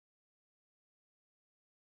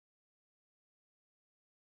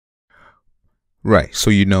 Right, so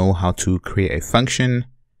you know how to create a function.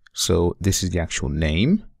 So this is the actual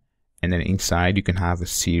name, and then inside you can have a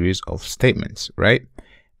series of statements, right?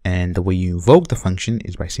 And the way you invoke the function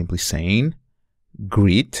is by simply saying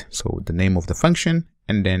greet, so the name of the function,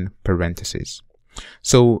 and then parentheses.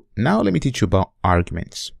 So now let me teach you about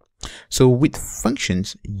arguments. So with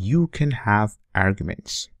functions, you can have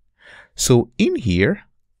arguments. So in here,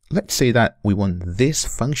 let's say that we want this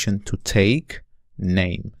function to take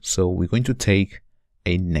name. So we're going to take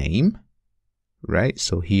a name, right?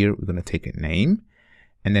 So here we're going to take a name,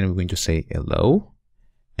 and then we're going to say hello,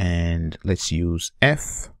 and let's use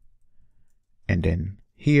F, and then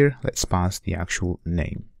here let's pass the actual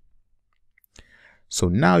name. So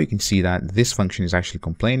now you can see that this function is actually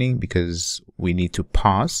complaining because we need to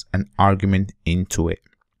pass an argument into it.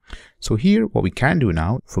 So here what we can do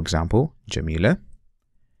now, for example, Jamila,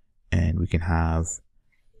 and we can have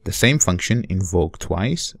the same function invoked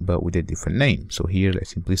twice but with a different name. So here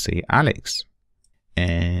let's simply say Alex.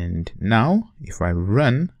 And now if I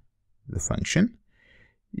run the function,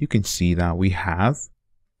 you can see that we have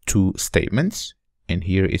two statements, and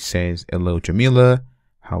here it says hello Jamila,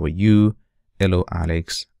 how are you? Hello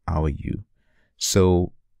Alex, how are you?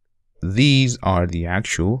 So these are the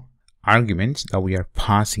actual arguments that we are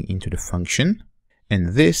passing into the function,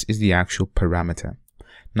 and this is the actual parameter.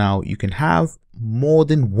 Now you can have more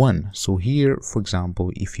than one. So here, for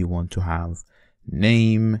example, if you want to have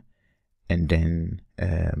name and then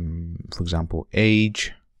for example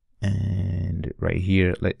age, and right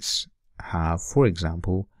here let's have, for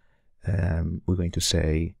example, we're going to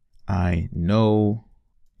say I know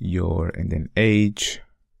your, and then age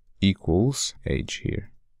equals age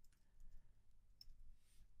here,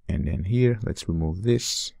 and then here let's remove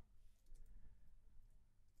this,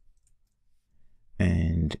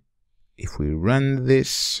 and if we run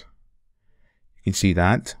this, you can see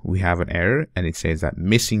that we have an error and it says that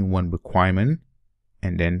missing one requirement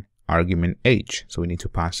and then argument age. So we need to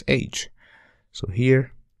pass age. So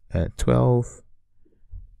here 12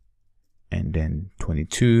 and then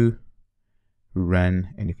 22,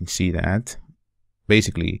 run, and you can see that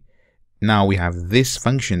basically now we have this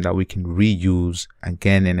function that we can reuse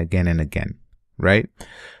again and again and again, right?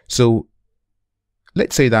 So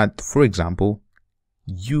let's say that, for example,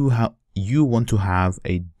 you want to have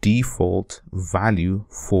a default value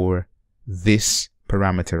for this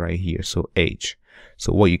parameter right here, so age.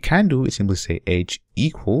 So what you can do is simply say age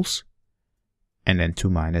equals and then 2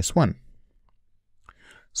 minus 1.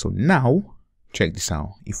 So now check this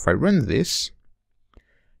out. If I run this,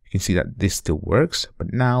 you can see that this still works,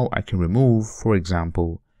 but now I can remove, for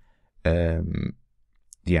example, the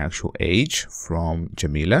actual age from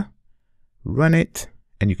Jamila, run it,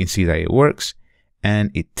 and you can see that it works.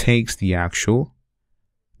 and it takes the actual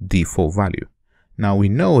default value. Now we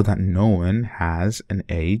know that no one has an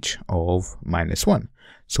age of -1.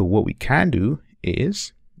 So what we can do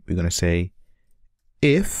is we're going to say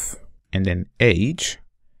if, and then age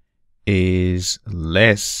is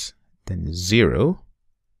less than 0,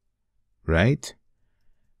 right?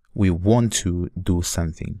 We want to do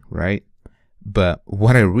something, right? But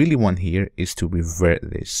what I really want here is to revert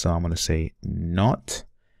this. So I'm going to say not,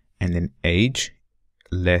 and then age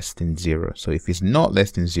less than 0. So if it's not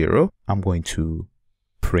less than 0, I'm going to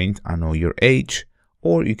print, I know your age,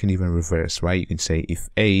 or you can even reverse, right? You can say if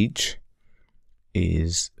age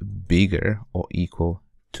is bigger or equal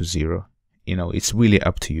to 0. You know, it's really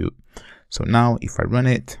up to you. So now if I run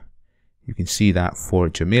it, you can see that for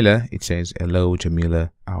Jamila, it says, hello,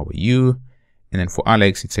 Jamila, how are you? And then for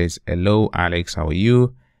Alex, it says, hello, Alex, how are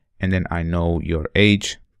you? And then I know your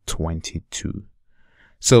age, 22.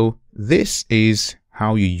 So this is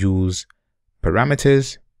how you use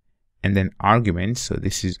parameters and then arguments. So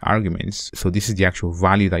this is arguments. So this is the actual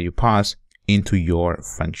value that you pass into your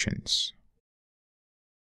functions.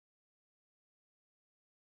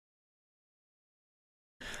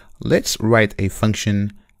 Let's write a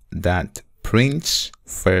function that prints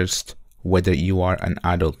first whether you are an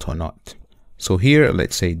adult or not. So here,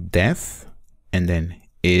 let's say def, and then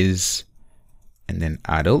is, and then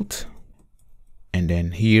adult. And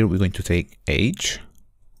then here we're going to take age,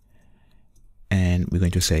 and we're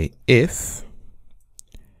going to say if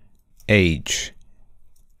age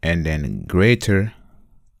and then greater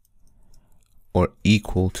or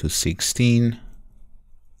equal to 16,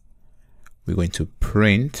 we're going to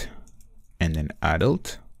print and then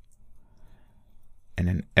adult, and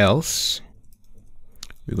then else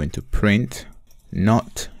we're going to print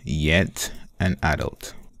not yet an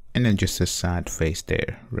adult, and then just a sad face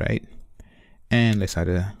there, right? And let's add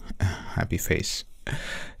a happy face.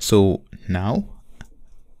 So now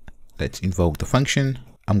let's invoke the function.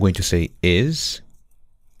 I'm going to say is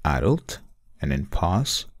adult and then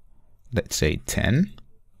pass, let's say 10.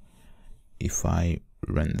 If I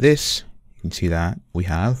run this, you can see that we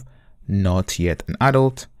have not yet an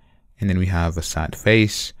adult, and then we have a sad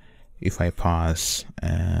face. If I pass,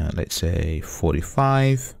 let's say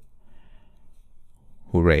 45,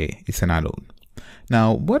 hooray, it's an adult.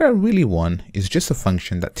 Now, what I really want is just a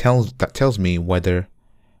function that tells me whether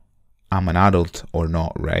I'm an adult or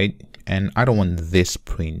not, right? And I don't want this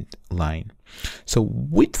print line. So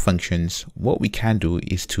with functions, what we can do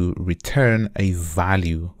is to return a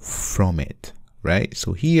value from it, right?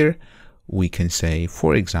 So here we can say,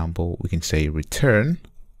 for example, we can say return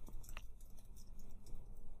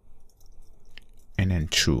and then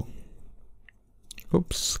true.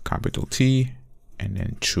 Oops, capital T and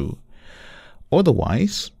then true.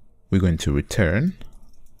 Otherwise, we're going to return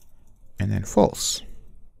and then false.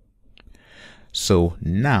 So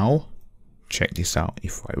now check this out.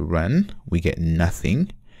 If I run, we get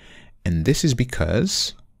nothing. And this is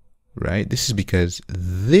because, right? This is because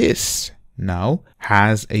this now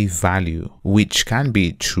has a value which can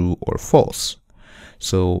be true or false.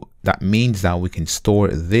 So that means that we can store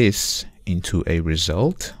this into a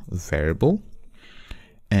result variable,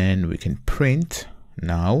 and we can print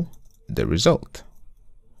now the result.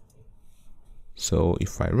 So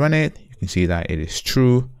if I run it, you can see that it is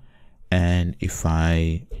true. And if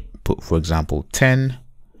I put, for example, 10,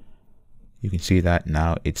 you can see that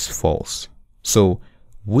now it's false. So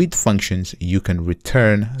with functions, you can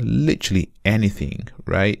return literally anything,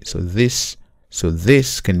 right? So this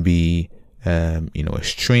can be, you know, a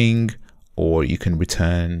string, or you can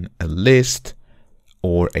return a list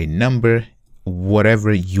or a number,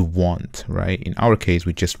 whatever you want, right? In our case,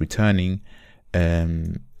 we're just returning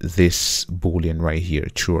this Boolean right here,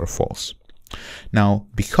 true or false. Now,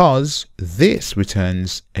 because this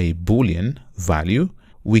returns a Boolean value,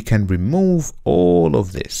 we can remove all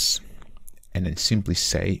of this and then simply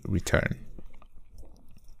say return.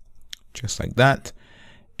 Just like that.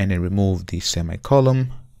 And then remove the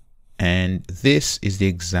semicolon. And this is the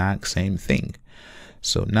exact same thing.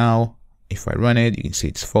 So now if I run it, you can see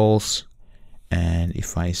it's false. And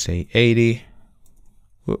if I say 80,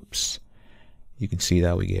 whoops, you can see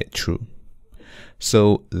that we get true.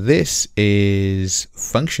 So this is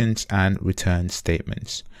functions and return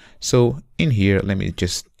statements. So in here, let me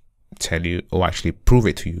just tell you, or actually prove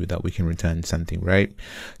it to you, that we can return something, right?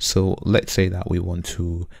 So let's say that we want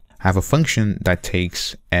to have a function that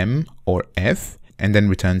takes M or F and then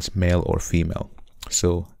returns male or female.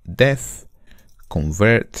 So def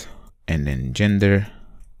convert and then gender.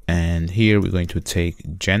 And here we're going to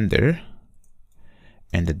take gender,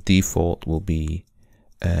 and the default will be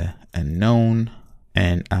unknown.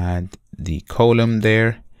 and add the column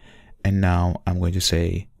there. And now I'm going to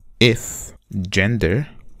say if gender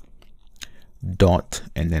dot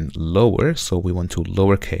and then lower, so we want to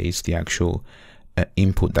lowercase the actual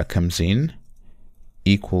input that comes in,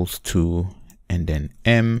 equals to, and then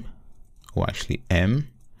m, or actually m,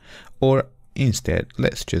 or instead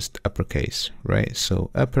let's just uppercase, right?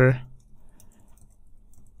 So upper.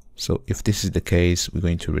 So if this is the case, we're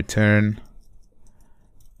going to return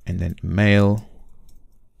and then male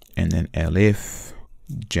and then elif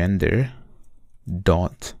gender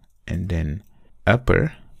dot and then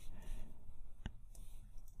upper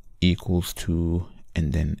equals to,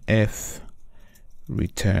 and then f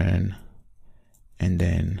return and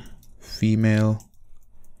then female,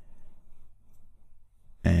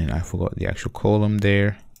 and I forgot the actual column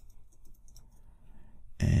there.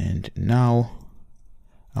 And now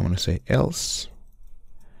I'm going to say else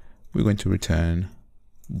we're going to return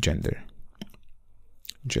gender,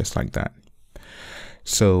 just like that.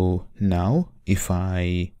 So now if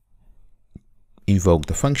I invoke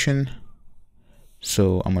the function,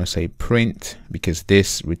 so I'm going to say print, because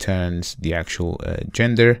this returns the actual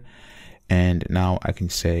gender. And now I can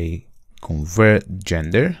say convert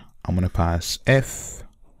gender. I'm going to pass f.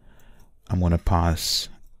 I'm going to pass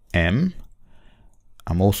m.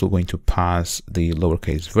 I'm also going to pass the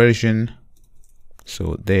lowercase version.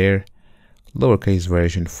 So there, lowercase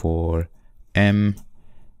version for m.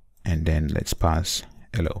 And then let's pass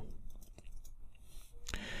hello.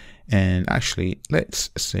 And actually,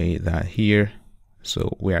 let's say that here,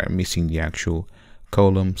 so we are missing the actual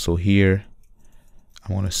column. So here,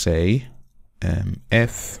 I want to say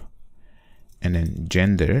f and then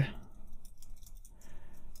gender,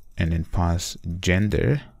 and then pass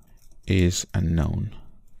gender is unknown.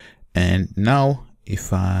 And now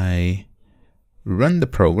if I run the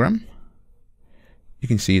program, you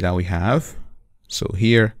can see that we have, so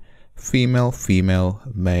here, female, female,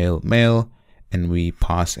 male, male, and we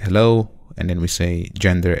pass hello, and then we say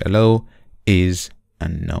gender hello is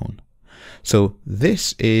unknown. So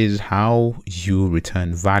this is how you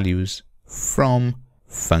return values from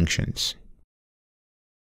functions.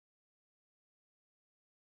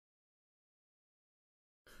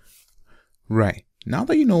 Right, now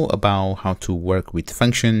that you know about how to work with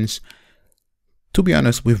functions, to be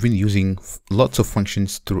honest, we've been using lots of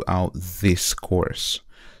functions throughout this course.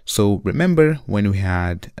 So remember when we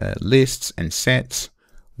had lists and sets,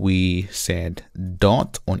 we said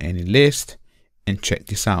dot on any list, and check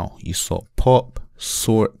this out. You saw pop,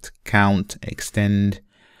 sort, count, extend,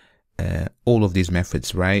 all of these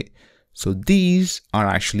methods, right? So these are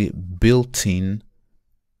actually built in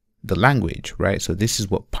the language, right? So this is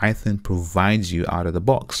what Python provides you out of the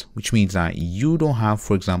box, which means that you don't have,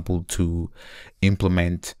 for example, to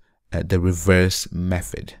implement the reverse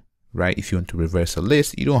method, right? If you want to reverse a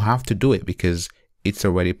list, you don't have to do it because it's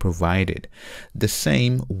already provided. The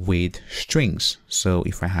same with strings. So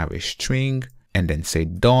if I have a string and then say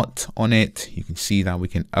dot on it, you can see that we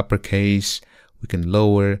can uppercase, we can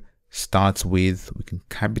lower, starts with, we can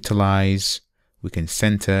capitalize, we can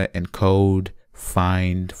center, encode,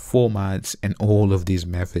 find, formats, and all of these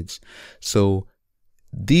methods. So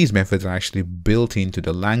these methods are actually built into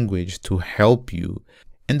the language to help you,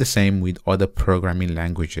 and the same with other programming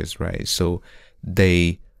languages, right? So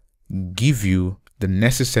they give you the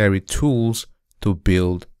necessary tools to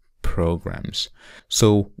build programs.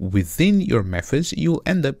 So within your methods, you'll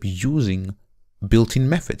end up using built-in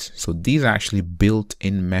methods. So these are actually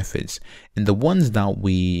built-in methods, and the ones that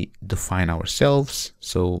we define ourselves.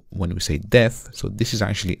 So when we say def, so this is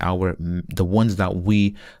actually the ones that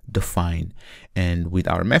we define, and with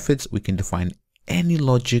our methods we can define any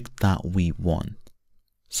logic that we want.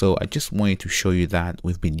 So I just wanted to show you that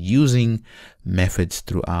we've been using methods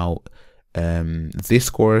throughout this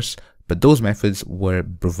course, but those methods were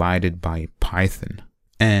provided by Python.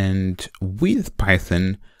 And with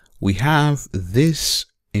Python, we have this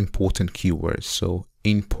important keyword, so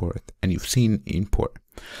import, and you've seen import.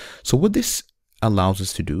 So what this allows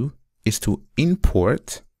us to do is to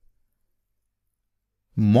import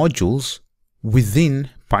modules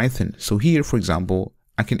within Python. So here, for example,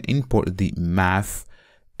 I can import the math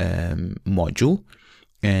module,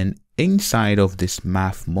 and inside of this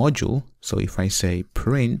math module, so if I say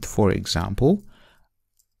print, for example,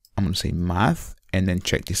 I'm going to say math, and then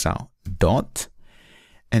check this out, dot,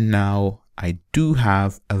 and now I do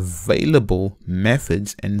have available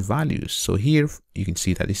methods and values. So here you can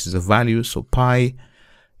see that this is a value, so pi.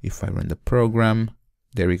 If I run the program,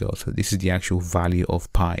 there we go. So this is the actual value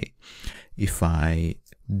of pi. If I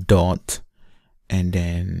dot, and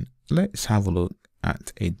then let's have a look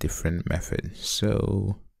at a different method.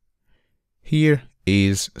 So here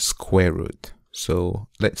is square root. So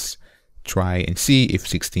let's try and see if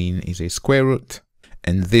 16 is a square root.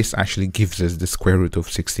 And this actually gives us the square root of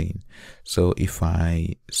 16. So if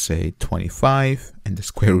I say 25 and the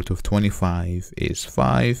square root of 25 is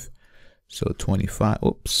 5. So 25,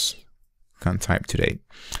 oops, can't type today.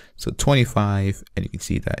 So 25, and you can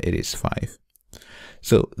see that it is 5.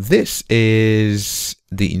 So this is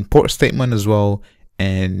the import statement as well.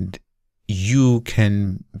 And you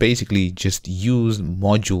can basically just use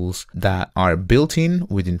modules that are built in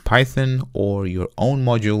within Python, or your own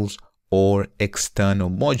modules, or external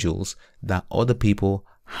modules that other people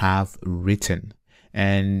have written.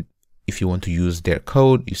 And if you want to use their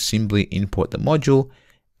code, you simply import the module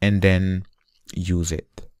and then use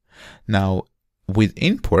it. Now with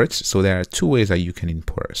imports, so there are two ways that you can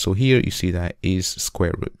import. So here you see that is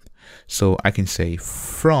square root. So I can say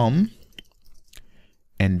from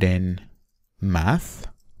and then math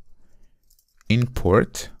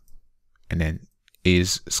import and then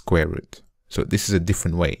is square root. So this is a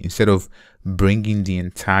different way. Instead of bringing the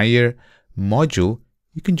entire module,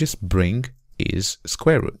 you can just bring is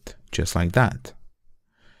square root, just like that.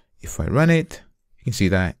 If I run it, you can see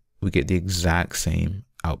that we get the exact same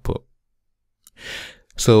output.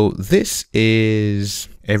 So this is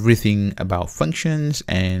everything about functions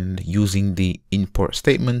and using the import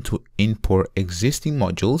statement to import existing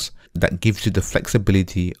modules. That gives you the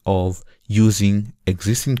flexibility of using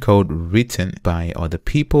existing code written by other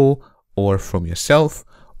people or from yourself,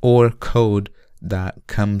 or code that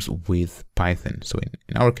comes with Python. So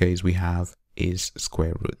in our case, we have is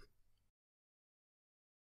square root.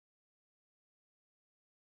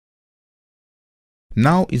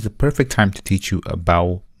 Now is the perfect time to teach you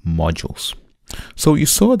about modules. So you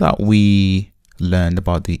saw that we learned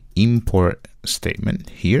about the import statement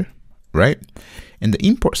here, right? And the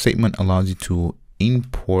import statement allows you to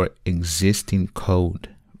import existing code,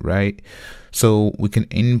 right? So we can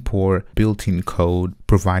import built-in code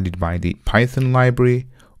provided by the Python library,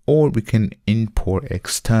 or we can import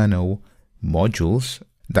external modules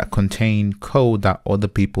that contain code that other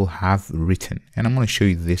people have written. And I'm going to show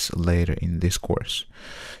you this later in this course.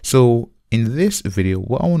 So in this video,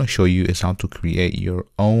 what I want to show you is how to create your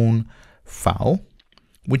own file,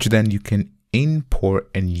 which then you can import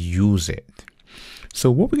and use it. So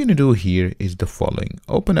what we're going to do here is the following.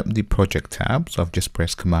 Open up the project tab. So I've just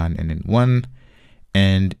pressed command and then 1,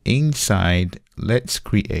 and inside let's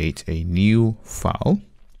create a new file,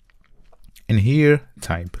 and here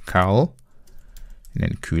type cal and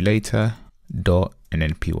then calculator dot and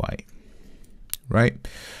then py, right?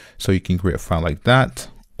 So you can create a file like that,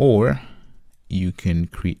 or you can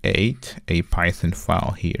create a Python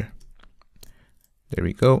file here. There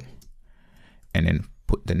we go. And then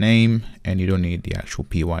put the name, and you don't need the actual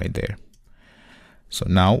py there. So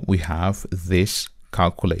now we have this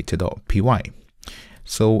calculator.py.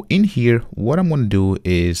 So in here, what I'm going to do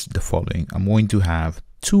is the following. I'm going to have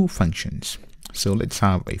two functions. So let's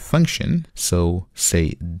have a function. So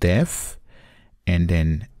say def and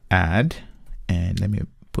then add, and let me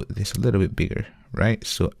put this a little bit bigger, right?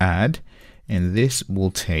 So add, and this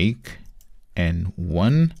will take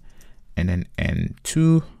n1 and then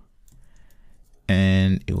n2,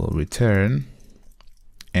 and it will return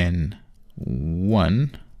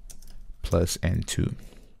n1 plus n2.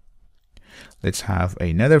 Let's have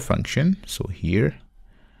another function. So here,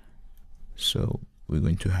 so we're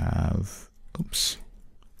going to have, oops,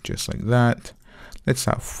 just like that. Let's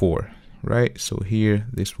have 4, right? So here,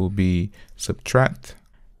 this will be subtract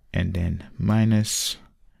and then minus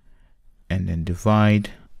and then divide,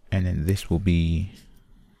 and then this will be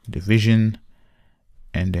division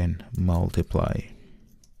and then multiply,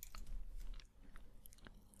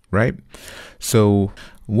 right? So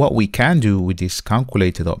what we can do with this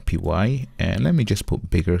calculator.py, and let me just put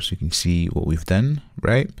bigger so you can see what we've done,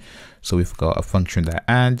 right? So we've got a function that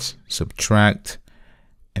adds, subtract,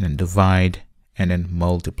 and then divide, and then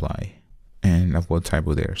multiply. And I've got a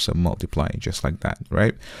typo there, so multiply, just like that,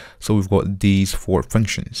 right? So we've got these 4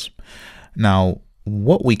 functions. Now,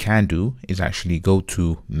 what we can do is actually go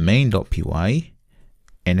to main.py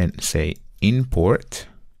and then say import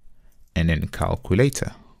and then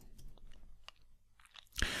calculator.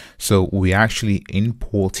 So we're actually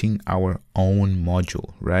importing our own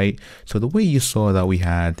module, right? So the way you saw that we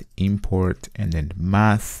had import and then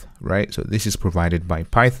math, right? So this is provided by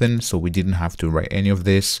Python, so we didn't have to write any of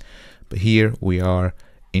this, but here we are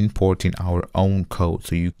importing our own code.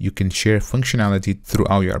 So you can share functionality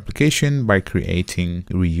throughout your application by creating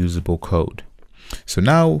reusable code. So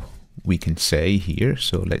now we can say here,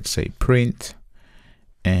 so let's say print,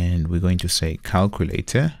 and we're going to say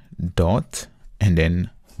calculator dot, and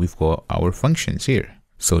then we've got our functions here.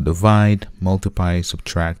 So divide, multiply,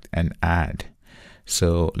 subtract, and add.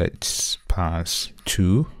 So let's pass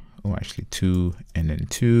 2, or actually 2 and then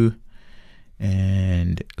 2.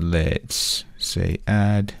 And let's say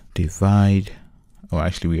add, divide, or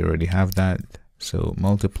actually we already have that. So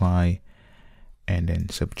multiply and then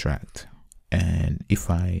subtract. And if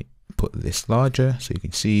I put this larger, so you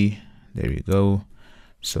can see, there you go.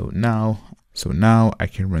 So now I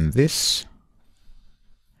can run this,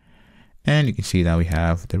 and you can see now we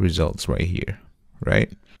have the results right here,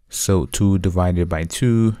 right? So 2 divided by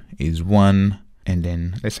 2 is 1, and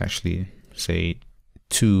then let's actually say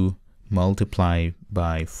 2 multiplied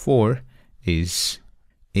by 4 is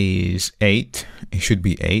 8. It should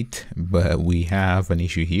be 8, but we have an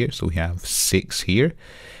issue here, so we have 6 here.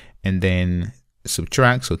 And then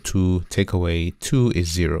subtract, so 2 take away 2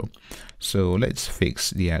 is 0. So let's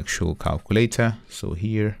fix the actual calculator. So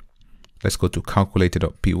here, let's go to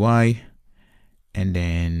calculator.py, and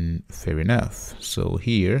then fair enough. So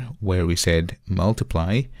here, where we said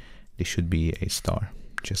multiply, there should be a star,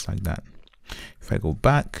 just like that. If I go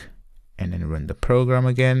back and then run the program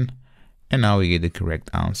again, and now we get the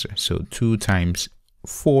correct answer. So 2 times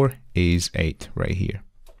 4 is 8 right here.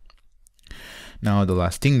 Now the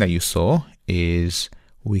last thing that you saw is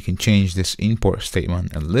we can change this import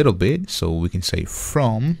statement a little bit. So we can say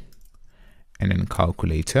from, and then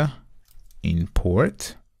calculator,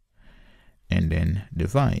 import, and then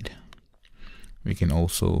divide. We can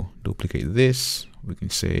also duplicate this. We can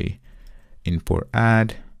say import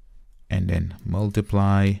add, and then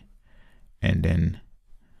multiply, and then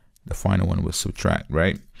the final one was subtract,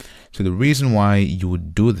 right? So the reason why you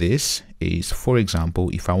would do this is, for example,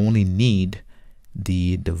 if I only need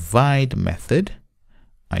the divide method,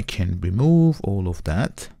 I can remove all of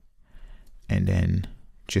that and then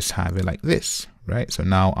just have it like this, right? So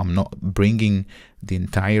now I'm not bringing the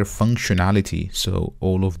entire functionality, so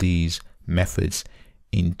all of these methods,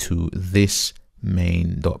 into this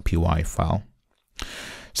main.py file.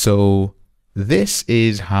 So this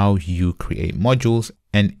is how you create modules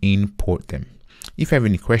and import them. If you have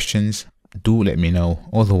any questions, do let me know.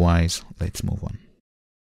 Otherwise, let's move on.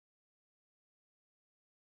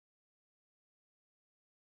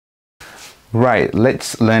 Right,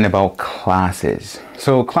 let's learn about classes.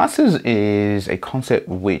 So classes is a concept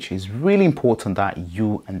which is really important that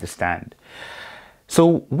you understand.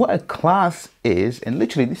 So what a class is, and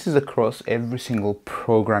literally this is across every single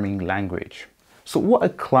programming language. So what a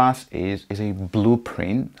class is a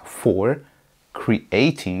blueprint for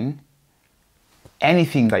creating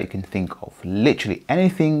anything that you can think of. Literally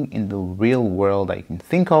anything in the real world that you can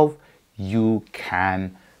think of, you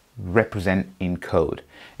can represent in code.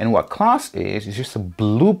 And what class is just a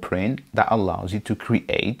blueprint that allows you to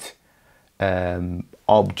create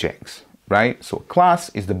objects, right? So class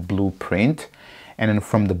is the blueprint, and then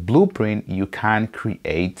from the blueprint you can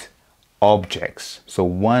create objects, so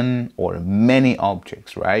one or many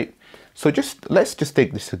objects, right? So let's just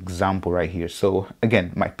take this example right here. So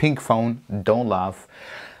again, my pink phone, don't laugh.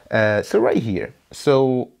 So right here,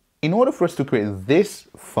 so in order for us to create this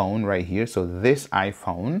phone right here, so this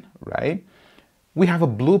iPhone, right, we have a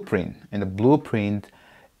blueprint, and the blueprint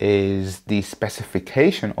is the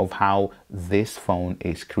specification of how this phone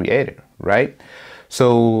is created, right?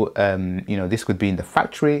 So, you know, this could be in the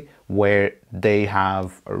factory where they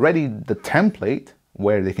have already the template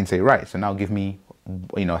where they can say, right, so now give me,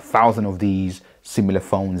 you know, 1,000 of these similar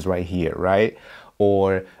phones right here, right?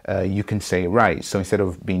 Or you can say, right, so instead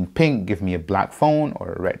of being pink, give me a black phone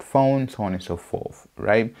or a red phone, so on and so forth,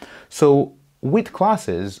 right? So with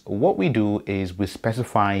classes, what we do is we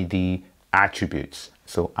specify the attributes.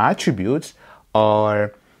 So attributes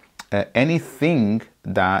are anything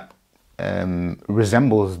that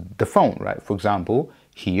resembles the phone, right? For example,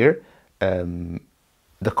 here,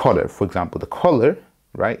 the color, for example, the color,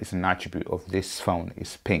 right, is an attribute of this phone,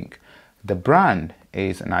 is pink. The brand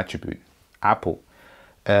is an attribute, Apple.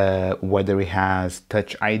 Whether it has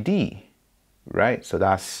Touch ID, right? So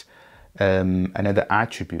that's another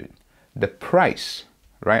attribute. The price,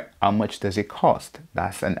 right? How much does it cost?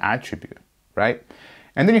 That's an attribute, right?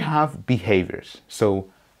 And then you have behaviors.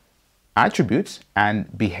 So attributes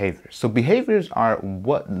and behaviors. So behaviors are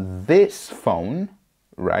what this phone,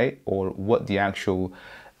 right, or what the actual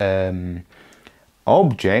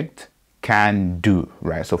object can do,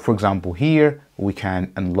 right? So for example, here we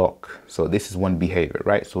can unlock. So this is one behavior,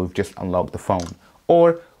 right? So we've just unlocked the phone.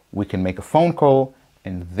 Or we can make a phone call,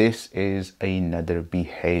 and this is another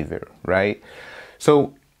behavior, right?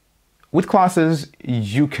 So with classes,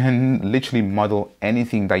 you can literally model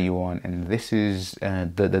anything that you want, and this is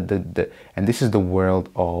the world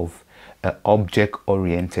of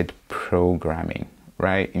object-oriented programming,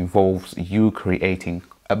 right? Involves you creating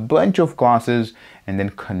a bunch of classes and then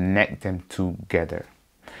connect them together.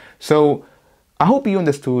 So I hope you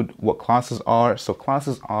understood what classes are. So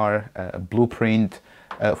classes are a blueprint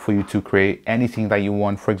for you to create anything that you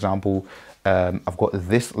want. For example, I've got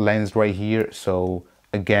this lens right here. So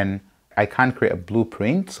again, I can create a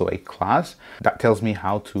blueprint, so a class that tells me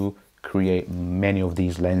how to create many of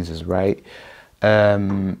these lenses, right?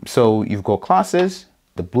 So you've got classes,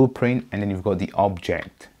 the blueprint, and then you've got the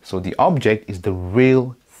object. So the object is the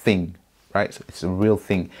real thing, right? So it's a real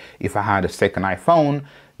thing. If I had a second iPhone,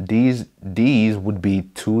 these would be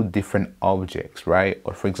two different objects, right?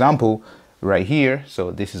 Or for example, right here,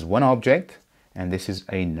 so this is one object and this is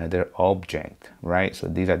another object, right? So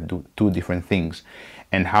these are two different things.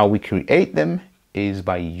 And how we create them is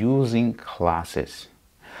by using classes.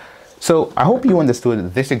 So I hope you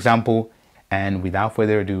understood this example, and without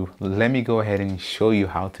further ado, let me go ahead and show you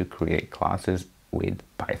how to create classes with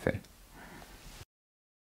Python.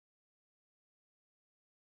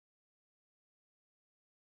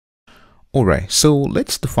 All right, so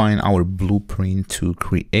let's define our blueprint to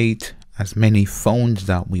create as many phones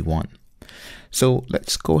that we want. So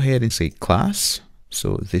let's go ahead and say class.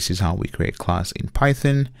 So this is how we create class in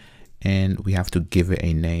Python, and we have to give it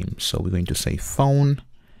a name. So we're going to say phone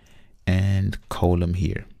and column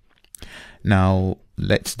here. Now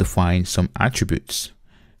let's define some attributes.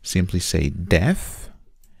 Simply say def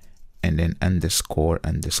and then underscore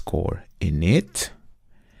init.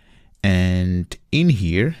 And in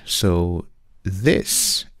here, so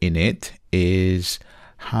this init is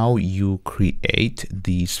how you create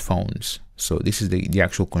these phones. So this is the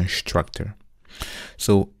actual constructor.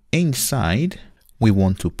 So inside, we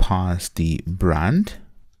want to pass the brand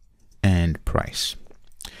and price.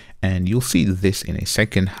 And you'll see this in a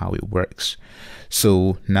second how it works.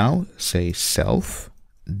 So now say self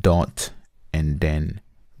dot and then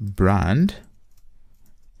brand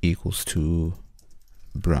equals to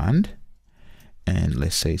brand. And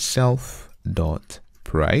let's say self dot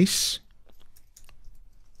price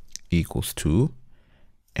equals to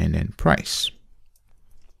and then price.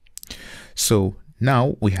 So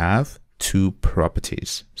now we have two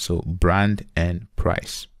properties, so brand and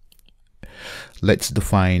price. Let's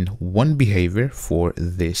define one behavior for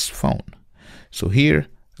this phone. So here,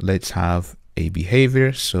 let's have a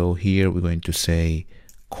behavior. So here we're going to say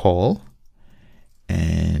call,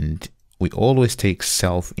 and we always take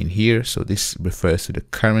self in here. So this refers to the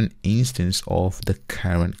current instance of the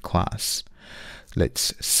current class.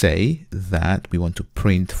 Let's say that we want to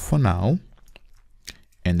print for now.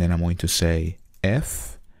 And then I'm going to say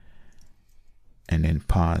F and then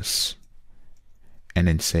pass and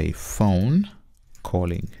then say phone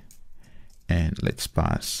calling, and let's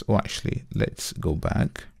pass, or actually let's go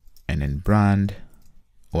back and then brand,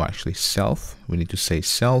 or actually self, we need to say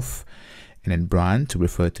self and then brand to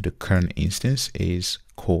refer to the current instance is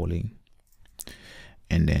calling,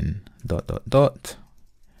 and then dot dot dot.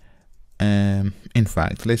 In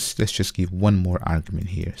fact, let's just give one more argument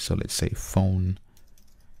here. So let's say phone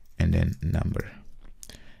and then number,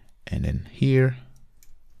 and then here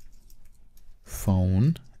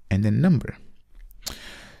phone and then number.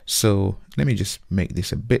 So let me just make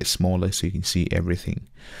this a bit smaller so you can see everything.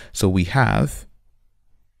 So we have,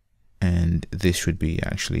 and this should be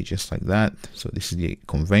actually just like that. So this is the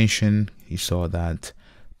convention. You saw that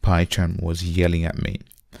Pycharm was yelling at me.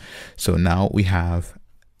 So now we have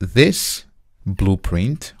this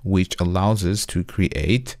blueprint which allows us to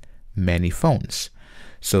create many phones.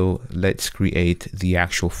 So let's create the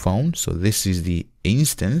actual phone. So this is the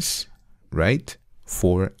instance, right,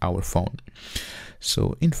 for our phone.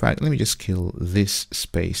 So in fact, let me just kill this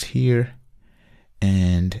space here.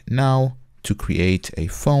 And now to create a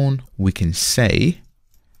phone, we can say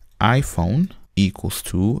iPhone equals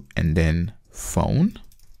to and then phone.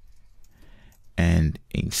 And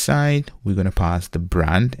inside, we're going to pass the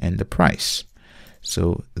brand and the price.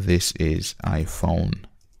 So this is iPhone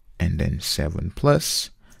and then 7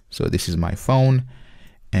 Plus. So this is my phone,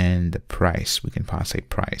 and the price, we can pass a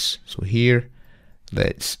price. So here,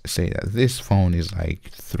 let's say that this phone is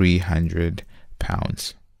like £300.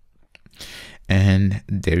 And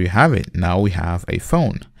there you have it. Now we have a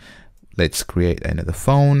phone. Let's create another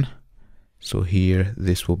phone. So here,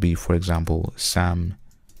 this will be, for example, Samsung,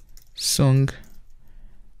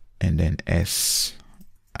 and then I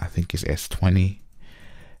think it's S20.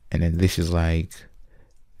 And then this is like,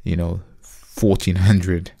 you know,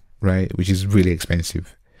 1400, right? Which is really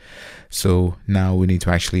expensive. So now we need to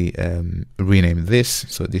actually rename this.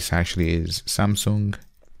 So this actually is Samsung.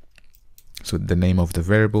 So the name of the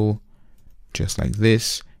variable, just like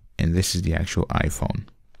this, and this is the actual iPhone.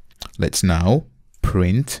 Let's now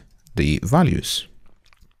print the values.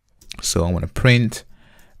 So I want to print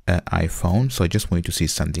iPhone. So I just want you to see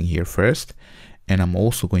something here first, and I'm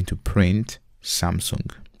also going to print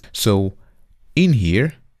Samsung. So in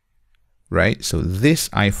here, right, so this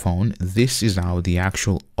iPhone, this is now the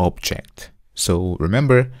actual object. So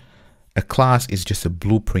remember, a class is just a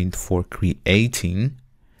blueprint for creating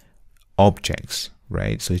objects,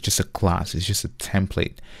 right? So it's just a class, it's just a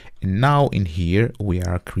template. And now in here, we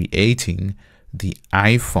are creating the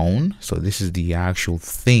iPhone. So this is the actual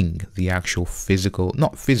thing, the actual physical,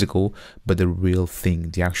 not physical, but the real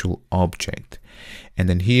thing, the actual object. And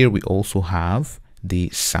then here we also have the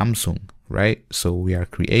Samsung, right? So we are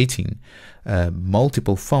creating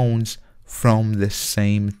multiple phones from the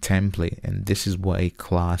same template, and this is what a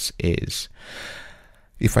class is.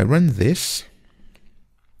 If I run this,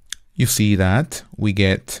 you see that we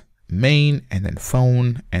get main and then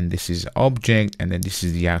phone, and this is object, and then this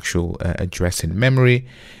is the actual address in memory,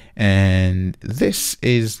 and this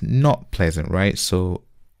is not pleasant, right? So,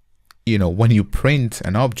 you know, when you print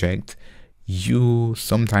an object, you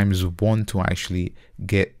sometimes want to actually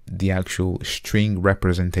get the actual string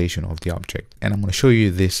representation of the object, and I'm going to show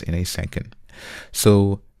you this in a second.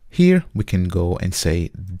 So here we can go and say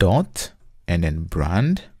dot and then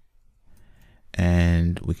brand,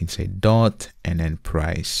 and we can say dot and then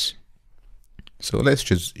price. So let's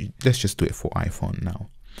just do it for iPhone now.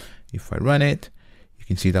 If I run it, you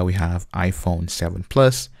can see that we have iPhone 7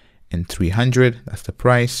 Plus and 300. That's the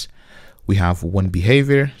price. We have one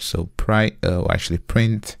behavior, so actually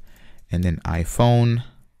print and then iPhone,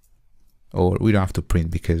 or we don't have to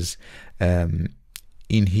print because in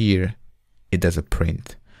here it does a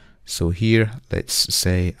print. So here let's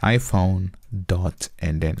say iPhone dot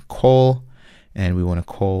and then call, and we want to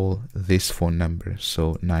call this phone number,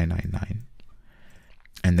 so 999.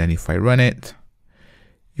 And then if I run it,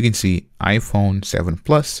 you can see iPhone 7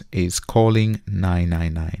 Plus is calling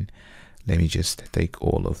 999. Let me just take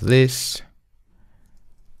all of this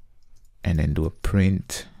and then do a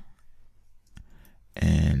print,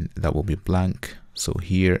 and that will be blank. So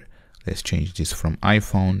here, let's change this from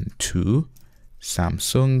iPhone to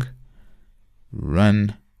Samsung,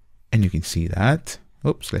 run, and you can see that.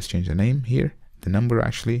 Oops, let's change the name here, the number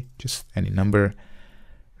actually, just any number,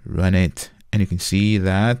 run it, and you can see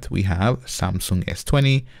that we have Samsung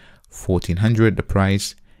S20, 1400, the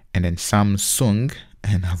price, and then Samsung,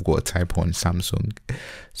 and I've got a typo on Samsung,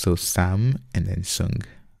 so Sam and then Sung,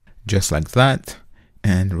 just like that,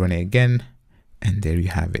 and run it again, and there you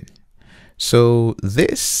have it. So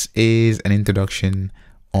this is an introduction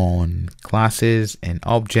on classes and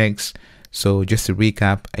objects. So just to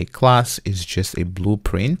recap, a class is just a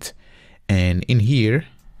blueprint, and in here,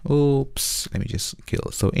 oops, let me just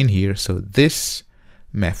kill. So in here, so this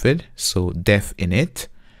method, so def init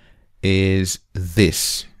is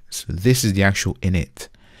this. So this is the actual init.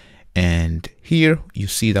 And here you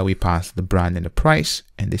see that we pass the brand and the price,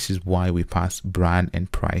 and this is why we pass brand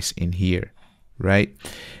and price in here, right?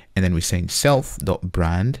 And then we're saying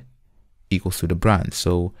self.brand equals to the brand.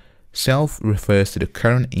 So self refers to the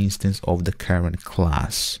current instance of the current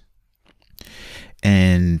class.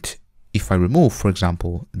 And if I remove, for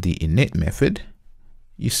example, the init method,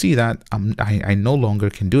 you see that I no longer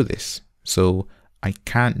can do this. So I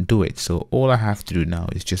can't do it. So all I have to do now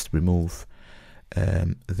is just remove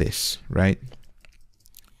this, right?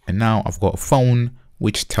 And now I've got a phone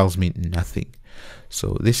which tells me nothing.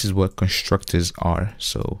 So this is what constructors are.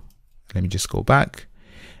 So let me just go back,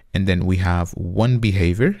 and then we have one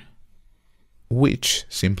behavior which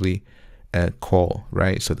simply call,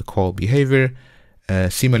 right? So the call behavior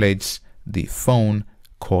simulates the phone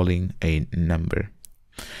calling a number.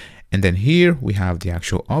 And then here we have the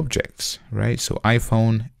actual objects, right? So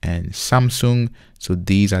iPhone and Samsung. So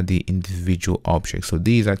these are the individual objects. So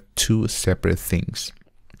these are two separate things.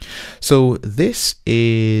 So this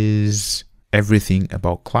is everything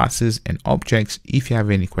about classes and objects. If you have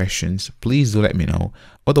any questions, please do let me know.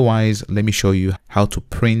 Otherwise, let me show you how to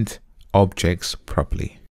print objects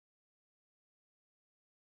properly.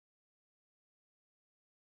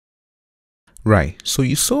 Right, so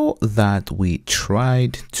you saw that we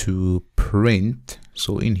tried to print.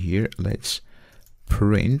 So in here, let's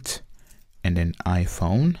print and then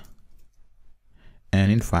iPhone.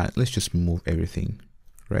 And in fact, let's just remove everything,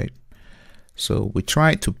 right? So we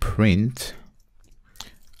tried to print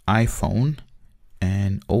iPhone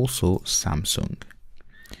and also Samsung.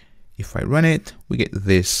 If I run it, we get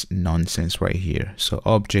this nonsense right here. So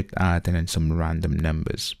object add and then some random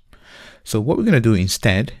numbers. So what we're going to do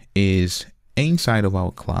instead is inside of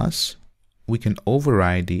our class, we can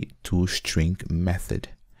override the toString method.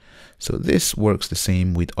 So this works the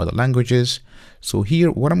same with other languages. So here,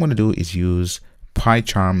 what I'm going to do is use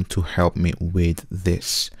Pycharm to help me with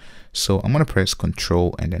this. So I'm going to press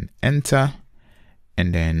Control and then Enter,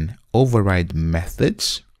 and then override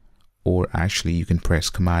methods, or actually you can press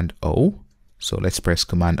Command O. So let's press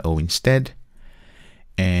Command O instead.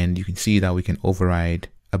 And you can see that we can override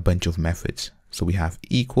a bunch of methods. So we have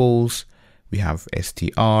equals, we have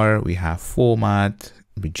str, we have format,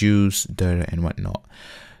 reduce, dir, and whatnot.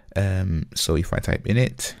 So if I type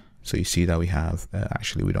init, so you see that we have,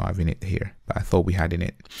 actually we don't have init here, but I thought we had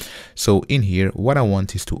init. So in here, what I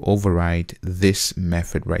want is to override this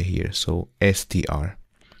method right here. So str.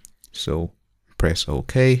 So press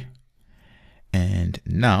OK. And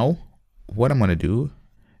now what I'm going to do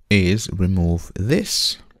is remove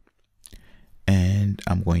this, and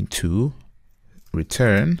I'm going to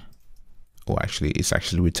return, or actually it's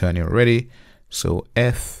actually returning already. So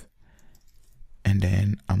F, and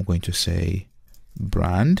then I'm going to say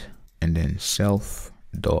brand, and then self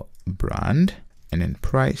dot brand, and then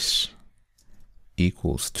price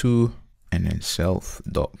equals to, and then self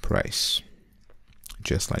dot price,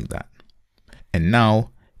 just like that. And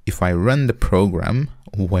now if I run the program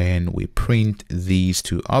when we print these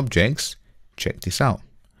two objects, check this out.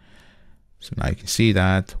 So now you can see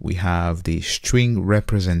that we have the string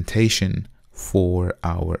representation for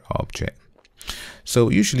our object. So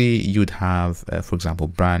usually you'd have, for example,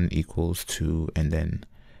 brand equals to, and then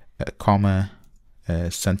a comma,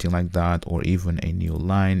 something like that, or even a new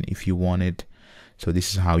line if you wanted. So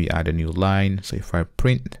this is how you add a new line. So if I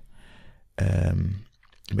print,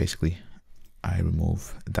 basically I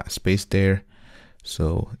remove that space there.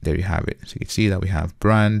 So there you have it. So you can see that we have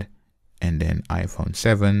brand, and then iPhone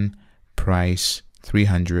 7, price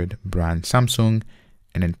 300, brand Samsung,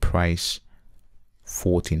 and then price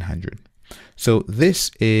 1400. So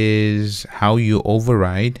this is how you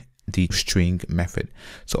override the string method.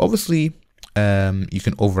 So obviously you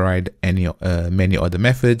can override many other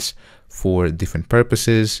methods for different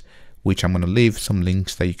purposes, which I'm going to leave some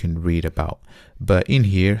links that you can read about. But in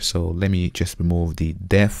here, so let me just remove the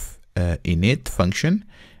def init function,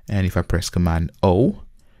 and if I press Command O,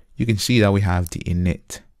 you can see that we have the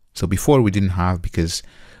init. So before we didn't have, because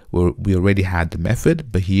we already had the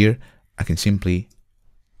method, but here I can simply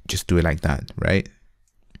just do it like that, right?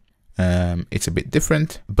 It's a bit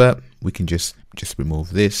different, but we can just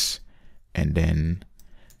remove this and then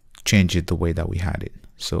change it the way that we had it.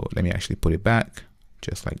 So let me actually put it back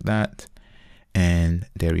just like that, and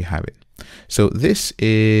there you have it. So this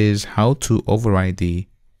is how to override the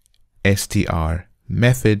str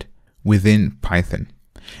method within Python.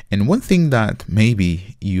 And one thing that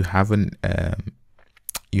maybe you haven't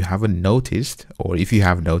noticed, or if you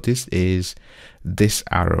have noticed, is this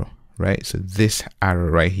arrow, right? So this arrow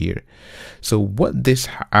right here. So what this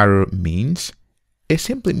arrow means, it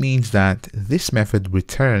simply means that this method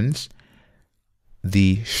returns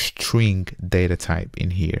the string data type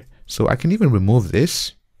in here. So I can even remove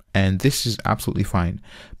this, and this is absolutely fine.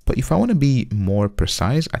 But if I want to be more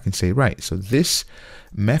precise, I can say, right, so this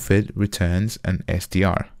method returns an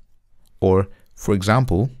str. Or for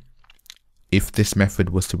example, if this method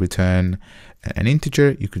was to return an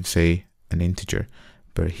integer, you could say an integer.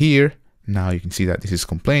 But here, now you can see that this is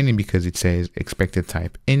complaining because it says expected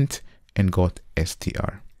type int and got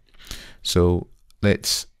str. So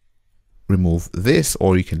let's remove this,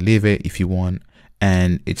 or you can leave it if you want,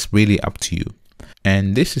 and it's really up to you.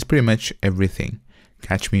 And this is pretty much everything.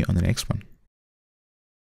 Catch me on the next one.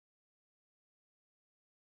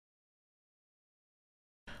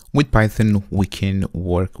 With Python, we can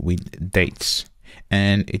work with dates,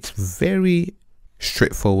 and it's very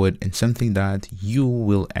straightforward and something that you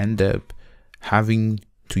will end up having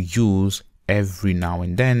to use every now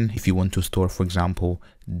and then if you want to store, for example,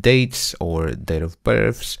 dates or date of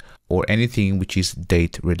births or anything which is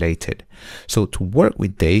date related. So to work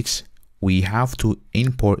with dates, we have to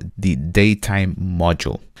import the datetime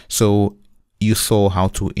module. So you saw how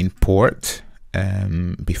to import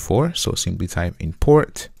before. So simply type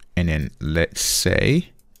import, and then let's say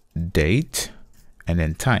date and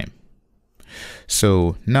then time.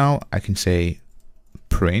 So now I can say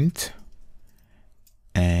print,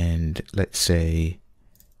 and let's say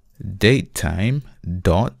datetime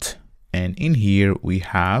dot, and in here we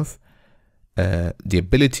have the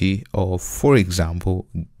ability of, for example,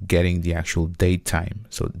 getting the actual datetime.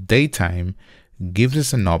 So datetime gives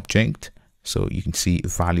us an object, so you can see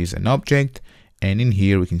values an object, and in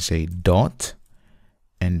here we can say dot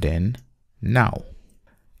and then now.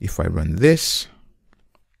 If I run this,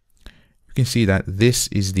 you can see that this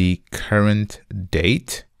is the current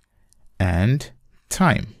date and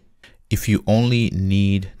time. If you only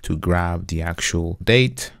need to grab the actual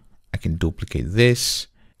date, I can duplicate this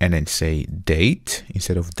and then say date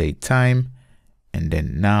instead of date time, and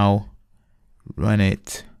then now run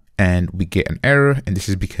it, and we get an error. And this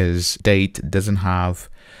is because date doesn't have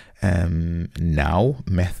now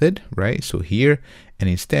method, right? So here, and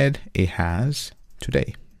instead it has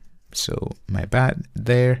today. So my bad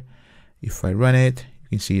there. If I run it, you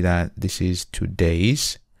can see that this is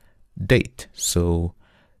today's date. So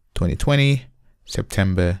 2020,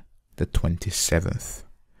 September the 27th.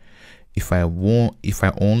 If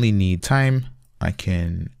I only need time, I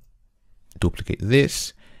can duplicate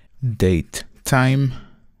this, date, time,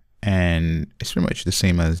 and it's pretty much the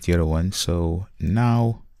same as the other one. So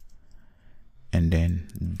now, and then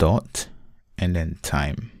dot, and then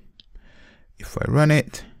time. If I run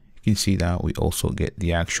it, you can see that we also get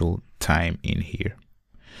the actual time in here.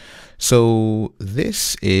 So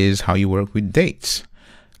this is how you work with dates.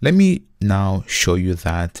 Let me now show you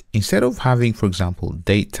that instead of having, for example,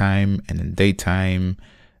 date time and then date time,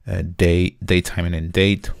 date time and then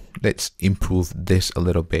date, let's improve this a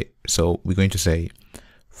little bit. So we're going to say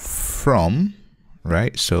from,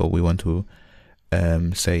 right? So we want to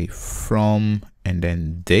say from and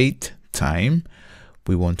then date time.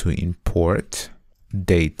 We want to import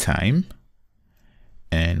date time,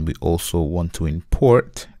 and we also want to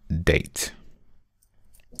import date,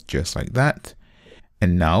 just like that.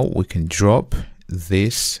 And now we can drop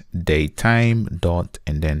this date time dot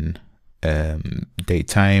and then date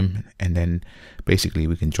time, and then basically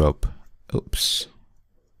we can drop, we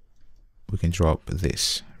can drop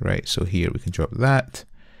this, right? So here we can drop that,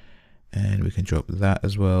 and we can drop that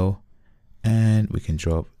as well, and we can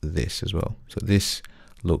drop this as well. So this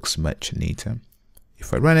looks much neater.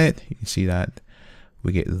 If I run it, you can see that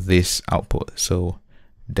we get this output. So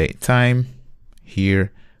date time,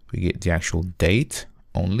 here we get the actual date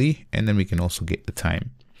only, and then we can also get the time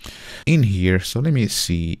in here. So let me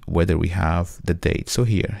see whether we have the date. So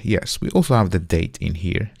here, yes, we also have the date in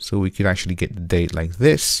here. So we could actually get the date like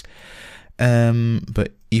this.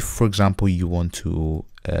 But if, for example, you want to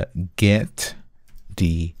get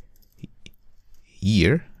the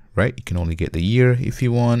year, right? You can only get the year if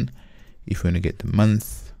you want. If you want to get the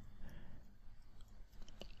month,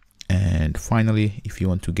 and finally, if you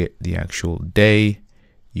want to get the actual day,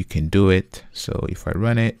 you can do it. So if I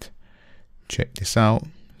run it, check this out.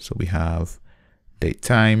 So we have date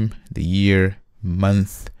time, the year,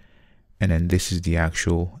 month, and then this is the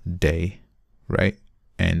actual day, right?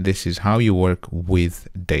 And this is how you work with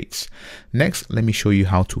dates. Next, let me show you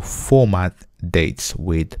how to format dates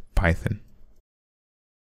with Python.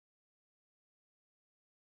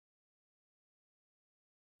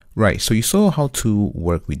 Right, so you saw how to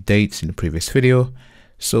work with dates in the previous video.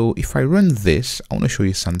 So if I run this, I want to show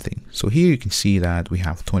you something. So here you can see that we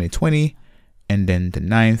have 2020, and then the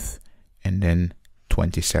 9th, and then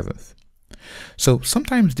 27th. So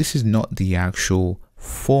sometimes this is not the actual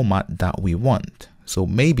format that we want. So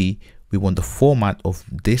maybe we want the format of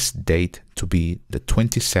this date to be the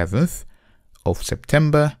 27th of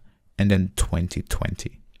September, and then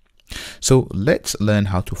 2020. So let's learn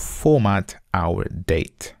how to format our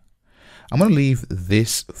date. I'm going to leave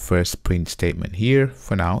this first print statement here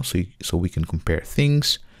for now, so we can compare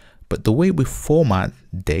things. But the way we format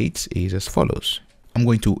dates is as follows. I'm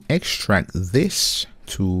going to extract this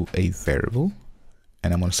to a variable,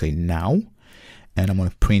 and I'm going to say now, and I'm going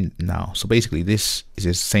to print now. So basically this is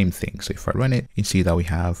the same thing. So if I run it, you can see that we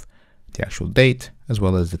have the actual date as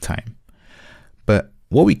well as the time. But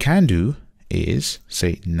what we can do is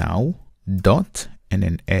say now dot and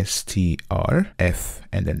then strf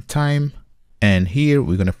and then time, and here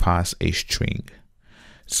we're going to pass a string.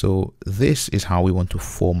 So this is how we want to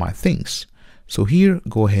format things. So here,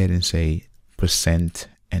 go ahead and say %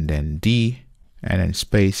 and then d, and then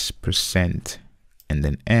space % and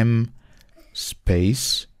then m,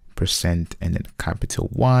 space % and then capital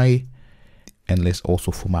Y, and let's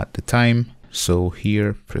also format the time. So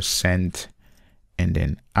here % and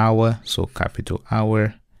then hour, so capital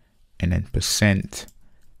hour, and then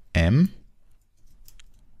 %m,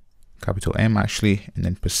 capital M actually, and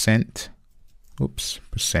then %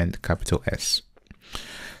 capital S.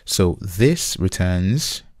 So this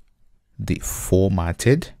returns the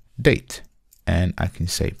formatted date, and I can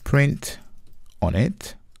say print on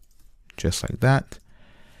it just like that.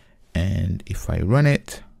 And if I run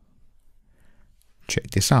it, check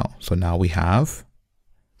this out. So now we have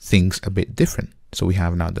things a bit different. So we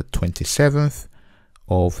have now the 27th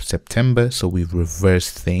of September. So we've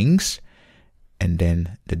reversed things, and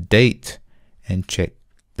then the date, and check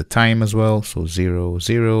the time as well. So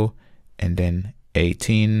 00, and then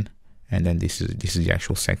 18, and then this is the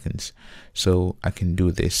actual seconds. So I can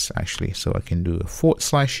do this actually. So I can do a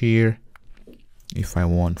 / here if I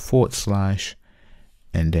want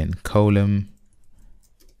 / and then column,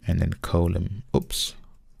 and then column, oops,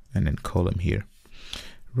 and then column here.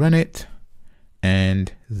 Run it,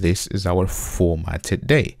 and this is our formatted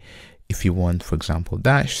day. If you want, for example,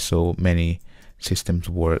 dash, so many systems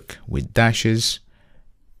work with dashes,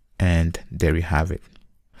 and there you have it.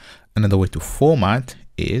 Another way to format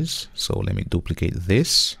is, so let me duplicate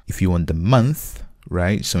this. If you want the month,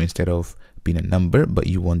 right? So instead of being a number, but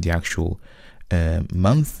you want the actual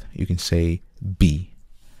month, you can say B,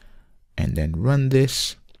 and then run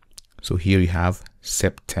this. So here you have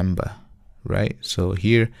September, right? So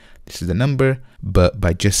here, this is the number, but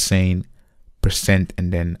by just saying %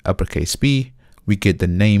 and then uppercase B, we get the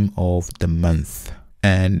name of the month.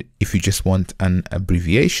 And if you just want an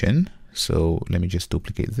abbreviation, so let me just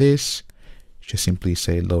duplicate this, just simply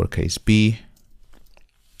say lowercase b,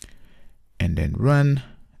 and then run,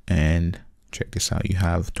 and check this out. You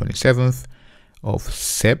have 27th of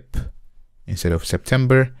Sep instead of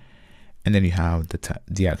September, and then you have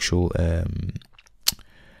the actual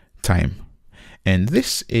time. And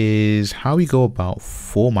this is how we go about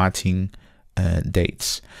formatting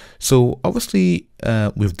dates. So obviously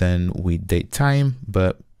we've done with date time,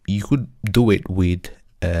 but you could do it with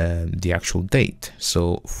the actual date.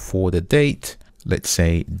 So for the date, let's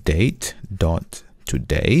say date dot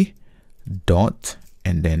today dot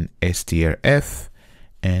and then strf,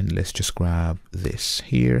 and let's just grab this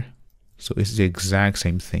here. So it's the exact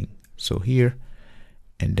same thing. So here,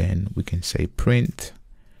 and then we can say print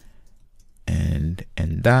and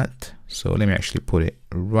that. So let me actually put it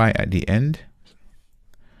right at the end.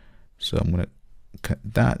 So I'm going to cut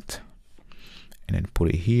that and then put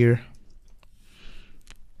it here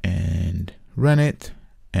and run it,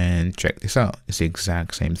 and check this out. It's the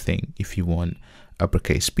exact same thing. If you want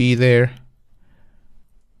uppercase B there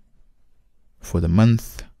for the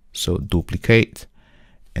month, so duplicate,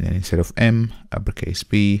 and then instead of M, uppercase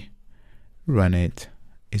B, run it,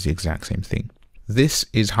 is the exact same thing. This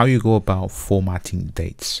is how you go about formatting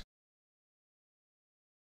dates.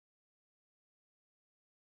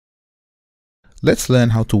 Let's learn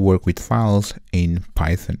how to work with files in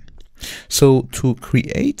Python. So to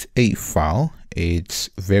create a file, it's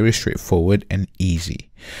very straightforward and easy.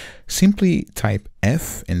 Simply type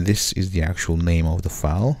F, and this is the actual name of the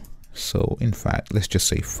file. So in fact, let's just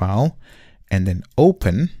say file, and then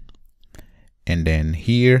open, and then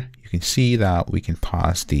here you can see that we can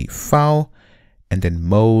pass the file, and then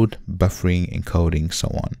mode, buffering, encoding, so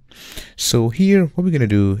on. So here, what we're going to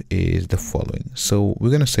do is the following. So we're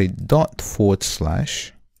going to say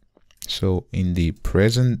 /. So in the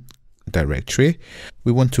present directory,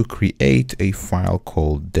 we want to create a file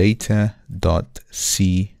called data.csv.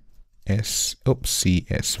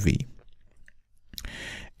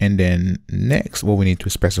 And then next, what we need to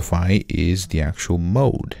specify is the actual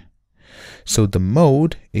mode. So the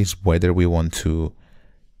mode is whether we want to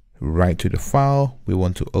write to the file, we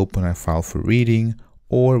want to open a file for reading,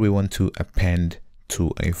 or we want to append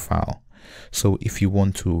to a file. So if you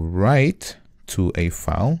want to write to a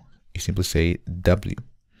file, you simply say W.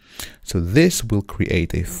 So this will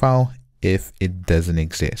create a file if it doesn't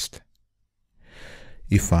exist.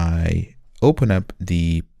 If I open up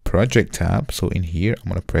the project tab, so in here, I'm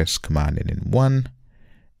going to press Command and then 1,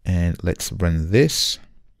 and let's run this.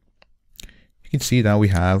 You can see that we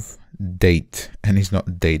have date, and it's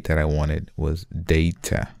not date that I wanted, it was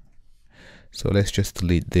data. So let's just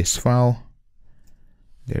delete this file.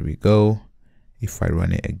 There we go. If I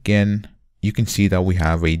run it again, you can see that we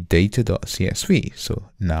have a data.csv. So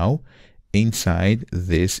now inside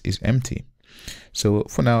this is empty. So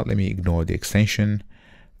for now, let me ignore the extension,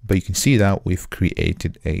 but you can see that we've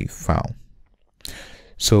created a file.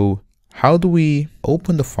 So how do we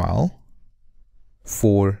open the file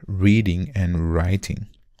for reading and writing?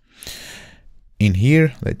 In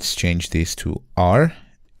here, let's change this to R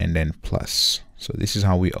and then plus. So this is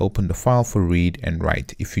how we open the file for read and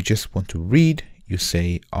write. If you just want to read, you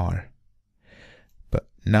say R. But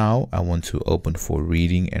now I want to open for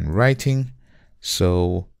reading and writing.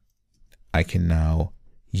 So I can now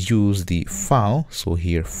use the file. So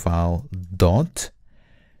here file dot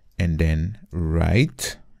and then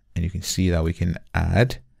write. And you can see that we can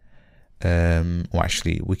add, well,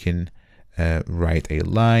 actually we can write a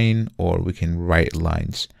line, or we can write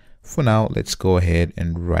lines. For now, let's go ahead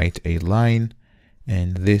and write a line,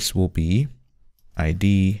 and this will be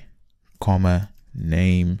ID, comma,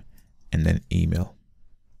 name, and then email.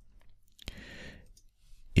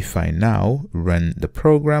 If I now run the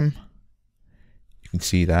program, you can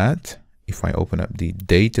see that if I open up the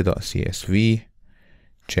data.csv,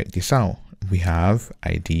 check this out. We have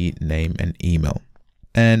ID, name, and email.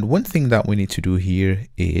 And one thing that we need to do here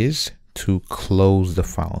is to close the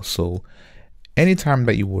file. So anytime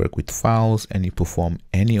that you work with files and you perform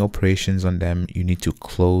any operations on them, you need to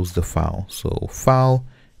close the file. So file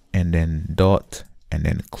and then dot and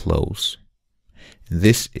then close.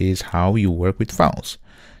 This is how you work with files.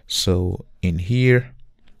 So in here,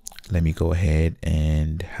 let me go ahead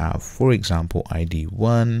and have, for example,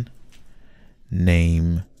 ID1,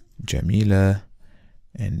 name Jamila,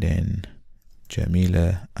 and then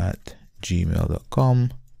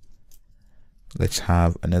jamila@gmail.com. Let's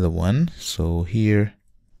have another one. So here,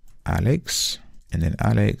 Alex, and then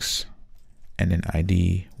Alex, and then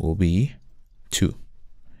ID will be 2.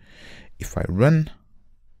 If I run,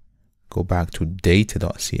 go back to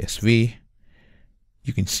data.csv,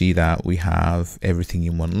 you can see that we have everything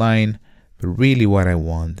in one line, but really what I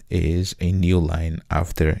want is a new line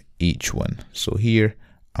after each one. So here,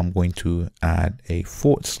 I'm going to add a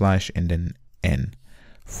 / and then n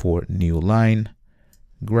for new line,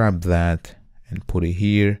 grab that and put it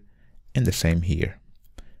here, and the same here.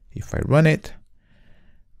 If I run it,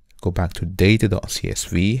 go back to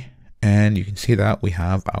data.csv, and you can see that we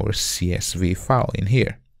have our CSV file in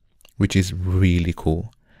here, which is really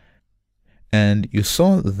cool. And you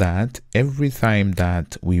saw that every time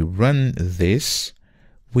that we run this,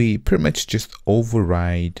 we pretty much just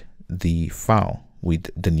override the file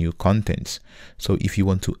with the new contents. So if you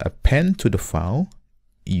want to append to the file,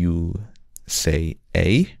 you say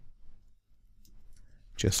A,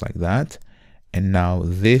 just like that. And now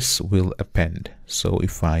this will append. So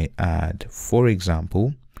if I add, for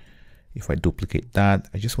example, if I duplicate that,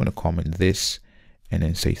 I just want to comment this and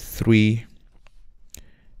then say 3,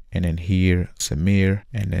 and then here Samir,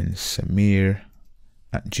 and then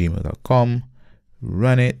Samir@gmail.com,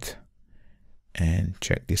 run it and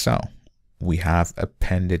check this out. We have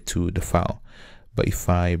appended to the file. But if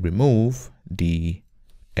I remove the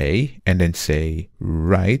A and then say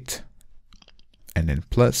write and then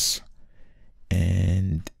plus,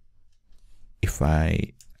 and if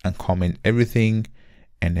I uncomment everything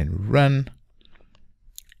and then run,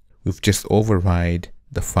 we've just override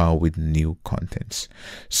the file with new contents.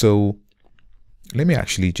 So let me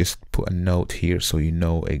actually just put a note here so you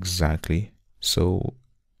know exactly. So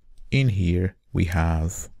in here we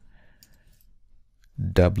have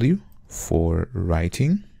W for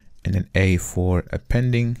writing, and then A for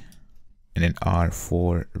appending, and then R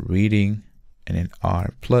for reading, and then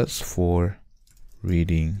R plus for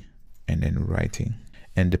reading and then writing.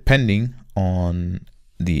 And depending on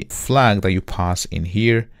the flag that you pass in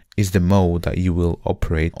here is the mode that you will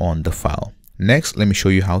operate on the file. Next, let me show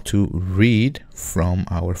you how to read from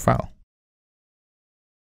our file.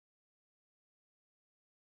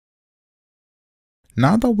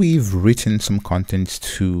 Now that we've written some contents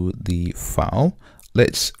to the file,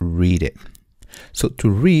 let's read it. So to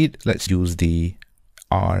read, let's use the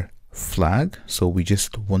R flag. So we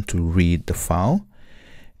just want to read the file,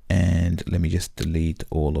 and let me just delete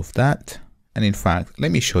all of that. And in fact,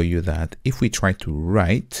 let me show you that if we try to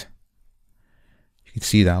write, you can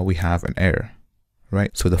see that we have an error,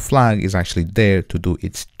 right? So the flag is actually there to do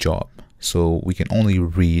its job. So we can only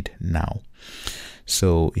read now.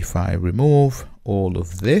 So if I remove all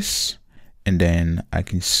of this, and then I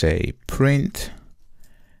can say print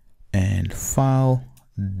and file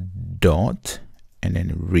dot and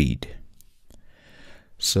then read.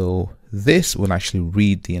 So this will actually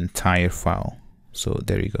read the entire file. So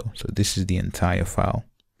there you go. So this is the entire file.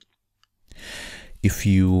 If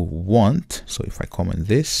you want, so if I comment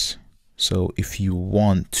this, so if you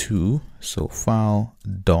want to, so file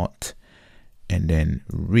dot and then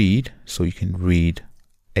read, so you can read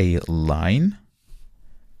a line.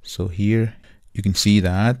 So here you can see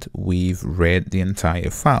that we've read the entire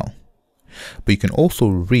file, but you can also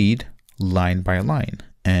read line by line,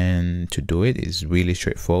 and to do it is really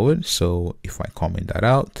straightforward. So if I comment that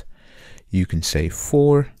out, you can say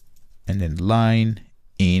for and then line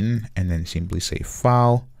in, and then simply say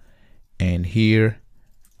file, and here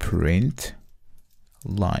print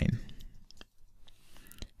line.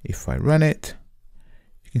 If I run it,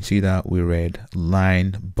 you can see that we read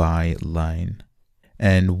line by line.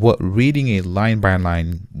 And what reading a line by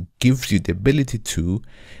line gives you the ability to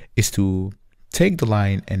is to take the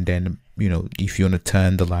line and then, you know, if you want to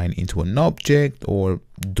turn the line into an object or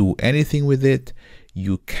do anything with it,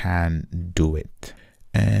 you can do it.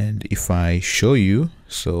 And if I show you,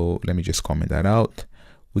 so let me just comment that out.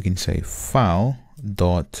 We can say file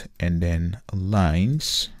dot and then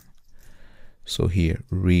lines. So here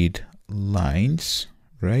read lines,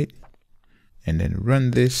 right? And then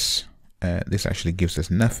run this this actually gives us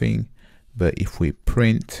nothing, but if we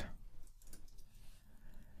print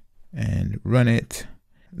and run it,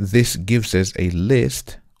 this gives us a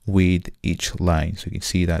list with each line. So you can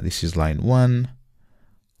see that this is line 1,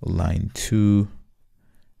 line 2,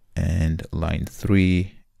 and line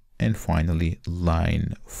 3, and finally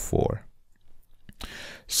line 4.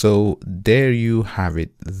 So there you have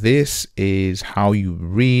it. This is how you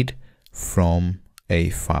read from a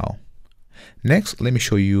file. Next, let me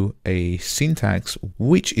show you a syntax,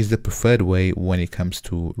 which is the preferred way when it comes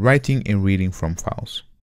to writing and reading from files.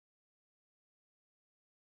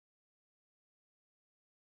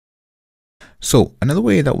 So another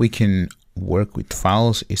way that we can work with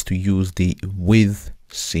files is to use the with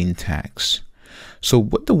syntax. So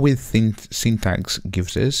what the with syntax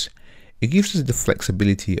gives us, it gives us the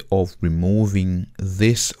flexibility of removing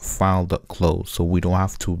this file.close, so we don't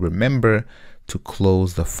have to remember to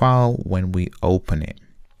close the file when we open it.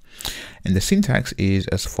 And the syntax is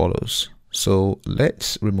as follows. So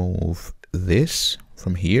let's remove this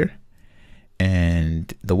from here.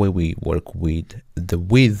 And the way we work with the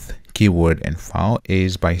with keyword and file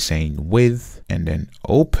is by saying with and then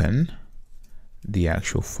open the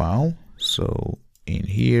actual file. So in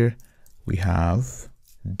here we have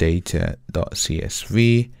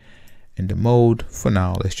data.csv, and the mode for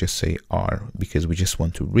now, let's just say R, because we just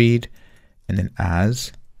want to read, and then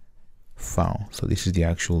as file. So this is the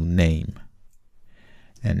actual name.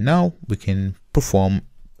 And now we can perform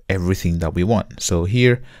everything that we want. So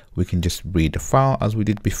here we can just read the file as we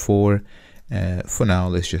did before. For now,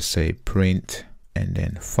 let's just say print and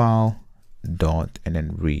then file dot and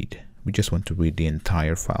then read. We just want to read the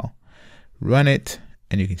entire file. Run it,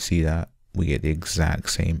 and you can see that we get the exact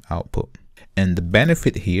same output. And the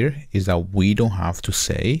benefit here is that we don't have to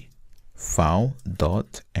say file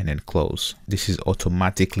dot and then close. This is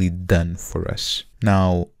automatically done for us.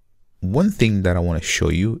 Now, one thing that I want to show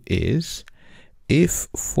you is if,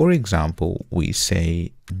 for example, we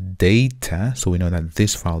say data, so we know that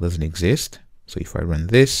this file doesn't exist. So if I run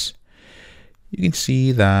this, you can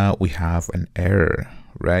see that we have an error,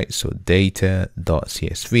 right? So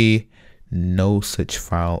data.csv, no such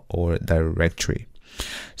file or directory.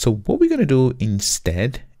 So what we're going to do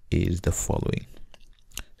instead is the following.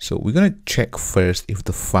 So we're going to check first if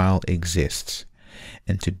the file exists.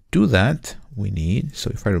 And to do that, we need, so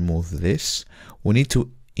if I remove this, we need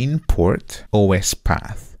to import OS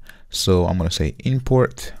path. So I'm going to say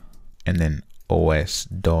import and then OS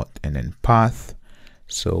dot and then path.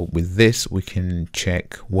 So with this, we can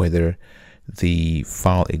check whether the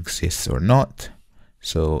file exists or not.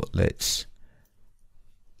 So let's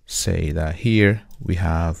say that here we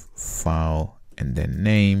have file and then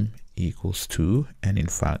name equals to, and in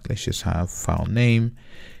fact, let's just have file name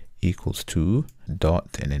equals to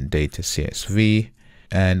dot and then data CSV.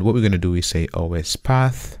 And what we're going to do is say OS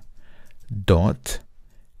path dot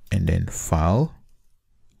and then file,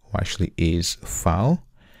 or actually is file,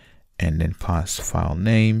 and then pass file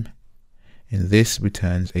name, and this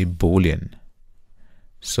returns a boolean.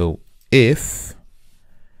 So if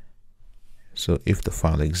the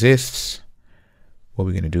file exists, what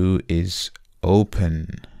we're going to do is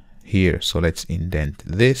open here. So let's indent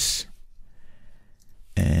this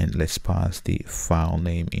and let's pass the file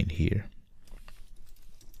name in here,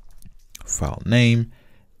 file name,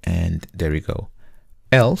 and there we go.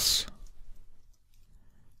 Else,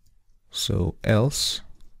 so else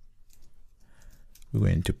we're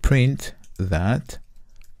going to print that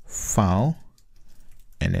file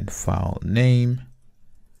and then file name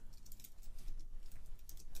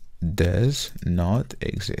does not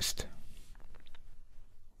exist.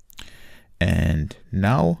 And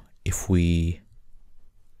now if we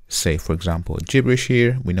say, for example, gibberish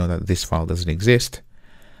here, we know that this file doesn't exist.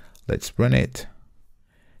 Let's run it.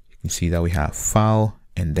 You can see that we have file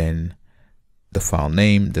and then the file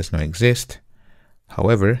name does not exist.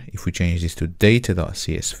 However, if we change this to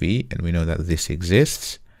data.csv and we know that this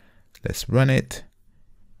exists, let's run it.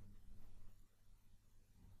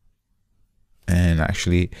 And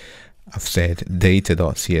actually I've said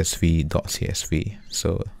data.csv.csv,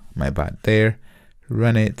 so my bad there.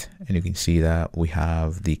 Run it, and you can see that we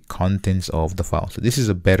have the contents of the file. So this is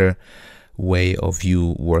a better way of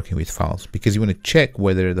you working with files, because you want to check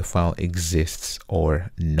whether the file exists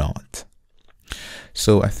or not.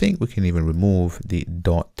 So I think we can even remove the ./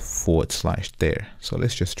 there. So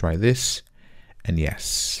let's just try this, and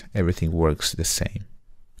yes, everything works the same.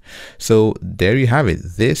 So there you have it.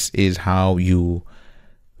 This is how you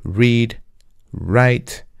read,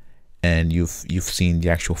 write, and you've seen the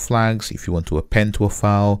actual flags if you want to append to a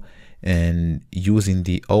file, and using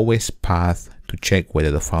the OS path to check whether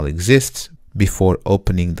the file exists before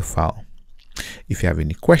opening the file. If you have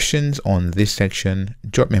any questions on this section,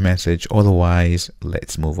 drop me a message. Otherwise,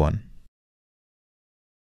 let's move on.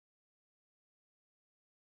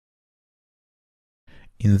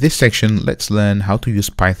 In this section, let's learn how to use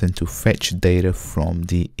Python to fetch data from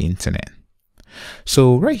the internet.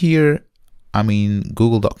 So right here, I'm in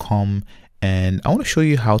google.com and I want to show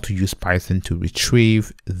you how to use Python to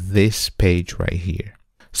retrieve this page right here.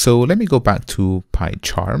 So let me go back to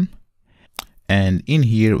Pycharm, and in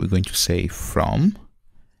here we're going to say from,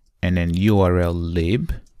 and then URL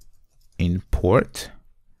lib import,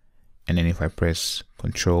 and then if I press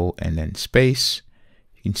Control and then space,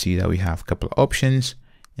 you can see that we have a couple of options,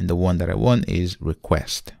 and the one that I want is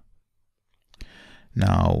request.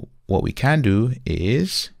 Now what we can do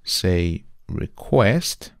is say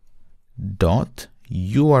request dot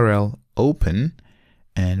URL open,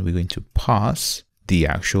 and we're going to pass the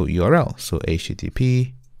actual URL. So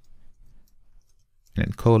HTTP and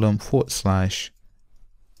then colon /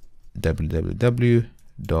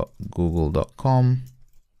 www.google.com,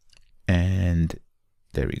 and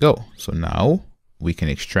there we go. So now we can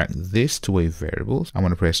extract this to a variable. I'm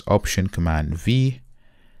going to press Option Command V,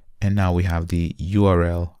 and now we have the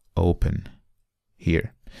URL open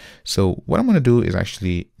here. So what I'm going to do is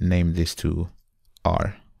actually name this to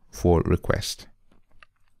R for request.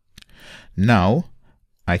 Now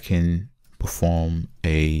I can perform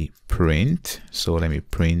a print. So let me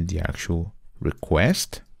print the actual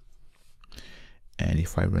request. And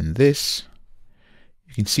if I run this,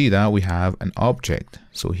 you can see that we have an object.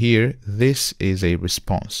 So here, this is a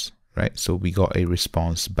response, right? So we got a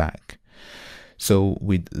response back. So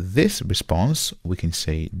with this response, we can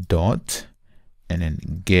say dot and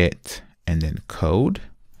then get and then code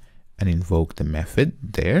and invoke the method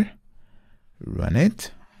there, run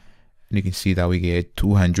it, and you can see that we get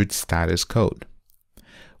 200 status code,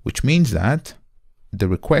 which means that the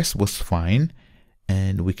request was fine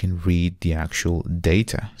and we can read the actual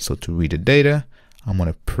data. So to read the data, I'm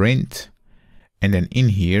going to print, and then in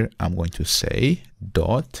here I'm going to say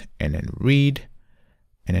dot and then read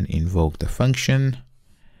and then invoke the function.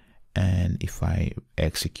 And if I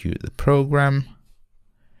execute the program,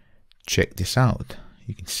 check this out,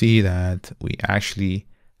 you can see that we actually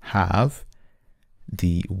have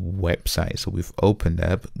the website. So we've opened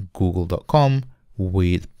up google.com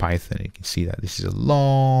with Python. You can see that this is a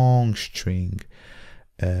long string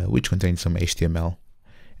which contains some HTML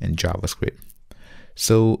and JavaScript.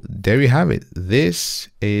 So there you have it. This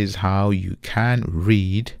is how you can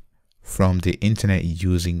read from the internet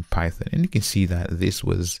using Python. And you can see that this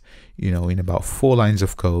was, in about 4 lines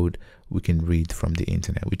of code, we can read from the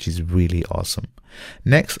internet, which is really awesome.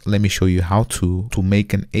 Next, let me show you how to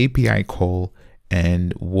make an API call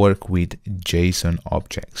and work with JSON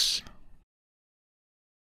objects.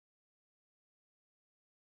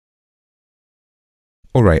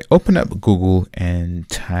 All right, open up Google and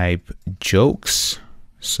type jokes.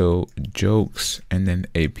 So jokes and then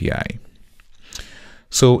API.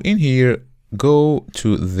 So in here, go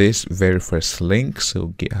to this very first link. So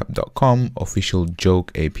github.com official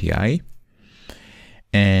joke API.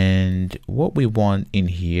 And what we want in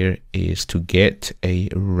here is to get a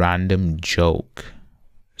random joke.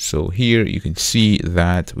 So here you can see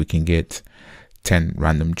that we can get 10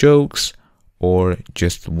 random jokes or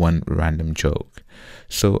just 1 random joke.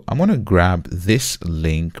 So I'm going to grab this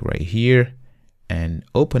link right here and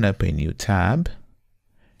open up a new tab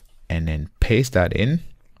and then paste that in.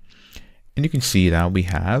 And you can see that we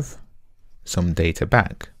have some data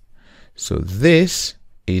back. So this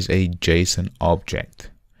is a JSON object.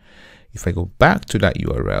 If I go back to that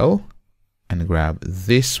URL and grab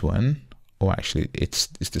this one, or actually it's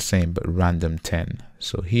the same, but random 10.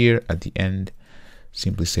 So here at the end,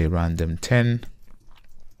 simply say random 10.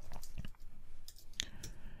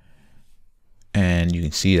 And you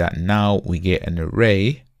can see that now we get an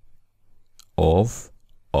array of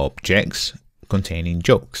objects containing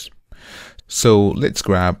jokes. So let's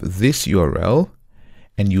grab this URL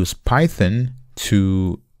and use Python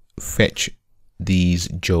to fetch these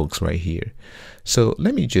jokes right here. So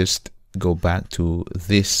let me just go back to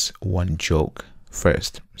this one joke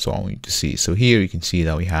first. So I want you to see. So here you can see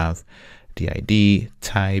that we have the ID,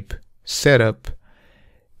 type, setup,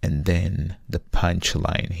 and then the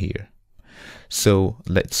punchline here. So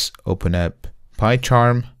let's open up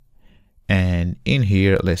Pycharm, and in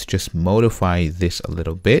here let's just modify this a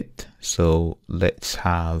little bit. So let's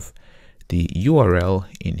have the URL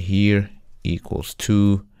in here equals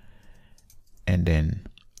 2, and then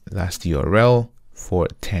that's the URL for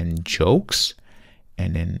 10 jokes,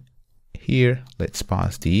 and then here let's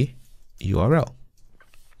pass the URL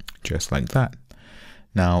just like that.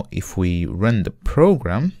 Now if we run the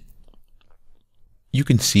program, you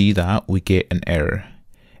can see that we get an error.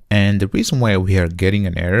 And the reason why we are getting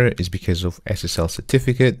an error is because of SSL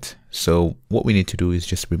certificate. So what we need to do is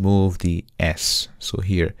just remove the S. So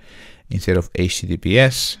here, instead of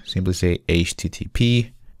HTTPS, simply say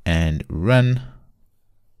HTTP and run.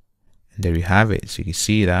 And there you have it. So you can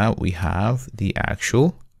see that we have the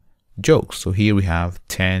actual jokes. So here we have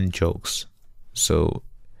 10 jokes. So,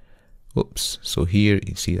 oops. So here you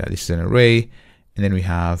can see that this is an array, and then we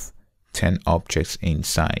have 10 objects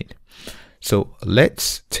inside. So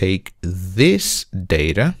let's take this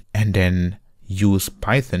data and then use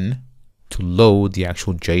Python to load the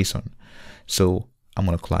actual JSON. So I'm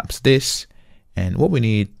going to collapse this, and what we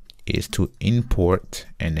need is to import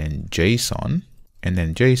and then JSON, and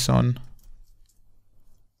then JSON.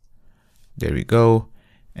 There we go.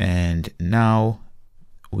 And now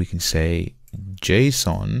we can say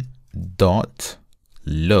JSON dot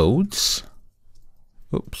loads,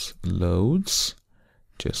 loads,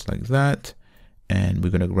 just like that. And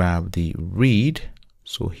we're going to grab the read.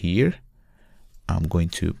 So here I'm going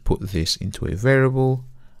to put this into a variable.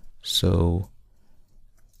 So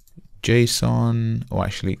JSON, or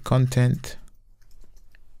actually content,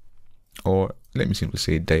 or let me simply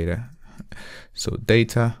say data. So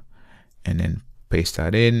data, and then paste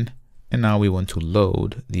that in. And now we want to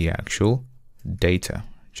load the actual data,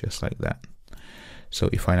 just like that. So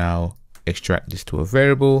if I now extract this to a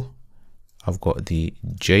variable, I've got the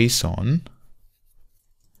JSON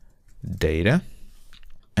data,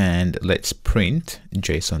 and let's print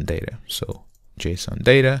JSON data. So JSON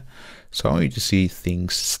data. So I want you to see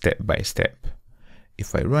things step by step.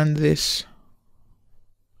 If I run this,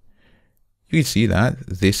 you can see that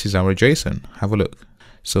this is our JSON. Have a look.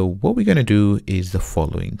 So what we're going to do is the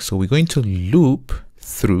following. So we're going to loop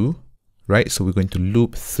through, right? So we're going to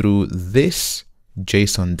loop through this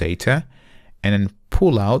JSON data and then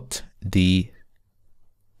pull out the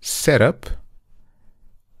setup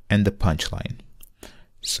and the punchline.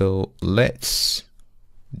 So let's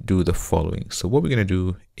do the following. So what we're going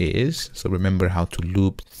to do is, so remember how to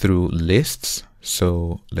loop through lists.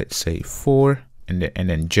 So let's say for, and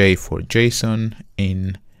then J for JSON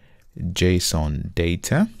in JSON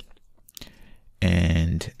data.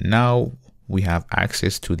 And now we have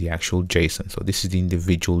access to the actual JSON. So this is the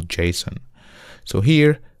individual JSON. So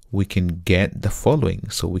here we can get the following.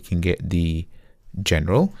 So we can get the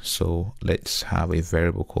general. So let's have a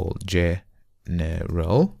variable called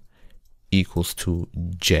general equals to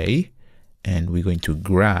J, and we're going to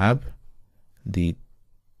grab the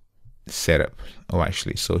setup. Oh,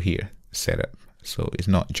 actually, so here setup. So it's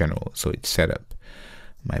not general, so it's setup.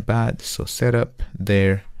 My bad. So setup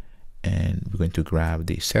there, and we're going to grab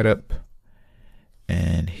the setup,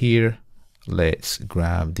 and here let's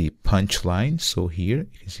grab the punchline. So here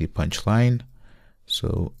you can see punchline.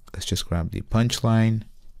 So let's just grab the punchline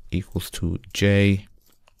equals to J,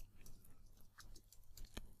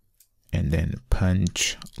 and then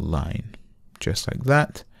punch line, just like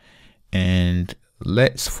that. And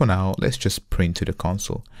for now, let's just print to the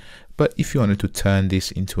console. But if you wanted to turn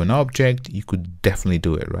this into an object, you could definitely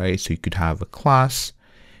do it, right? So you could have a class,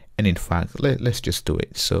 and in fact, let's just do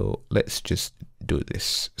it. So let's just do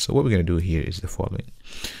this. So what we're going to do here is the following.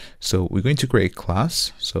 So we're going to create a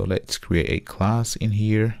class. So let's create a class in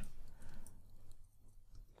here.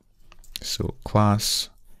 So class,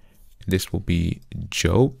 this will be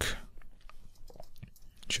joke,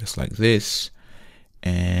 just like this.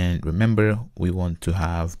 And remember, we want to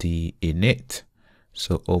have the init.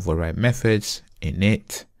 So override methods,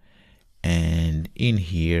 init. And in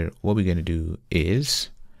here, what we're going to do is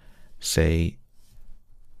say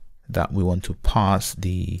that we want to pass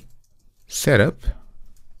the setup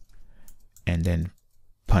and then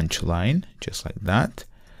punchline, just like that.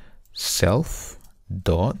 Self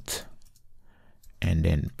dot, and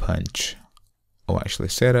then punch, or actually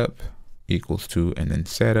setup equals to, and then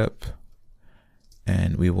setup,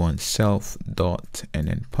 and we want self dot and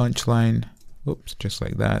then punchline, oops, just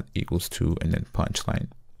like that, equals to, and then punchline,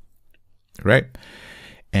 right?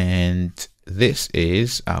 And this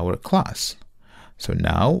is our class. So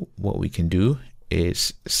now what we can do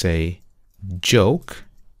is say joke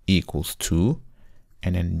equals to,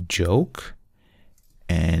 and then joke,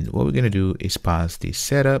 and what we're going to do is pass the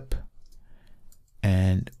setup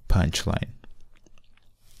and punchline.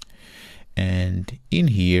 And in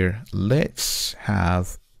here, let's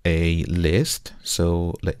have a list.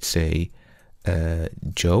 So let's say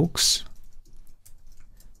jokes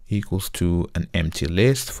equals to an empty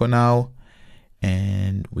list for now,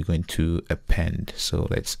 and we're going to append. So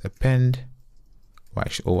let's append,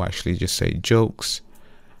 or actually just say jokes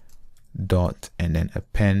dot and then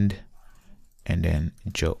append and then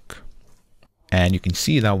joke. And you can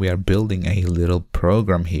see that we are building a little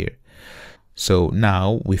program here. So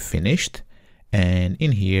now we finished, and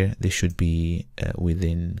in here this should be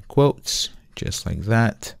within quotes, just like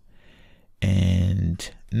that. And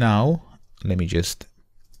now let me just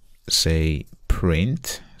say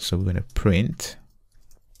print. So we're going to print.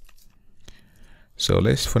 So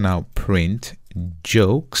let's for now print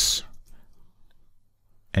jokes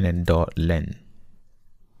and then dot len.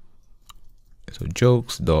 So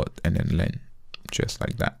jokes dot and then len, just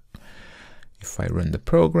like that. If I run the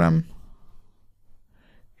program,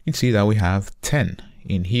 you can see that we have 10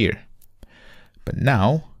 in here. But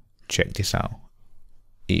now check this out.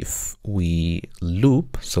 If we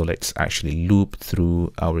loop, so let's actually loop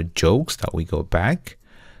through our jokes that we got back.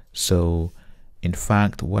 So in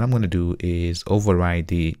fact, what I'm going to do is override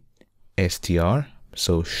the str,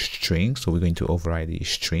 so string. So we're going to override the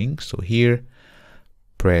string. So here,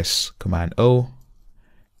 press Command O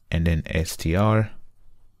and then str.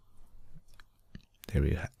 There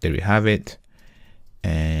you have it.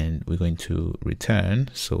 And we're going to return.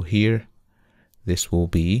 So here, this will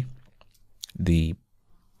be the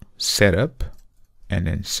setup and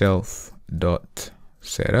then self dot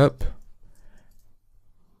setup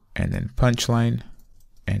and then punchline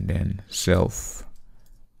and then self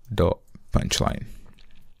dot punchline.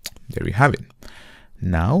 There you have it.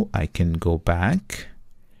 Now I can go back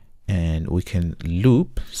and we can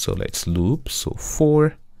loop. So let's loop. So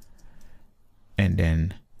for and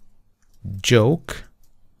then joke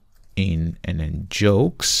in and then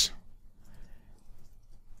jokes.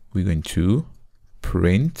 We're going to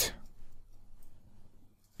print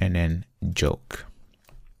and then joke.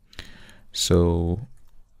 So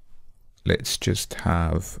let's just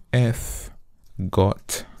have f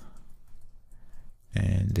got,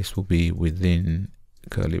 and this will be within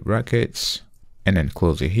curly brackets, and then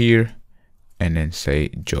close it here and then say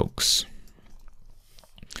jokes.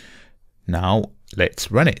 Now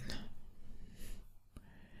let's run it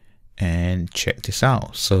and check this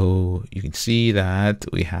out. So you can see that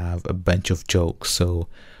we have a bunch of jokes. So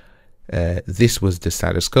this was the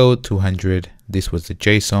status code 200, this was the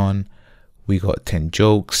JSON, we got 10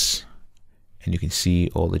 jokes, and you can see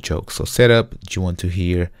all the jokes. So setup, do you want to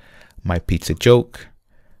hear my pizza joke?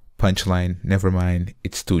 Punchline, never mind,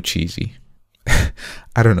 it's too cheesy.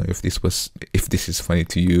 I don't know if this is funny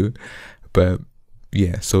to you, but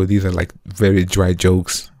yeah, so these are like very dry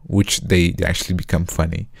jokes, which they actually become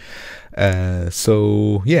funny.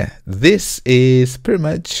 So yeah, this is pretty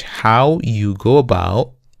much how you go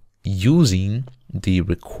about using the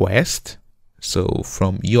request, so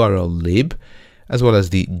from URL lib, as well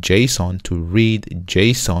as the JSON to read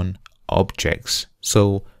JSON objects.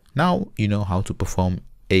 So now you know how to perform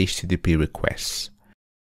HTTP requests.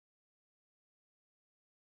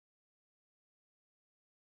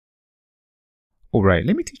 All right,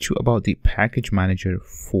 let me teach you about the package manager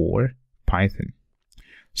for Python.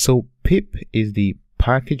 So pip is the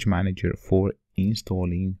package manager for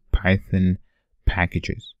installing Python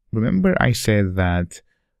packages. Remember I said that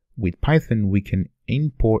with Python, we can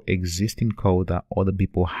import existing code that other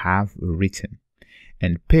people have written.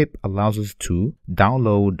 And pip allows us to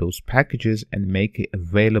download those packages and make it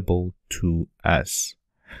available to us.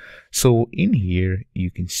 So in here,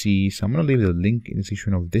 you can see, so I'm going to leave the link in the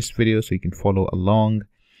description of this video so you can follow along.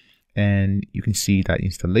 And you can see that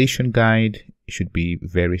installation guide should be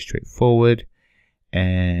very straightforward.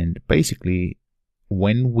 And basically,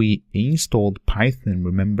 when we installed Python,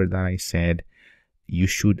 remember that I said you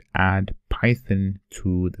should add Python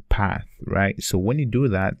to the path, right? So when you do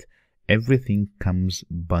that, everything comes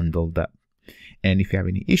bundled up. And if you have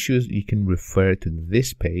any issues, you can refer to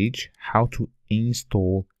this page, how to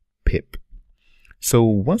install pip. So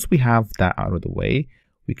once we have that out of the way,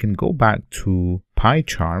 we can go back to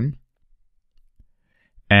Pycharm.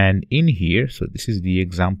 And in here, so this is the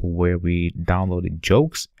example where we downloaded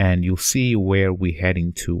jokes, and you'll see where we're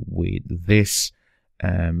heading to with this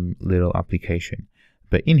little application.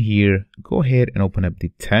 But in here, go ahead and open up the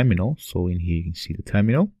terminal. So in here, you can see the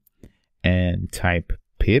terminal and type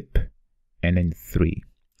pip and then 3.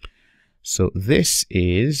 So this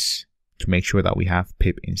is to make sure that we have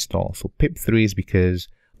pip installed. So pip 3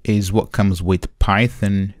 is what comes with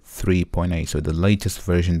Python 3.8. So the latest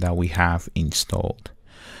version that we have installed,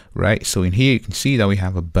 right? So in here, you can see that we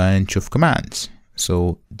have a bunch of commands.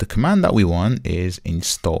 So the command that we want is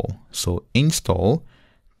install. So install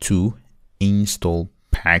to install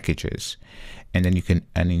packages, and then you can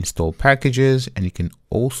uninstall packages, and you can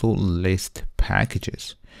also list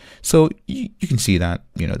packages. So you can see that,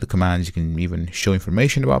 you know, the commands, you can even show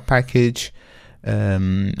information about package.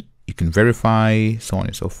 You you can verify, so on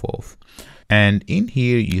and so forth. And in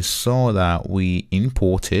here, you saw that we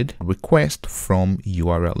imported request from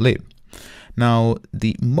URL lib. Now,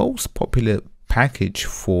 the most popular package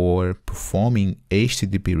for performing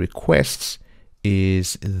HTTP requests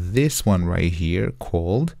is this one right here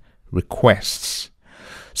called requests.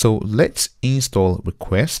 So let's install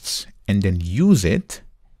requests and then use it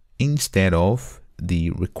instead of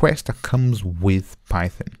the request that comes with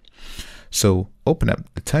Python. So open up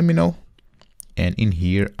the terminal, and in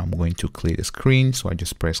here I'm going to clear the screen. So I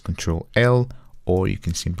just press Ctrl L, or you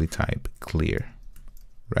can simply type clear,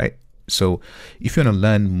 right? So if you want to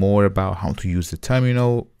learn more about how to use the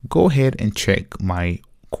terminal, go ahead and check my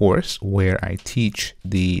course where I teach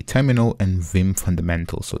the terminal and Vim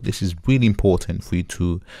fundamentals. So this is really important for you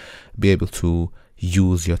to be able to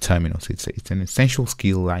use your terminal. So it's an essential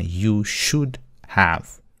skill that you should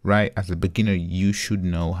have, right? As a beginner, you should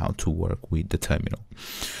know how to work with the terminal.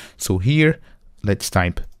 So here, let's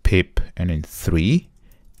type pip and then 3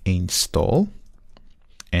 install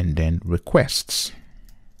and then requests.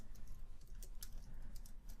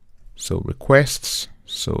 So requests.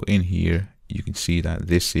 So in here, you can see that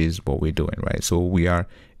this is what we're doing, right? So we are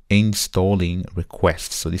installing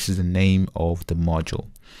requests. So this is the name of the module.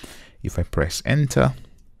 If I press enter,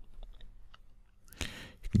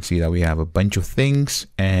 you can see that we have a bunch of things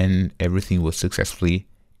and everything was successfully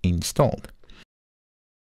installed.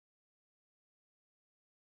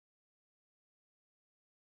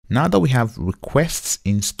 Now that we have requests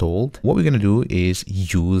installed, what we're going to do is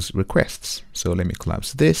use requests. So let me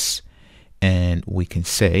collapse this, and we can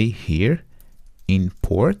say here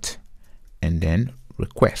import and then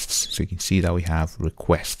requests. So you can see that we have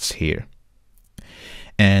requests here.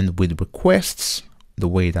 And with requests, the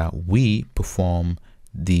way that we perform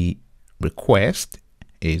the request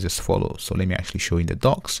is as follows. So let me actually show you in the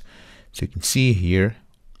docs. So you can see here,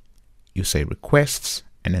 you say requests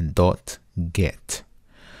and then dot get.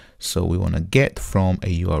 So we want to get from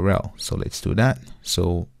a URL. So let's do that.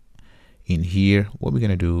 So in here, what we're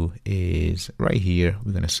going to do is right here,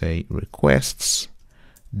 we're going to say requests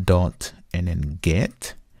dot and then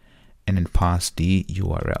get and then pass the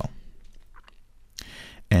URL.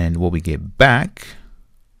 And what we get back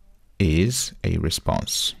is a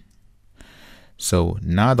response. So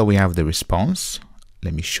now that we have the response,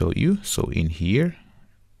 let me show you. So in here,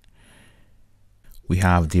 we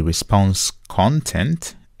have the response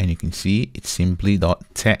content, and you can see it's simply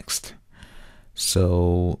 .text.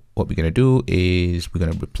 So what we're going to do is we're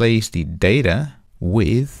going to replace the data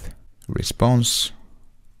with response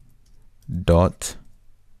dot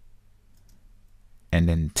and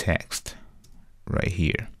then text right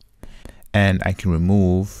here. And I can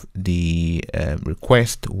remove the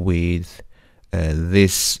request with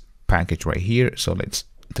this package right here. So let's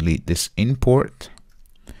delete this import.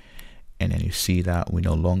 And then you see that we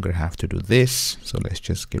no longer have to do this. So let's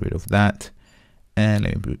just get rid of that. And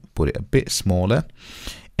let me put it a bit smaller.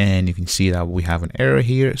 And you can see that we have an error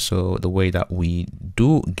here. So the way that we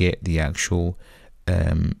do get the actual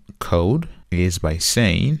code is by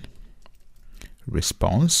saying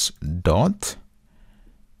response dot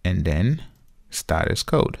and then status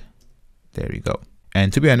code. There you go.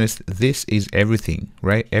 And to be honest, this is everything,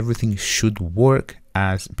 right? Everything should work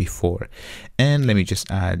as before. And let me just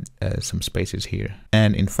add some spaces here.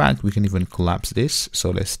 And in fact, we can even collapse this. So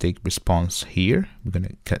let's take response here. We're going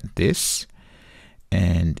to cut this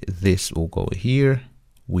and this will go here.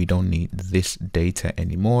 We don't need this data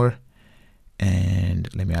anymore. And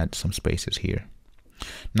let me add some spaces here.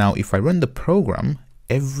 Now, if I run the program,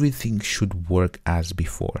 everything should work as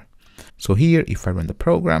before. So here, if I run the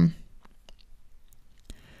program,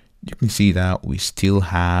 you can see that we still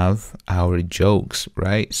have our jokes,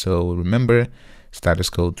 right? So remember,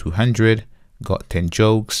 status code 200, got 10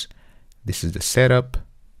 jokes. This is the setup.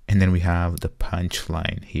 And then we have the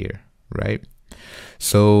punchline here, right?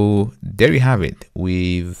 So there you have it.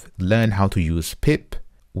 We've learned how to use pip.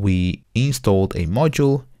 We installed a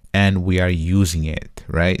module and we are using it,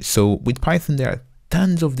 right? So with Python, there are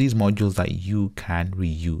tons of these modules that you can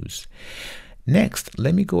reuse. Next,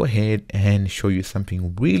 let me go ahead and show you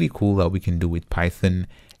something really cool that we can do with Python.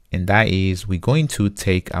 And that is we're going to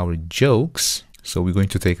take our jokes. So we're going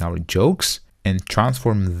to take our jokes and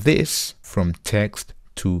transform this from text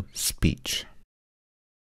to speech.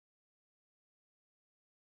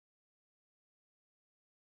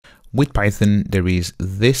 With Python, there is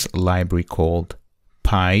this library called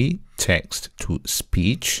PyText to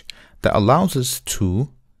speech that allows us to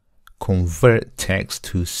convert text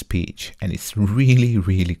to speech, and it's really,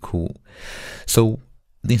 really cool. So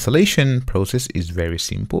the installation process is very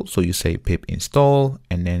simple. So you say pip install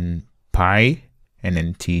and then py and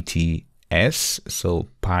then TTS, so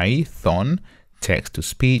Python text to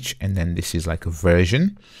speech, and then this is like a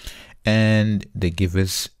version, and they give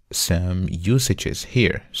us some usages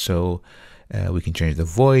here. So we can change the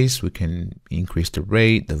voice, we can increase the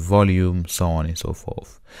rate, the volume, so on and so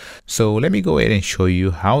forth. So let me go ahead and show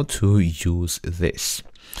you how to use this.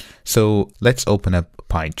 So let's open up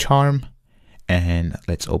Pycharm and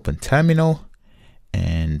let's open terminal,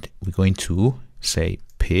 and we're going to say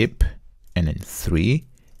pip and then 3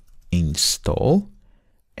 install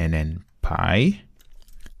and then py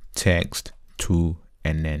text to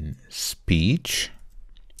and then speech,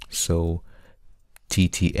 so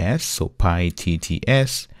TTS, so py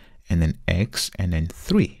TTS, and then X and then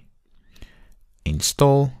 3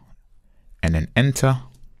 install and then enter.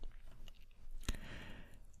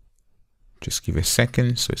 Just give it a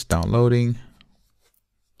second, so it's downloading.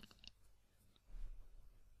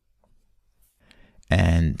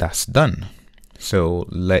 And that's done. So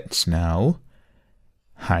let's now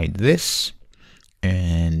hide this,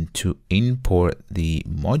 and to import the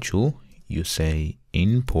module you say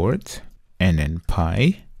import and then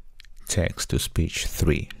py text to speech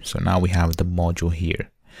 3. So now we have the module here.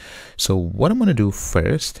 So what I'm going to do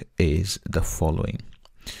first is the following.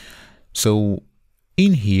 So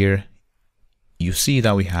in here you see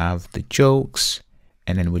that we have the jokes,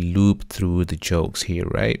 and then we loop through the jokes here,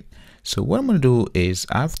 right? So what I'm going to do is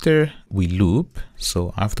after we loop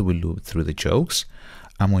through the jokes,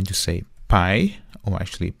 I'm going to say py, or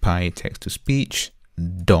actually py text to speech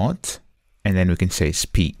dot, and then we can say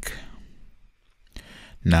speak.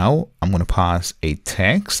 Now I'm going to pass a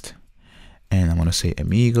text, and I'm going to say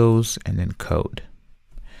amigos and then code.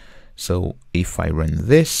 So if I run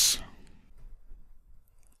this,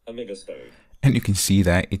 Amigoscode, and you can see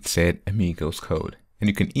that it said Amigoscode. And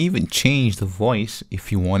you can even change the voice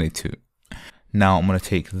if you wanted to. Now I'm going to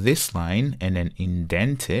take this line and then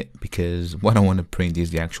indent it, because what I want to print is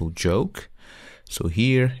the actual joke. So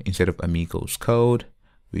here, instead of Amigoscode,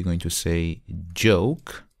 we're going to say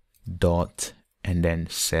joke dot and then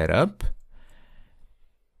setup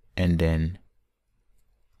and then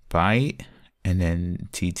py and then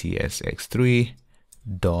TTSX3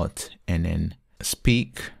 dot and then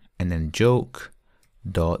speak and then joke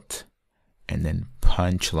dot and then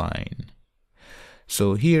punchline.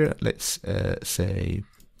 So here, let's say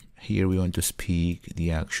here we want to speak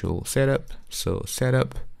the actual setup. So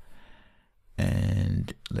setup,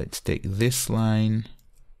 and let's take this line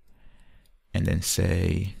and then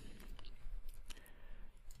say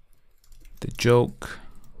the joke,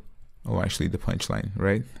 or actually the punchline,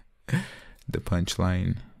 right? The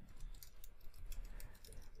punchline.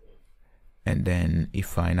 And then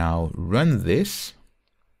if I now run this,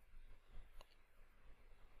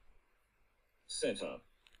 setup.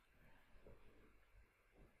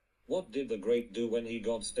 What did the grape do when he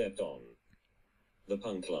got stepped on? The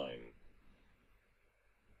punchline.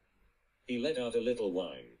 He let out a little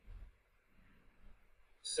whine.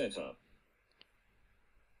 Setup.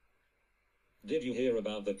 Did you hear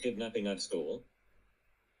about the kidnapping at school?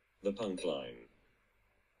 The punchline.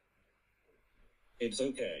 It's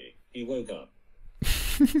okay, he woke up.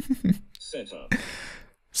 Setup.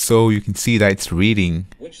 So you can see that it's reading.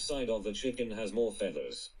 Which side of the chicken has more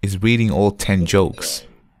feathers? It's reading all 10 jokes.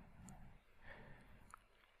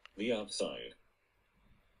 The outside.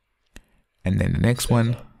 And then the next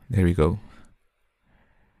one, there we go.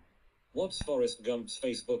 What's Forrest Gump's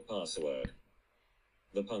Facebook password?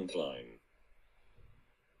 The punchline.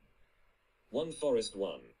 One Forrest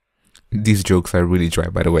one. These jokes are really dry,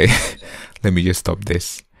 by the way. Let me just stop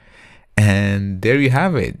this. And there you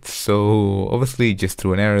have it. So obviously just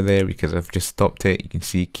threw an error there because I've just stopped it. You can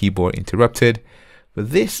see keyboard interrupted.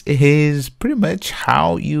 But this is pretty much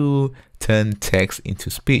how you turn text into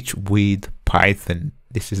speech with Python.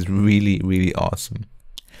 This is really, really awesome.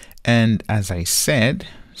 And as I said,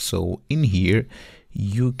 so in here,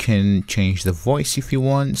 you can change the voice if you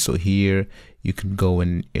want. So here you can go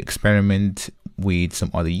and experiment with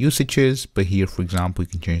some other usages. But here, for example, you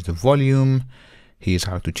can change the volume. Here's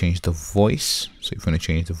how to change the voice. So if you want to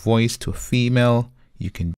change the voice to a female,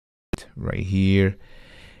 you can do it right here.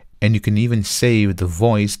 And you can even save the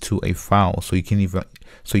voice to a file. So you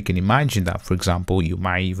can imagine that, for example, you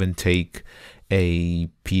might even take a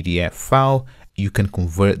PDF file. You can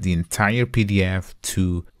convert the entire PDF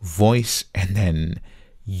to voice, and then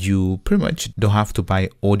you pretty much don't have to buy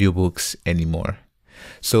audiobooks anymore.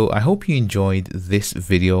 So I hope you enjoyed this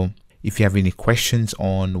video. If you have any questions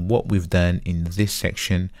on what we've done in this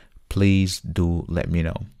section, please do let me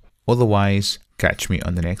know. Otherwise, catch me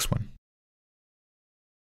on the next one.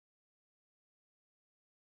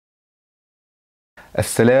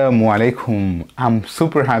 Assalamu alaikum. I'm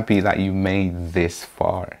super happy that you made this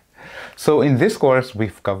far. So in this course,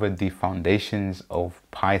 we've covered the foundations of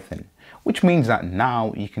Python, which means that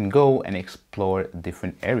now you can go and explore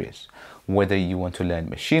different areas, whether you want to learn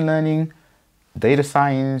machine learning, data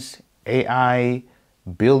science, AI,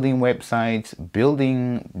 building websites,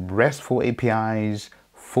 building RESTful APIs,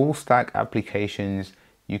 full stack applications.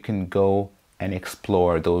 You can go and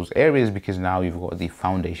explore those areas because now you've got the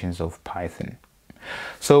foundations of Python.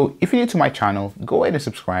 So if you're new to my channel, go ahead and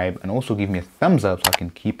subscribe and also give me a thumbs up so I can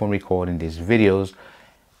keep on recording these videos,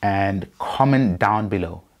 and comment down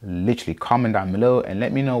below. Literally comment down below and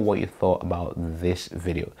let me know what you thought about this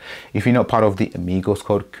video. If you're not part of the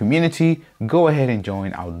Amigoscode community, go ahead and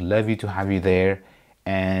join. I would love to have you there.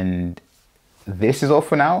 And this is all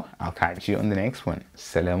for now. I'll catch you on the next one.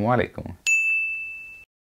 Assalamu alaikum.